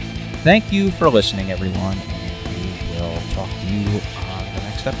 Thank you for listening, everyone, and we will talk to you on the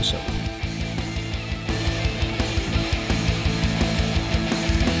next episode.